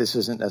hope, this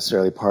isn't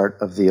necessarily part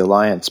of the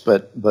alliance,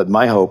 but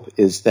my hope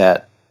is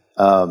that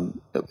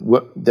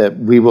that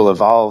we will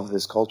evolve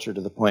this culture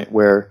to the point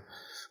where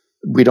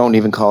we don't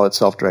even call it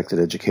self-directed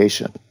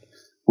education.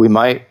 We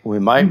might,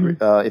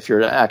 if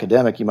you're an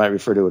academic, you might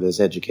refer to it as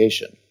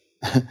education.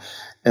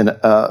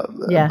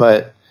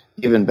 But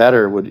even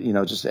better would,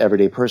 just an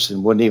everyday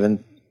person wouldn't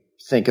even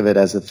think of it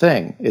as a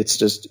thing. It's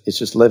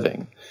just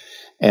living.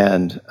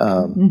 And,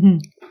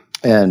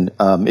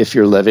 if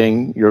you're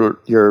living,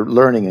 you're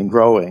learning and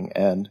growing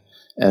and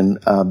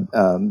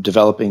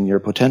developing your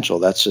potential.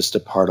 That's just a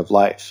part of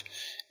life.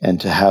 And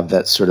to have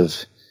that sort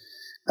of,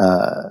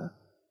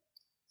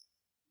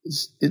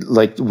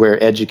 like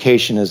where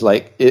education is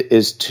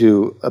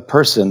to a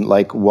person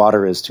like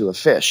water is to a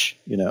fish,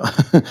 if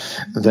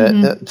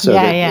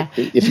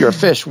you're a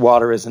fish,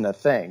 water isn't a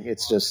thing.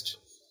 It's just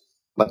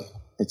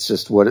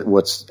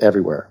what's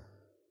everywhere.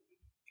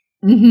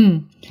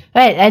 Mm-hmm.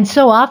 Right. And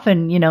so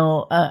often,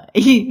 go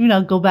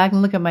back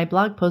and look at my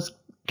blog post,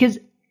 because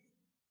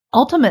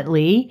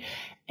ultimately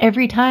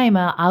every time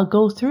I'll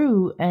go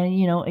through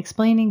and,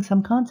 explaining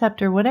some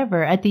concept or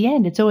whatever, at the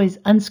end, it's always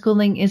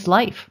unschooling is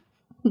life.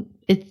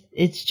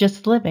 It's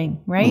just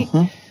living, right?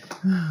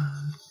 Mm-hmm.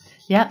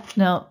 Yeah,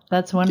 no,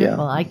 that's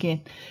wonderful. Yeah.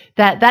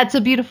 That's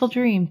a beautiful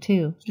dream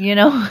too,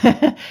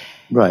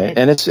 Right.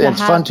 And it's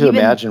fun to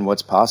imagine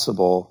what's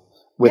possible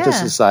with a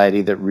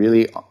society that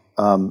really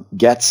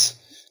gets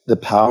the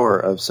power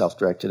of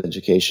self-directed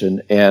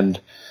education,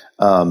 and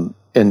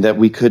that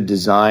we could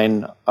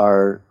design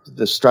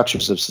the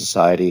structures of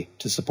society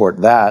to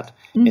support that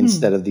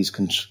instead of these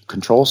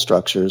control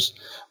structures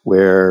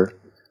where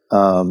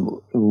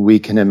we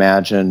can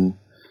imagine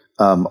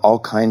all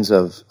kinds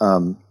of,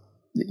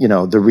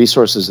 the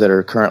resources that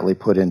are currently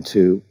put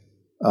into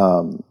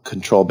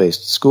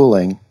control-based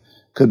schooling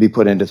could be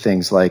put into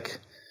things like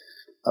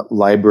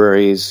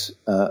libraries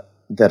that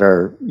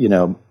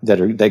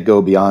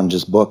go beyond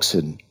just books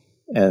and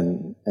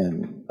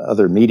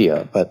other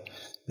media, but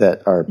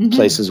that are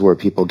places where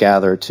people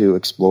gather to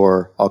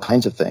explore all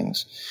kinds of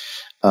things,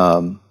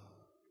 more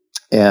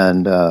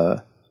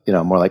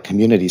like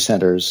community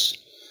centers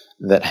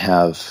that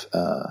have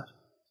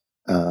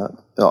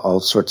all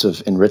sorts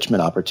of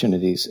enrichment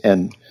opportunities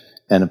and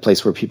a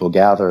place where people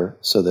gather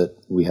so that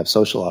we have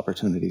social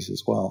opportunities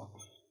as well.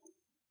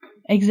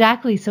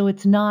 Exactly. So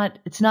it's not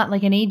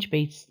like an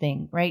age-based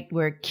thing, right?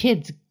 Where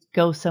kids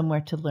go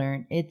somewhere to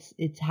learn. It's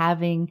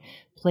having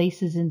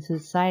places in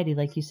society,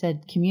 like you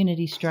said,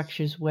 community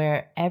structures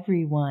where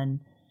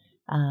everyone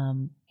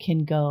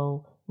can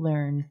go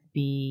learn,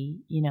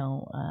 be in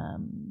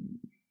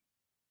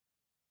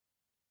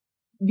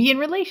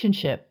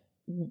relationship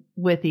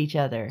with each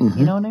other. Mm-hmm.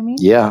 You know what I mean?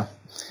 Yeah.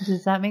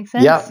 Does that make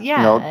sense? Yeah.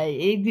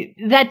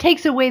 That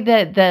takes away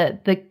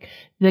the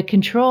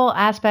control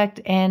aspect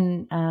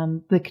and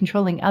the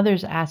controlling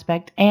others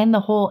aspect and the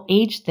whole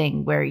age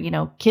thing where,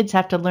 kids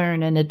have to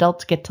learn and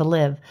adults get to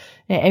live.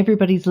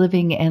 Everybody's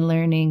living and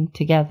learning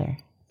together.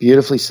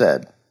 Beautifully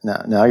said.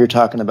 Now you're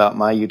talking about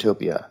my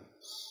utopia.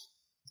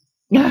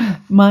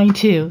 Mine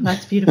too.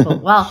 That's beautiful.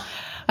 Well,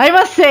 I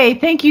must say,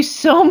 thank you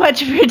so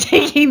much for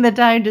taking the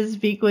time to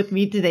speak with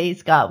me today,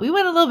 Scott. We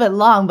went a little bit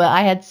long, but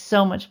I had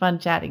so much fun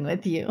chatting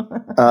with you.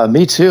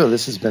 Me too.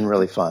 This has been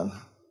really fun.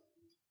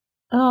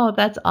 Oh,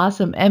 that's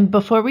awesome. And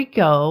before we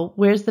go,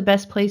 where's the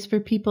best place for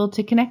people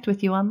to connect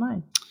with you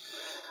online?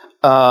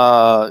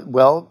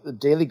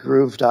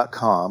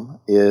 dailygroove.com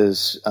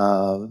is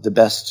the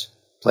best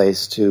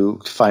place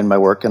to find my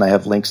work, and I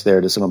have links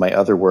there to some of my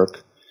other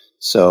work.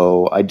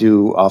 So I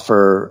do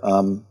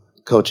offer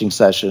coaching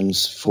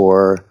sessions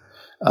for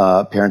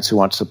parents who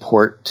want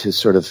support to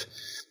sort of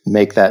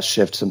make that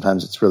shift.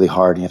 Sometimes it's really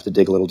hard, and you have to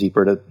dig a little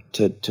deeper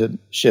to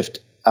shift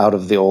out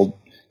of the old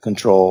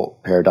control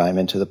paradigm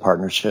into the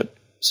partnership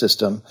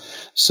system.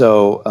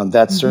 So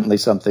that's certainly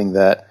something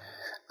that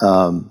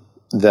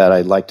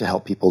I'd like to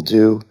help people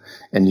do,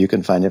 and you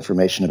can find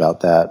information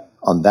about that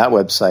on that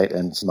website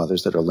and some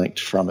others that are linked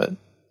from it.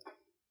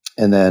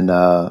 And then,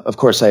 of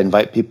course, I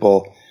invite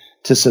people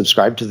to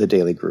subscribe to the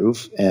Daily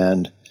Groove,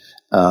 and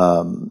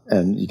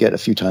you get a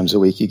few times a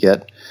week, you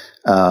get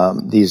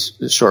these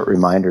short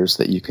reminders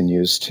that you can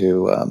use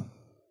to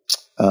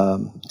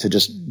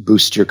just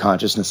boost your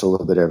consciousness a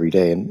little bit every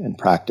day and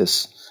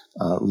practice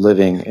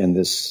living in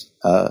this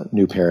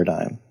new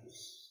paradigm.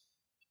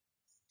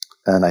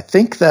 And I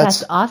think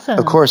that's awesome.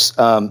 Of course,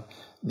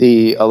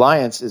 the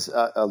Alliance is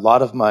a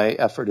lot of my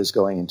effort is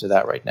going into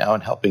that right now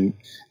and helping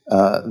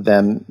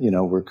them.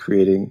 We're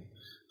creating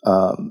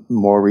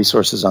more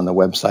resources on the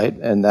website,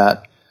 and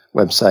that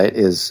website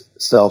is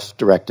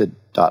self-directed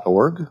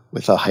 .org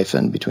with a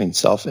hyphen between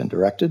self and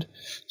directed.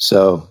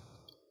 So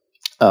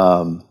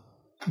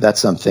that's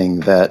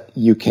something that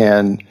you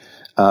can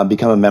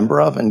become a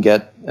member of and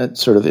get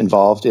sort of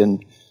involved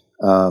in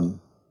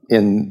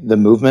the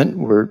movement.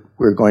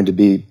 We're going to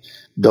be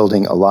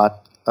building we're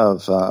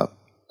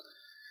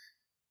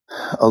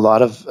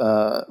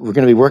going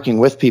to be working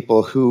with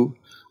people who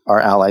are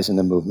allies in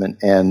the movement,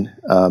 and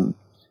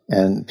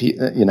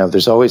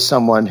there's always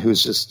someone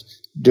who's just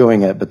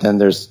doing it, but then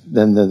there's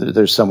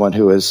someone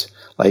who is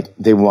like,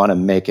 they want to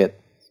make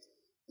it,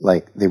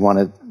 like they want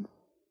to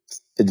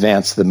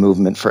advance the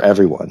movement for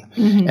everyone.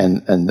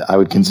 Mm-hmm. And I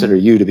would consider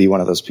you to be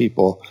one of those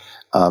people.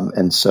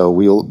 And so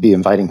we'll be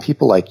inviting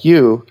people like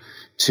you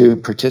to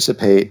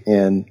participate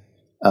in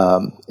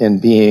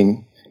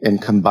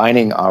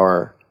combining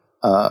our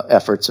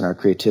efforts and our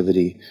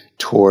creativity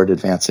toward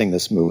advancing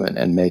this movement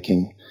and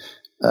making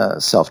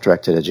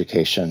self-directed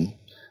education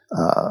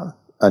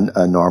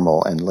a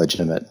normal and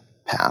legitimate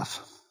path.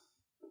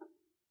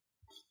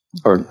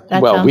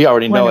 We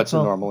already know it's a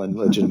normal and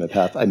legitimate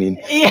path. I mean,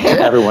 to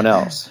everyone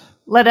else.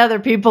 Let other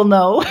people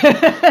know.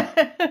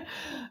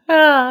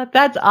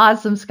 That's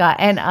awesome, Scott.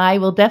 And I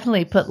will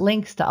definitely put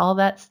links to all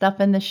that stuff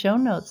in the show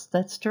notes.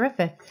 That's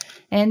terrific.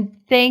 And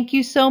thank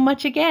you so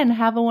much again.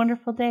 Have a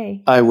wonderful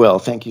day. I will.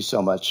 Thank you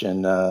so much.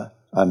 And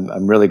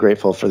I'm really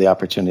grateful for the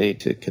opportunity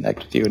to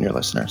connect with you and your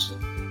listeners.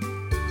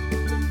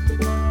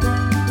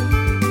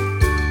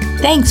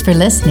 Thanks for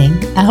listening.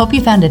 I hope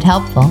you found it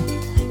helpful.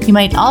 You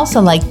might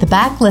also like the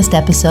backlist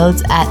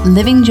episodes at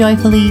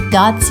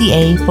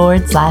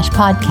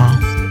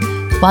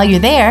livingjoyfully.ca/podcast. While you're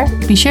there,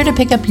 be sure to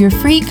pick up your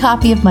free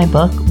copy of my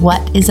book,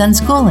 What is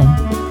Unschooling?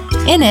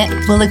 In it,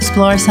 we'll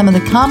explore some of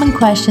the common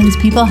questions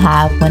people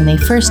have when they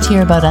first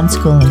hear about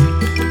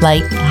unschooling,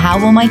 like, how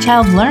will my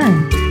child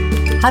learn?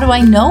 How do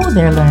I know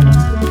they're learning?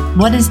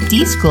 What is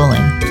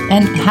deschooling?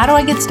 And how do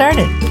I get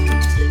started?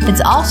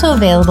 It's also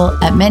available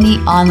at many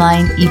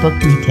online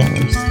ebook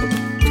retailers.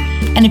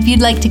 And if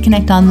you'd like to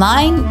connect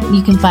online,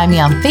 you can find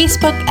me on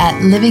Facebook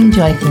at Living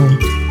Joyfully.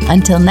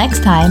 Until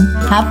next time,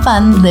 have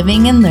fun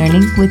living and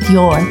learning with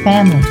your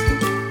family.